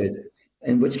 Very good.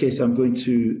 In which case, I'm going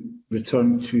to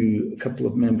return to a couple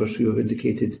of members who have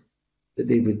indicated that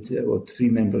they would, or 3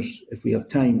 members, if we have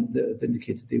time, that have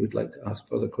indicated they would like to ask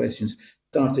further questions,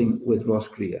 starting with Ross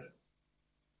Greer.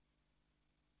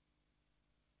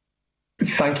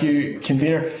 Thank you,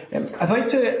 Convener. I'd like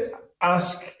to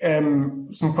ask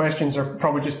some questions, or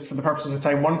probably just for the purposes of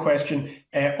time, one question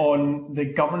on the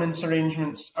governance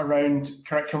arrangements around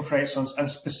Curriculum for Excellence, and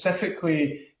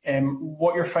specifically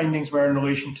what your findings were in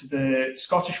relation to the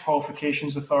Scottish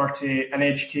Qualifications Authority and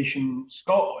Education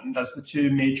Scotland as the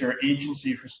 2 major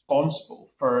agencies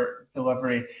responsible for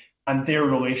delivery and their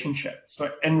relationship. So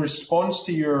in response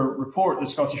to your report, the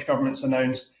Scottish Government's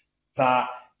announced that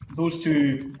those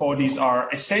 2 bodies are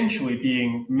essentially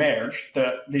being merged,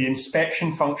 that the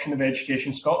inspection function of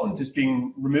Education Scotland is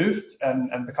being removed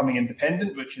and becoming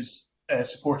independent, which is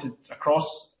supported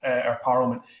across our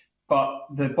Parliament. But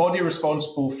the body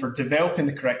responsible for developing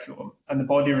the curriculum and the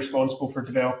body responsible for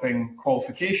developing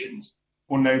qualifications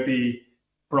will now be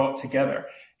brought together.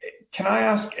 Can I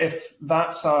ask if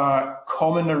that's a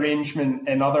common arrangement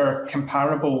in other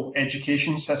comparable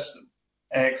education systems?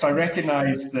 Because I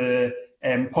recognise the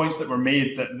points that were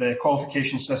made that the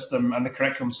qualification system and the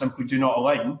curriculum simply do not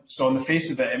align. So on the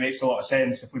face of it, it makes a lot of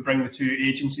sense. If we bring the 2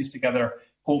 agencies together,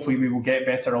 hopefully we will get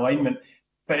better alignment.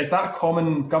 But is that a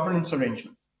common governance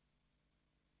arrangement?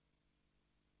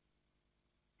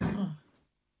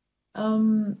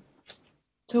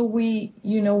 So we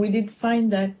did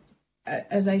find that,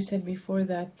 as I said before,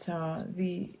 that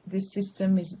this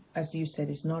system is, as you said,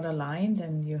 is not aligned,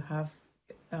 and you have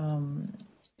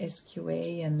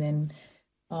SQA and then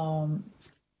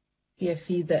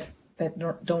CFE that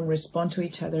don't respond to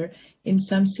each other. In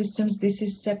some systems, this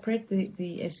is separate.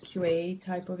 The SQA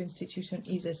type of institution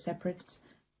is a separate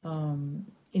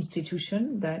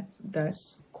institution that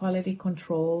does quality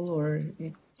control, or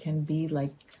it can be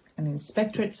like an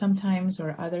inspectorate sometimes,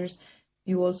 or others.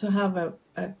 You also have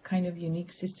a kind of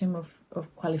unique system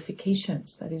of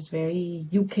qualifications that is very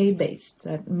UK based,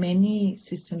 that many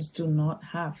systems do not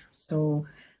have. So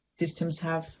systems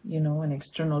have, an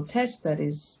external test that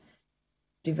is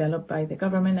developed by the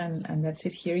government, and that's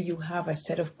it. Here you have a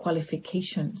set of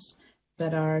qualifications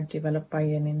that are developed by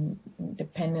an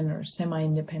independent or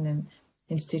semi-independent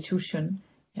institution,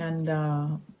 and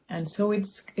so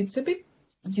it's a bit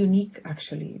unique,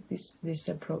 actually, this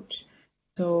approach.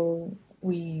 So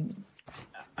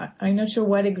I'm not sure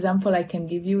what example I can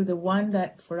give you. The one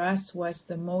that for us was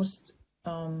the most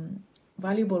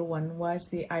valuable one was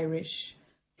the Irish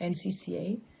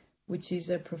NCCA, which is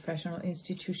a professional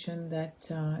institution that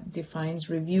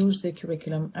reviews the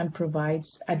curriculum and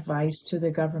provides advice to the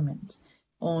government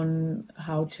on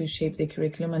how to shape the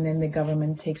curriculum, and then the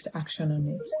government takes action on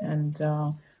it. And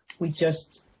we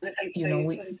just, 40%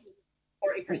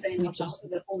 of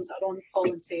the homes that are on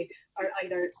policy are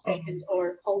either second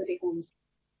or holiday homes.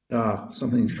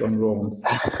 Something's gone wrong.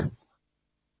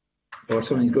 Or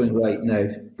something's going right now.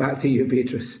 Back to you,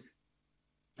 Beatrice.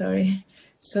 Sorry.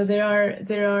 So there are,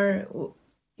 the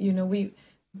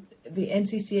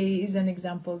NCCA is an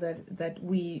example that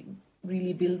we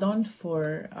really build on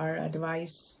for our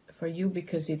advice for you,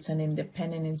 because it's an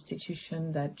independent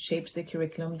institution that shapes the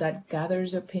curriculum, that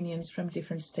gathers opinions from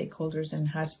different stakeholders, and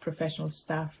has professional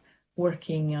staff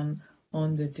working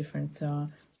on the different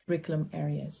curriculum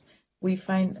areas. We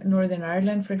find Northern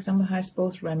Ireland, for example, has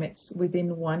both remits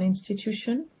within one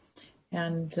institution,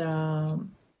 and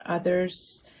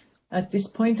others At this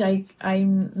point,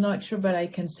 I'm not sure, but I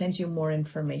can send you more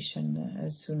information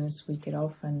as soon as we get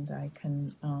off, and I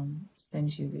can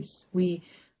send you this. We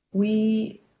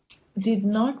did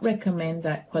not recommend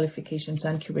that qualifications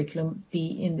and curriculum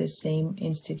be in the same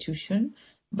institution,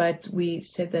 but we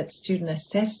said that student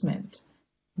assessment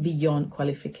beyond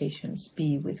qualifications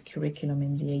be with curriculum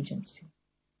in the agency.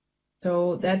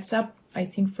 So that's up, I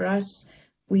think, for us.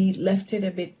 We left it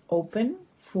a bit open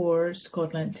for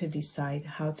Scotland to decide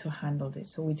how to handle this.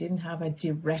 So we didn't have a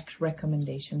direct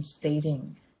recommendation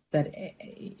stating that,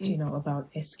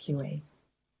 about SQA.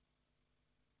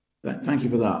 Thank you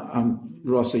for that.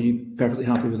 Ross, are you perfectly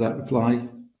happy with that reply?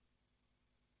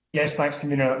 Yes, thanks,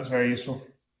 Convener. That was very useful.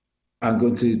 I'm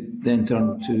going to then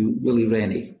turn to Willie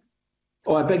Rennie.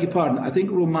 Oh, I beg your pardon. I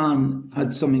think Roman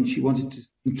had something she wanted to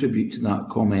contribute to that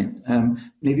comment.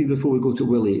 Maybe before we go to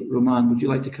Willie, Roman, would you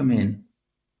like to come in?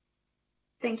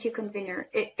 Thank you, Convener.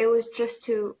 It was just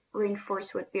to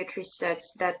reinforce what Beatrice said,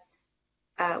 that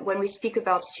when we speak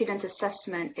about student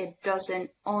assessment, it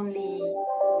doesn't only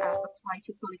apply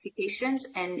to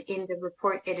qualifications. And in the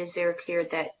report, it is very clear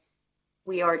that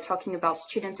we are talking about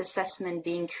student assessment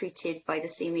being treated by the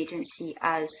same agency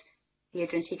as the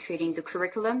agency treating the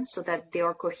curriculum, so that they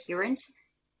are coherent,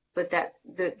 but that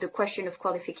the question of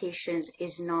qualifications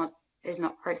is not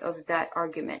part of that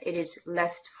argument. It is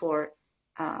left for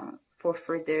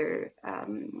further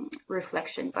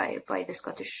reflection by the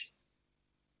Scottish.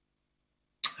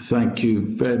 Thank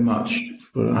you very much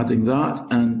for adding that.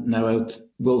 And now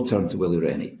we'll turn to Willie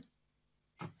Rennie.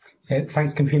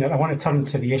 Thanks, Convener. I want to turn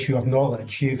to the issue of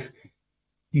knowledge.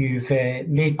 You've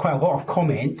made quite a lot of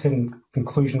comment and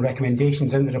conclusion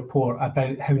recommendations in the report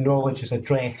about how knowledge is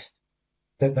addressed,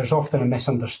 that there's often a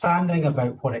misunderstanding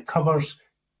about what it covers,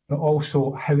 but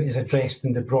also how it is addressed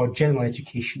in the broad general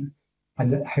education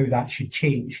and how that should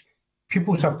change.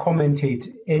 Pupils have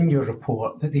commented in your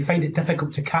report that they find it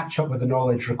difficult to catch up with the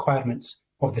knowledge requirements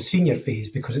of the senior phase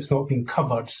because it's not been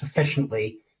covered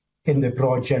sufficiently in the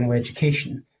broad general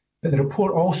education. But the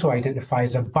report also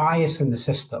identifies a bias in the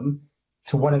system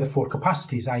to one of the 4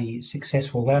 capacities, i.e.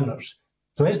 successful learners.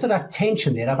 So is there a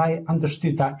tension there? Have I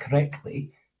understood that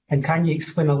correctly? And can you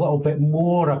explain a little bit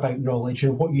more about knowledge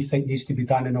and what you think needs to be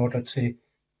done in order to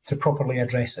properly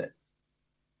address it?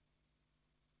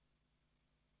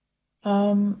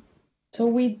 So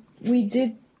we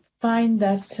did find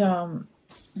that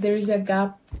there is a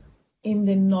gap in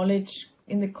the knowledge,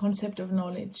 in the concept of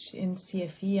knowledge in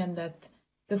CFE, and that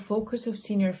the focus of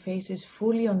senior phase is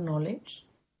fully on knowledge,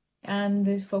 and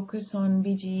the focus on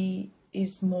BGE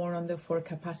is more on the 4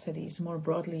 capacities more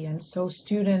broadly. And so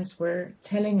students were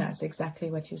telling us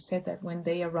exactly what you said, that when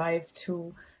they arrive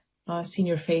to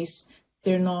senior phase,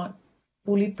 they're not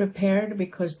fully prepared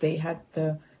because they have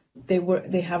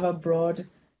a broad,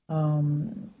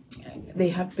 they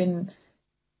have been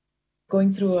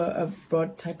going through a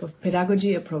broad type of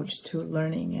pedagogy approach to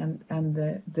learning, and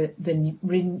the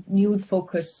renewed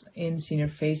focus in senior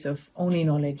phase of only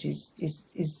knowledge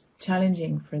is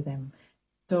challenging for them.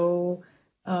 So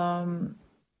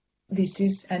this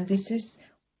is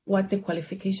what the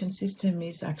qualification system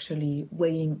is actually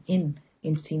weighing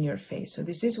in senior phase. So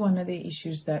this is one of the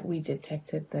issues that we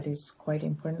detected that is quite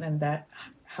important, and that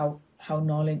how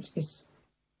knowledge is,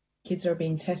 kids are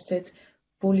being tested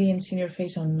fully in senior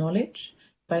phase on knowledge,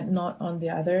 but not on the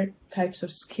other types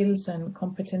of skills and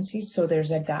competencies. So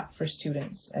there's a gap for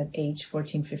students at age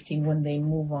 14, 15 when they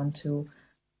move on to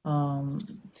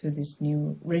this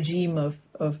new regime of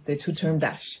the 2-term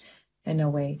dash in a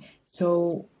way.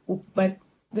 So, but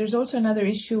there's also another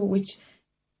issue, which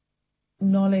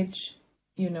knowledge,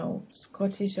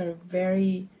 Scottish are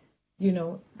very,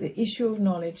 the issue of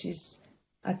knowledge is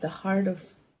at the heart of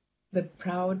the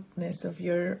proudness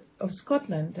of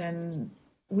Scotland, and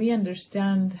we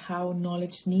understand how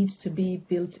knowledge needs to be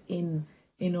built in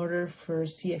order for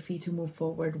CFE to move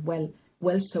forward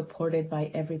well supported by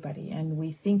everybody. And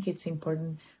we think it's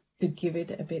important to give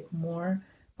it a bit more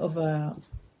of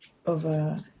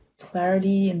a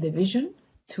clarity in the vision,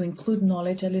 to include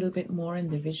knowledge a little bit more in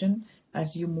the vision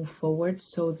as you move forward,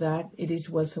 so that it is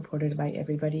well supported by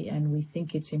everybody. And we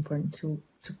think it's important to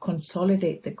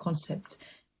consolidate the concept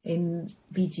in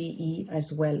BGE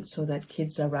as well, so that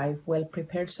kids arrive well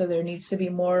prepared. So there needs to be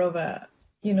more of a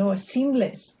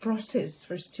seamless process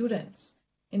for students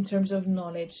in terms of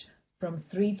knowledge from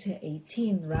 3 to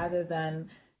 18, rather than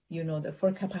the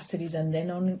 4 capacities and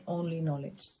then only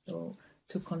knowledge. So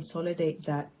to consolidate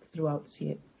that throughout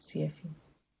CFE.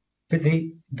 But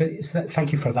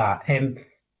thank you for that.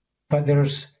 But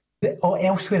there's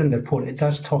elsewhere in the report, it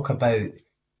does talk about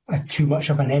too much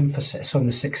of an emphasis on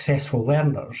the successful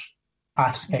learners.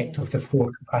 aspect of the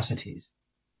 4 capacities.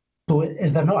 So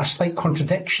is there not a slight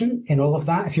contradiction in all of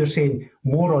that? If you're saying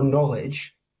more on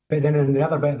knowledge, but then in the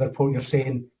other bit of the report you're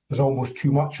saying there's almost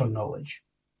too much on knowledge.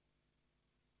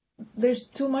 There's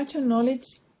too much on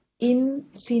knowledge in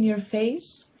senior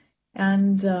phase,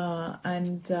 and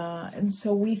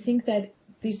so we think that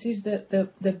this is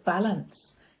the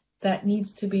balance that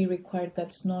needs to be required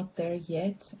that's not there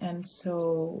yet, and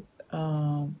so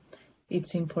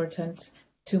it's important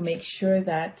to make sure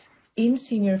that in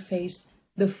senior phase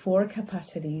the 4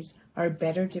 capacities are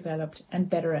better developed and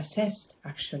better assessed,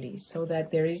 actually, so that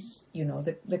there is,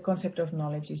 the concept of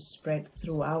knowledge is spread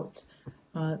throughout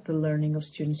the learning of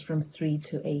students from 3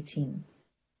 to 18.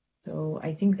 So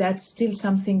I think that's still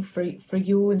something for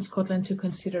you in Scotland to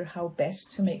consider, how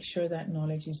best to make sure that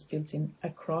knowledge is built in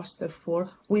across the 4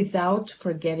 without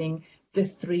forgetting the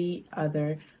 3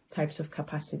 other types of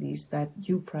capacities that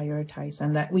you prioritize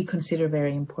and that we consider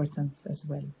very important as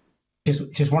well.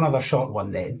 Just one other short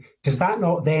one then. Does that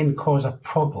not then cause a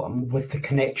problem with the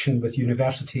connection with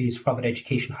universities, further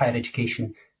education, higher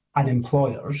education and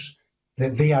employers,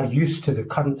 that they are used to the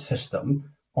current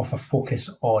system of a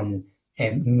focus on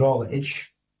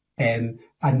knowledge, and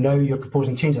now you're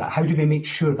proposing changing that? How do we make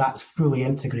sure that's fully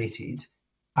integrated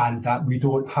and that we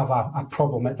don't have a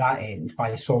problem at that end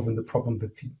by solving the problem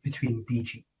between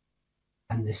BG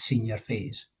and the senior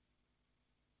phase?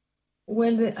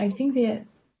 Well, I think that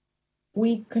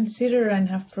we consider and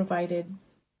have provided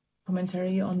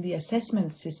commentary on the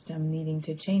assessment system needing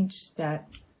to change that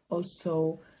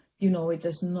also. It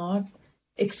does not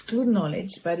exclude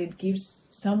knowledge, but it gives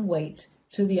some weight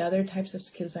to the other types of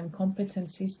skills and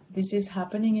competencies. This is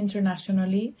happening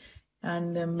internationally,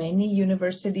 and many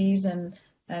universities and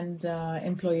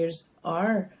employers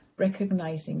are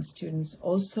recognizing students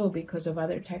also because of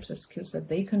other types of skills that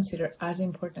they consider as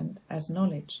important as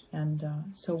knowledge. And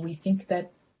so we think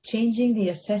that changing the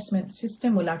assessment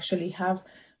system will actually have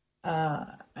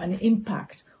an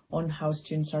impact on how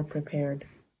students are prepared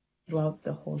throughout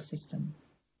the whole system.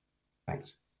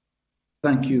 Thanks.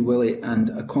 Thank you, Willie. And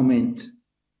a comment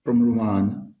from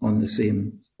Rumaan on the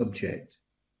same subject.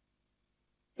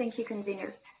 Thank you,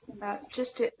 Convener.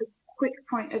 Just a quick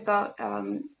point about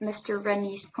Mr.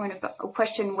 Rennie's point about a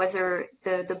question whether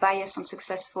the bias on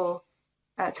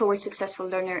towards successful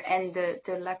learner and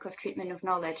the lack of treatment of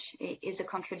knowledge is a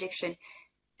contradiction.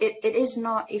 It is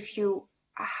not if you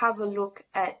have a look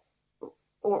at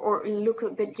or look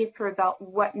a bit deeper about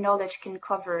what knowledge can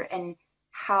cover and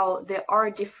how there are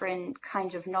different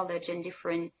kinds of knowledge and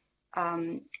different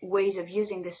ways of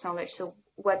using this knowledge. So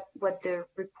what the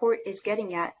report is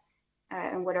getting at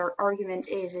and what our argument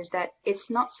is that it's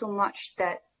not so much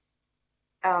that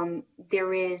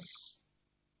there is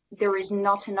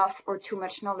not enough or too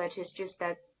much knowledge. It's just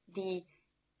that the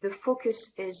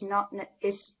focus is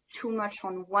too much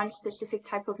on one specific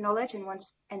type of knowledge and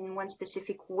one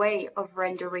specific way of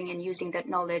rendering and using that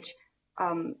knowledge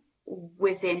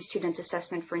within student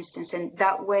assessment, for instance. And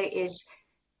that way is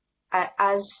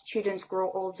as students grow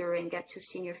older and get to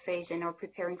senior phase and are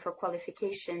preparing for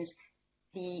qualifications,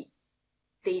 they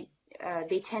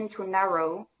tend to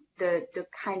narrow the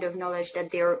kind of knowledge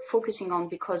that they're focusing on,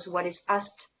 because what is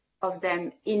asked of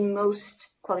them in most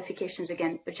qualifications,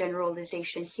 again, a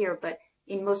generalization here, but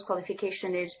in most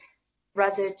qualification is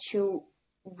rather to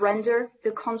render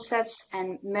the concepts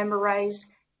and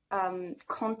memorize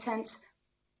content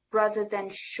rather than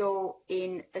show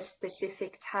in a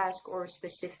specific task or a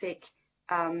specific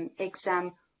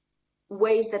exam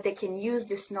ways that they can use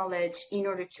this knowledge in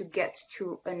order to get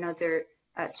to another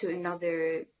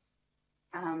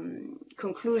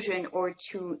conclusion or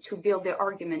to build their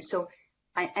argument. So,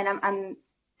 I'm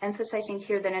emphasizing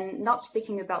here that I'm not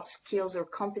speaking about skills or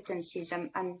competencies.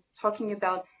 I'm talking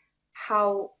about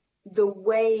how the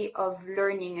way of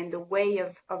learning and the way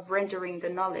of rendering the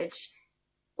knowledge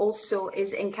also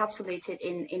is encapsulated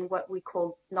in what we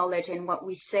call knowledge and what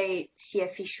we say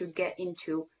CFE should get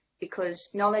into,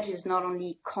 because knowledge is not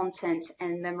only content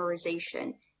and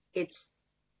memorization, it's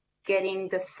getting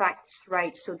the facts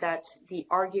right so that the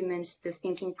arguments, the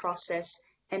thinking process,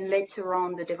 and later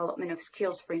on the development of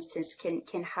skills, for instance,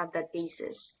 can have that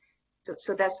basis.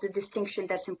 So that's the distinction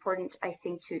that's important, I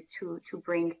think, to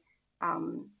bring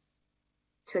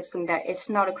to explain that it's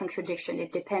not a contradiction.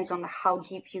 It depends on how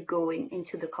deep you go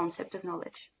into the concept of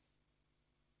knowledge.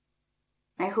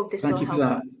 I hope this will help. Thank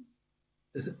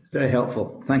you for that. Very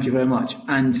helpful. Thank you very much.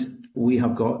 And we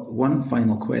have got one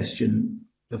final question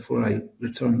before I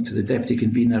return to the Deputy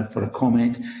Convener for a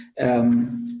comment,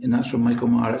 and that's from Michael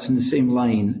Maher. It's in the same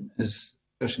line as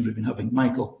questions we've been having.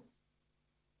 Michael.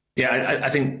 Yeah, I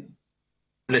think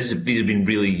These have been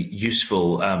really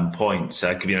useful points,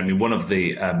 Kabir. I mean, one of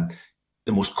the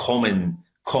most common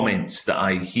comments that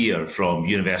I hear from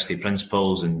university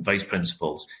principals and vice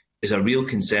principals is a real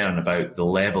concern about the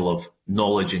level of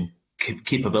knowledge and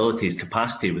capabilities,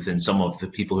 capacity within some of the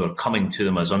people who are coming to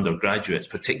them as undergraduates,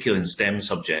 particularly in STEM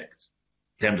subjects,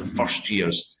 in terms of first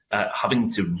years,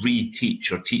 having to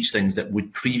reteach or teach things that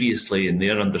would previously, in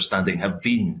their understanding, have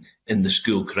been in the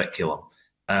school curriculum.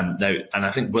 Now, and I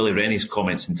think Willie Rennie's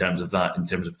comments in terms of that, in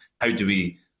terms of how do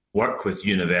we work with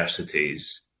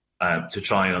universities to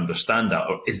try and understand that,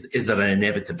 or is there an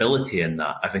inevitability in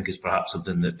that, I think is perhaps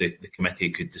something that the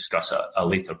committee could discuss at a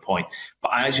later point.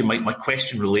 But my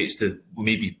question relates to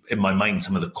maybe in my mind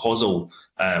some of the causal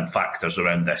factors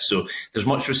around this. So there's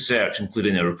much research,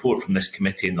 including a report from this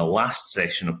committee in the last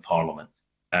session of Parliament,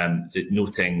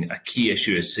 noting a key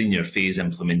issue as senior phase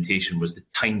implementation was the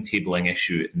timetabling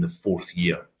issue in the 4th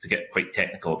year, to get quite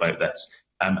technical about this.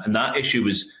 And that issue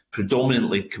was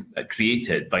predominantly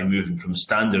created by moving from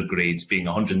standard grades being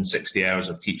 160 hours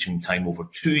of teaching time over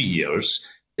 2 years,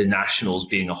 the nationals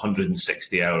being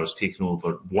 160 hours taken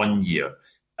over 1 year.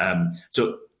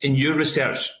 So in your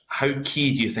research, how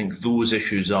key do you think those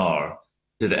issues are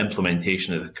to the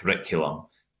implementation of the curriculum?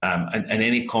 And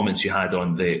any comments you had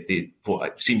on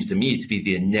what seems to me to be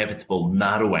the inevitable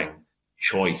narrowing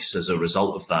choice as a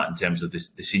result of that in terms of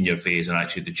the senior phase and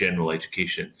actually the general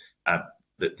education,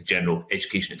 the general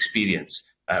education experience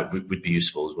would be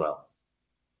useful as well.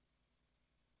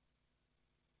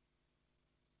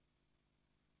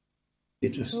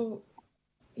 So,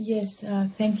 yes,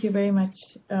 thank you very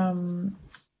much.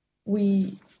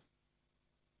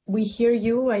 We hear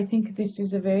you. I think this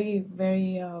is a very,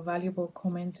 very valuable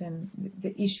comment, and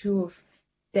the issue of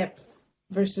depth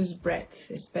versus breadth,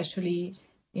 especially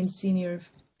in senior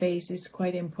phase, is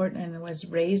quite important and was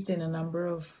raised in a number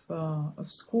of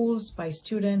schools by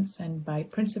students and by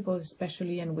principals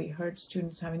especially, and we heard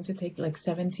students having to take like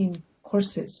 17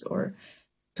 courses or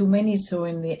too many, so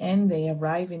in the end they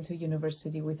arrive into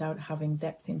university without having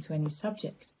depth into any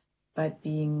subject, but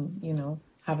being,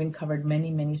 having covered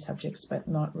many subjects, but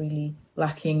not really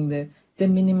lacking the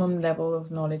minimum level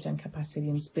of knowledge and capacity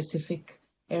in specific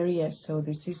areas. So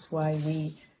this is why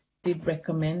we did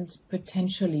recommend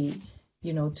potentially,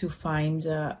 to find,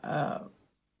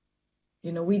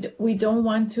 we don't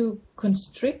want to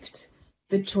constrict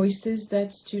the choices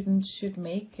that students should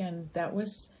make. And that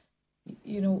was,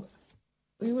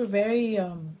 we were very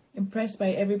impressed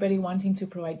by everybody wanting to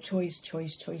provide choice,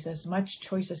 as much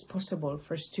choice as possible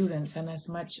for students and as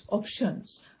much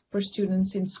options for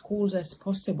students in schools as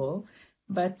possible,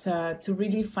 but to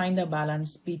really find a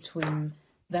balance between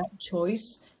that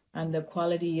choice and the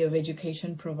quality of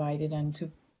education provided, and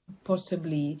to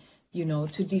possibly,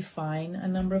 to define a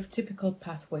number of typical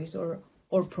pathways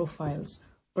or profiles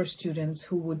for students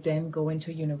who would then go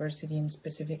into university in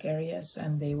specific areas,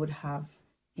 and they would have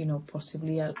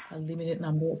possibly a limited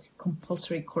number of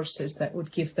compulsory courses that would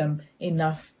give them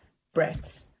enough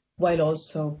breadth, while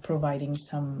also providing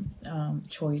some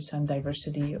choice and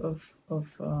diversity of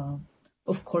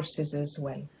courses as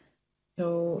well.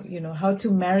 So, how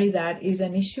to marry that is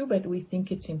an issue, but we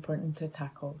think it's important to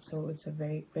tackle. So it's a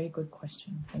very, very good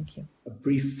question. Thank you. A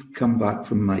brief comeback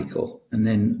from Michael, and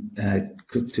then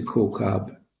to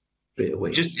COCAB straight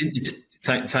away.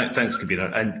 Thanks, Kabir.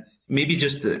 And maybe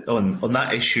just on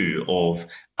that issue of,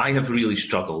 I have really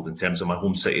struggled in terms of my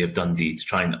home city of Dundee to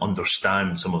try and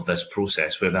understand some of this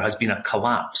process where there has been a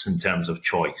collapse in terms of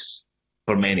choice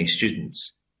for many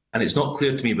students. And it's not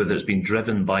clear to me whether it's been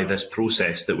driven by this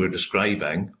process that we're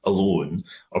describing alone,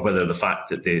 or whether the fact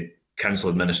that the council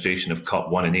administration have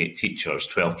cut 1 in 8 teachers,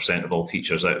 12% of all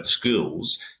teachers out of the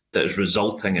schools, that is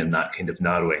resulting in that kind of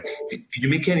narrowing. Could you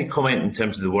make any comment in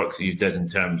terms of the work that you did in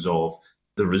terms of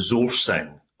the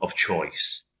resourcing of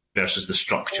choice versus the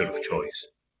structure of choice,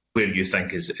 where you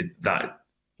think is that,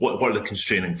 what are the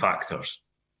constraining factors?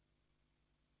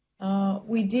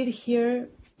 We did hear,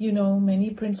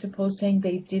 many principals saying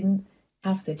they didn't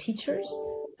have the teachers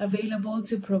available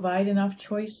to provide enough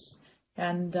choice,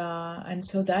 and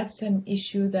so that's an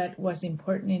issue that was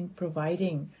important in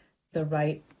providing the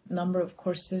right number of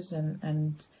courses,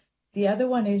 and the other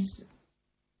one is,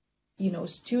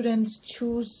 students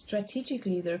choose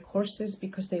strategically their courses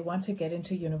because they want to get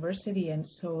into university, and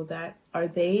so that are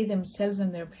they themselves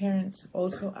and their parents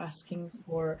also asking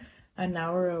for an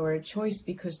hour or a choice,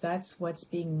 because that's what's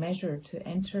being measured to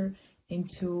enter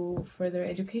into further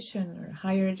education or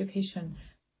higher education.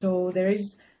 So there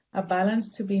is a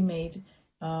balance to be made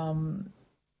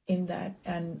in that,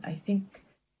 and I think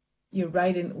you're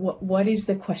right in what is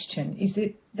the question? Is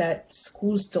it that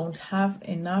schools don't have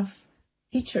enough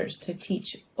teachers to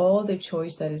teach all the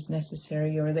choice that is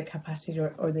necessary, or the capacity,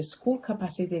 or the school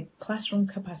capacity, the classroom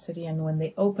capacity. And when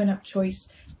they open up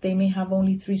choice, they may have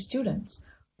only 3 students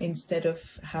instead of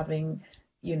having,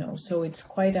 so it's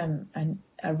quite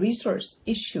a resource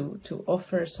issue to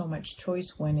offer so much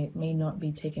choice when it may not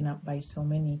be taken up by so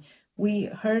many. We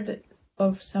heard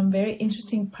of some very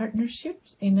interesting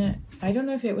partnerships I don't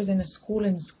know if it was in a school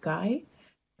in Skye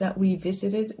that we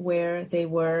visited, where they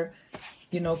were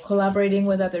collaborating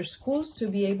with other schools to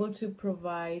be able to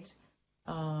provide,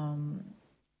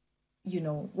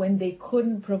 when they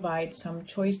couldn't provide some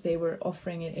choice, they were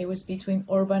offering it. It was between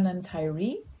Orban and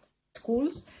Tyree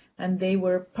schools, and they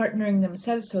were partnering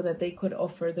themselves so that they could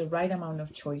offer the right amount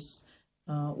of choice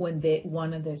when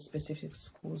one of the specific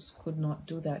schools could not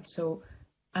do that. So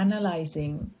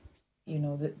analyzing,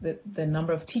 the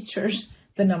number of teachers,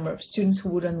 the number of students who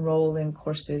would enroll in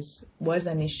courses was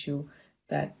an issue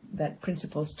that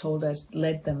principals told us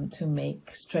led them to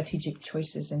make strategic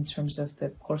choices in terms of the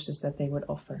courses that they would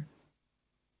offer.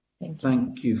 Thank you.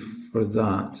 Thank you for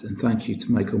that, and thank you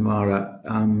to Michael Mara.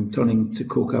 I'm turning to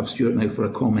COCAB Stuart now for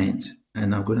a comment,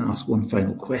 and I'm going to ask one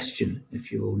final question,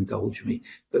 if you will indulge me.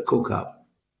 But COCAB.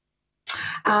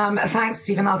 Thanks,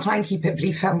 Stephen. I'll try and keep it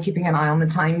brief. I'm keeping an eye on the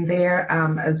time there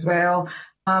as well.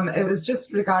 It was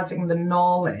just regarding the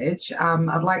knowledge.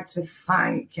 I'd like to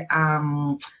thank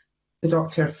the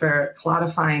doctor for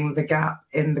clarifying the gap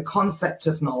in the concept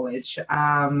of knowledge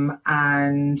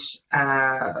and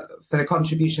for the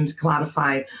contribution to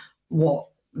clarify what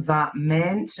that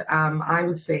meant. I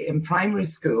would say in primary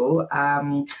school,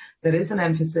 there is an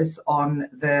emphasis on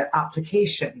the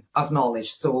application of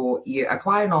knowledge. So you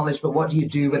acquire knowledge, but what do you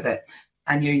do with it?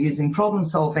 And you're using problem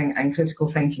solving and critical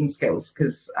thinking skills,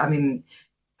 because, I mean,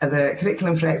 the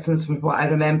curriculum for excellence, from what I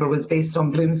remember, was based on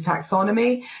Bloom's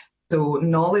taxonomy. So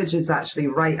knowledge is actually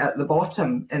right at the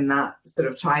bottom in that sort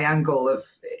of triangle of,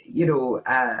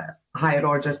 higher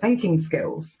order thinking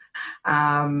skills.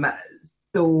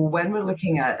 So when we're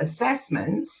looking at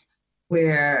assessments,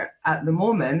 where at the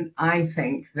moment, I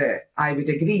think that I would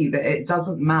agree that it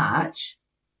doesn't match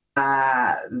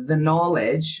the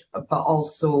knowledge, but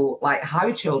also like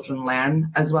how children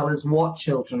learn as well as what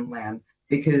children learn,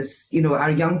 because,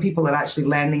 our young people are actually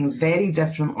learning very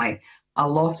differently. A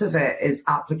lot of it is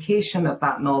application of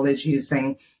that knowledge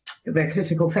using the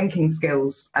critical thinking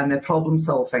skills and the problem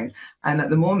solving. And at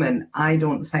the moment, I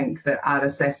don't think that our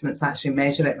assessments actually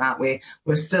measure it that way.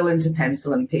 We're still into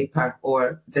pencil and paper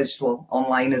or digital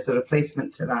online as a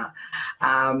replacement to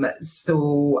that.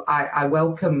 So I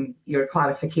welcome your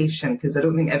clarification, because I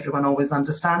don't think everyone always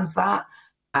understands that,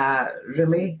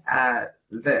 really,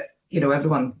 that,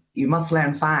 everyone, you must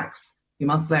learn facts, you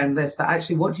must learn this, but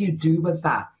actually what do you do with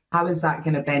that? How is that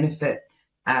going to benefit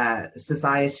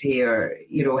society or,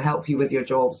 help you with your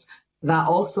jobs? That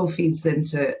also feeds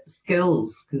into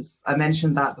skills, because I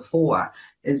mentioned that before,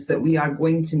 is that we are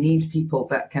going to need people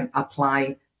that can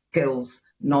apply skills,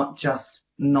 not just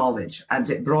knowledge. And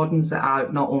it broadens it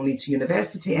out not only to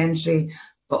university entry,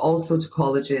 but also to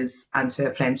colleges and to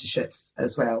apprenticeships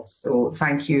as well. So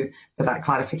thank you for that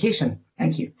clarification.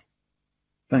 Thank you.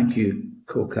 Thank you,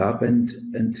 COCAB. And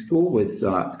to go with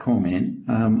that comment,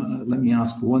 let me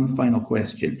ask one final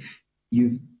question.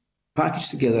 You've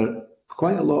packaged together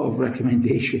quite a lot of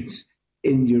recommendations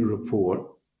in your report.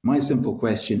 My simple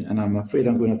question, and I'm afraid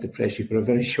I'm going to have to press you for a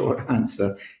very short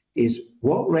answer, is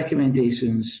what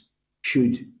recommendations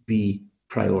should be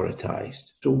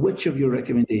prioritised? So which of your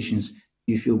recommendations do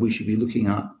you feel we should be looking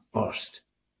at first?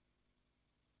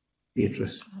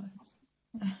 Beatrice.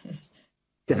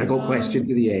 Difficult question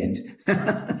to the end.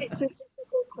 It's a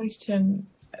difficult question.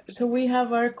 So we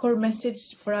have our core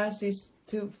message for us is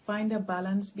to find a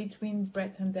balance between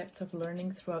breadth and depth of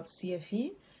learning throughout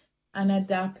CFE and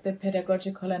adapt the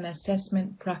pedagogical and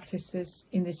assessment practices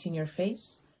in the senior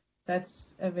phase.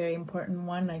 That's a very important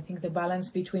one. I think the balance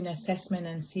between assessment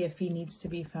and CFE needs to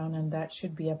be found, and that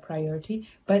should be a priority,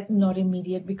 but not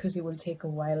immediate, because it will take a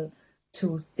while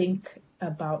to think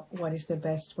about what is the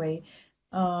best way.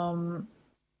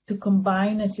 To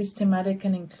combine a systematic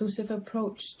and inclusive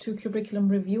approach to curriculum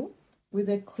review with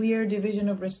a clear division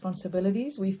of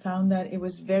responsibilities. We found that it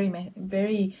was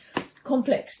very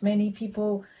complex. Many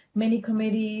people, many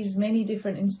committees, many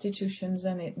different institutions,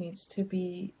 and it needs to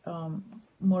be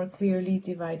more clearly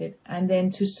divided. And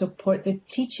then to support the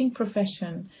teaching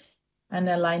profession and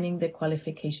aligning the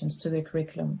qualifications to the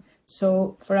curriculum.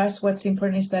 So for us, what's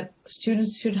important is that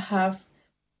students should have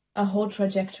a whole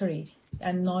trajectory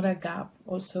and not a gap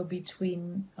also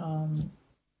between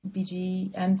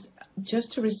BG. And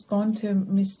just to respond to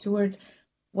Ms. Stewart,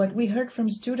 what we heard from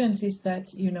students is that,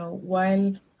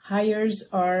 while hires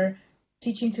are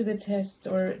teaching to the test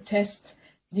or test,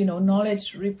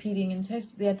 knowledge repeating in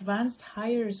test, the advanced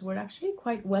hires were actually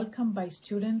quite welcomed by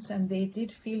students, and they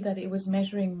did feel that it was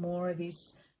measuring more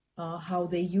this how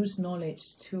they use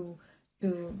knowledge to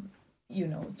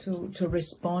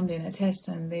respond in a test,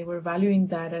 and they were valuing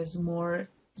that as more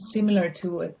similar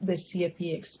to the CAP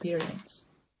experience.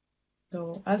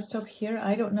 So I'll stop here.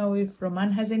 I don't know if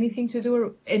Roman has anything to do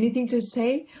or anything to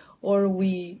say, or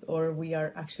we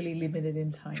are actually limited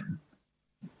in time.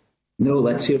 No,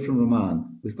 let's hear from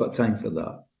Roman. We've got time for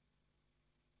that.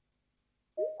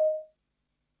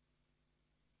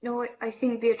 No, I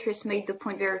think Beatrice made the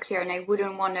point very clear, and I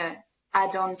wouldn't want to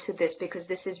add on to this because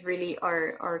this is really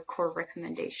our core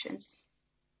recommendations.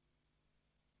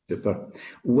 Super.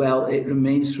 Well, it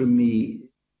remains for me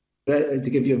to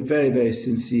give you a very, very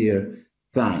sincere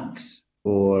thanks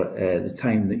for the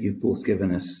time that you've both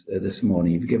given us this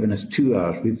morning. You've given us 2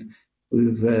 hours.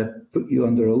 We've put you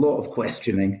under a lot of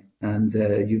questioning, and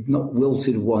you've not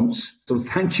wilted once. So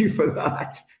thank you for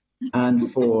that,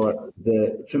 and for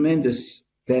the tremendous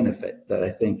benefit that I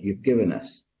think you've given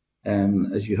us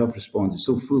as you have responded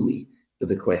so fully to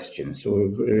the questions. So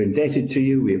we're indebted to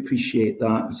you. We appreciate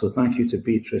that. And so thank you to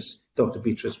Beatrice, Dr.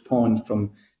 Beatrice Pond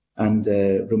and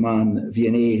Roman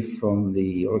Vianney from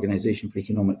the Organisation for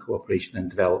Economic Cooperation and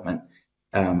Development.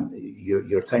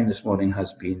 Your time this morning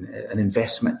has been an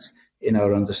investment in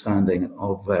our understanding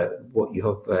of what you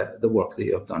have, the work that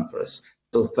you have done for us.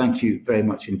 So thank you very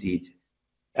much indeed.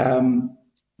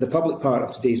 The public part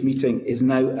of today's meeting is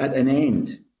now at an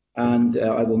end, and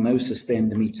I will now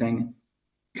suspend the meeting.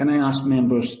 Can I ask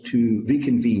members to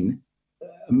reconvene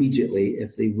immediately,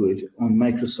 if they would, on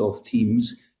Microsoft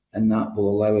Teams, and that will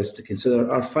allow us to consider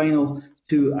our final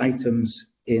 2 items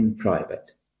in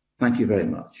private. Thank you very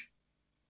much.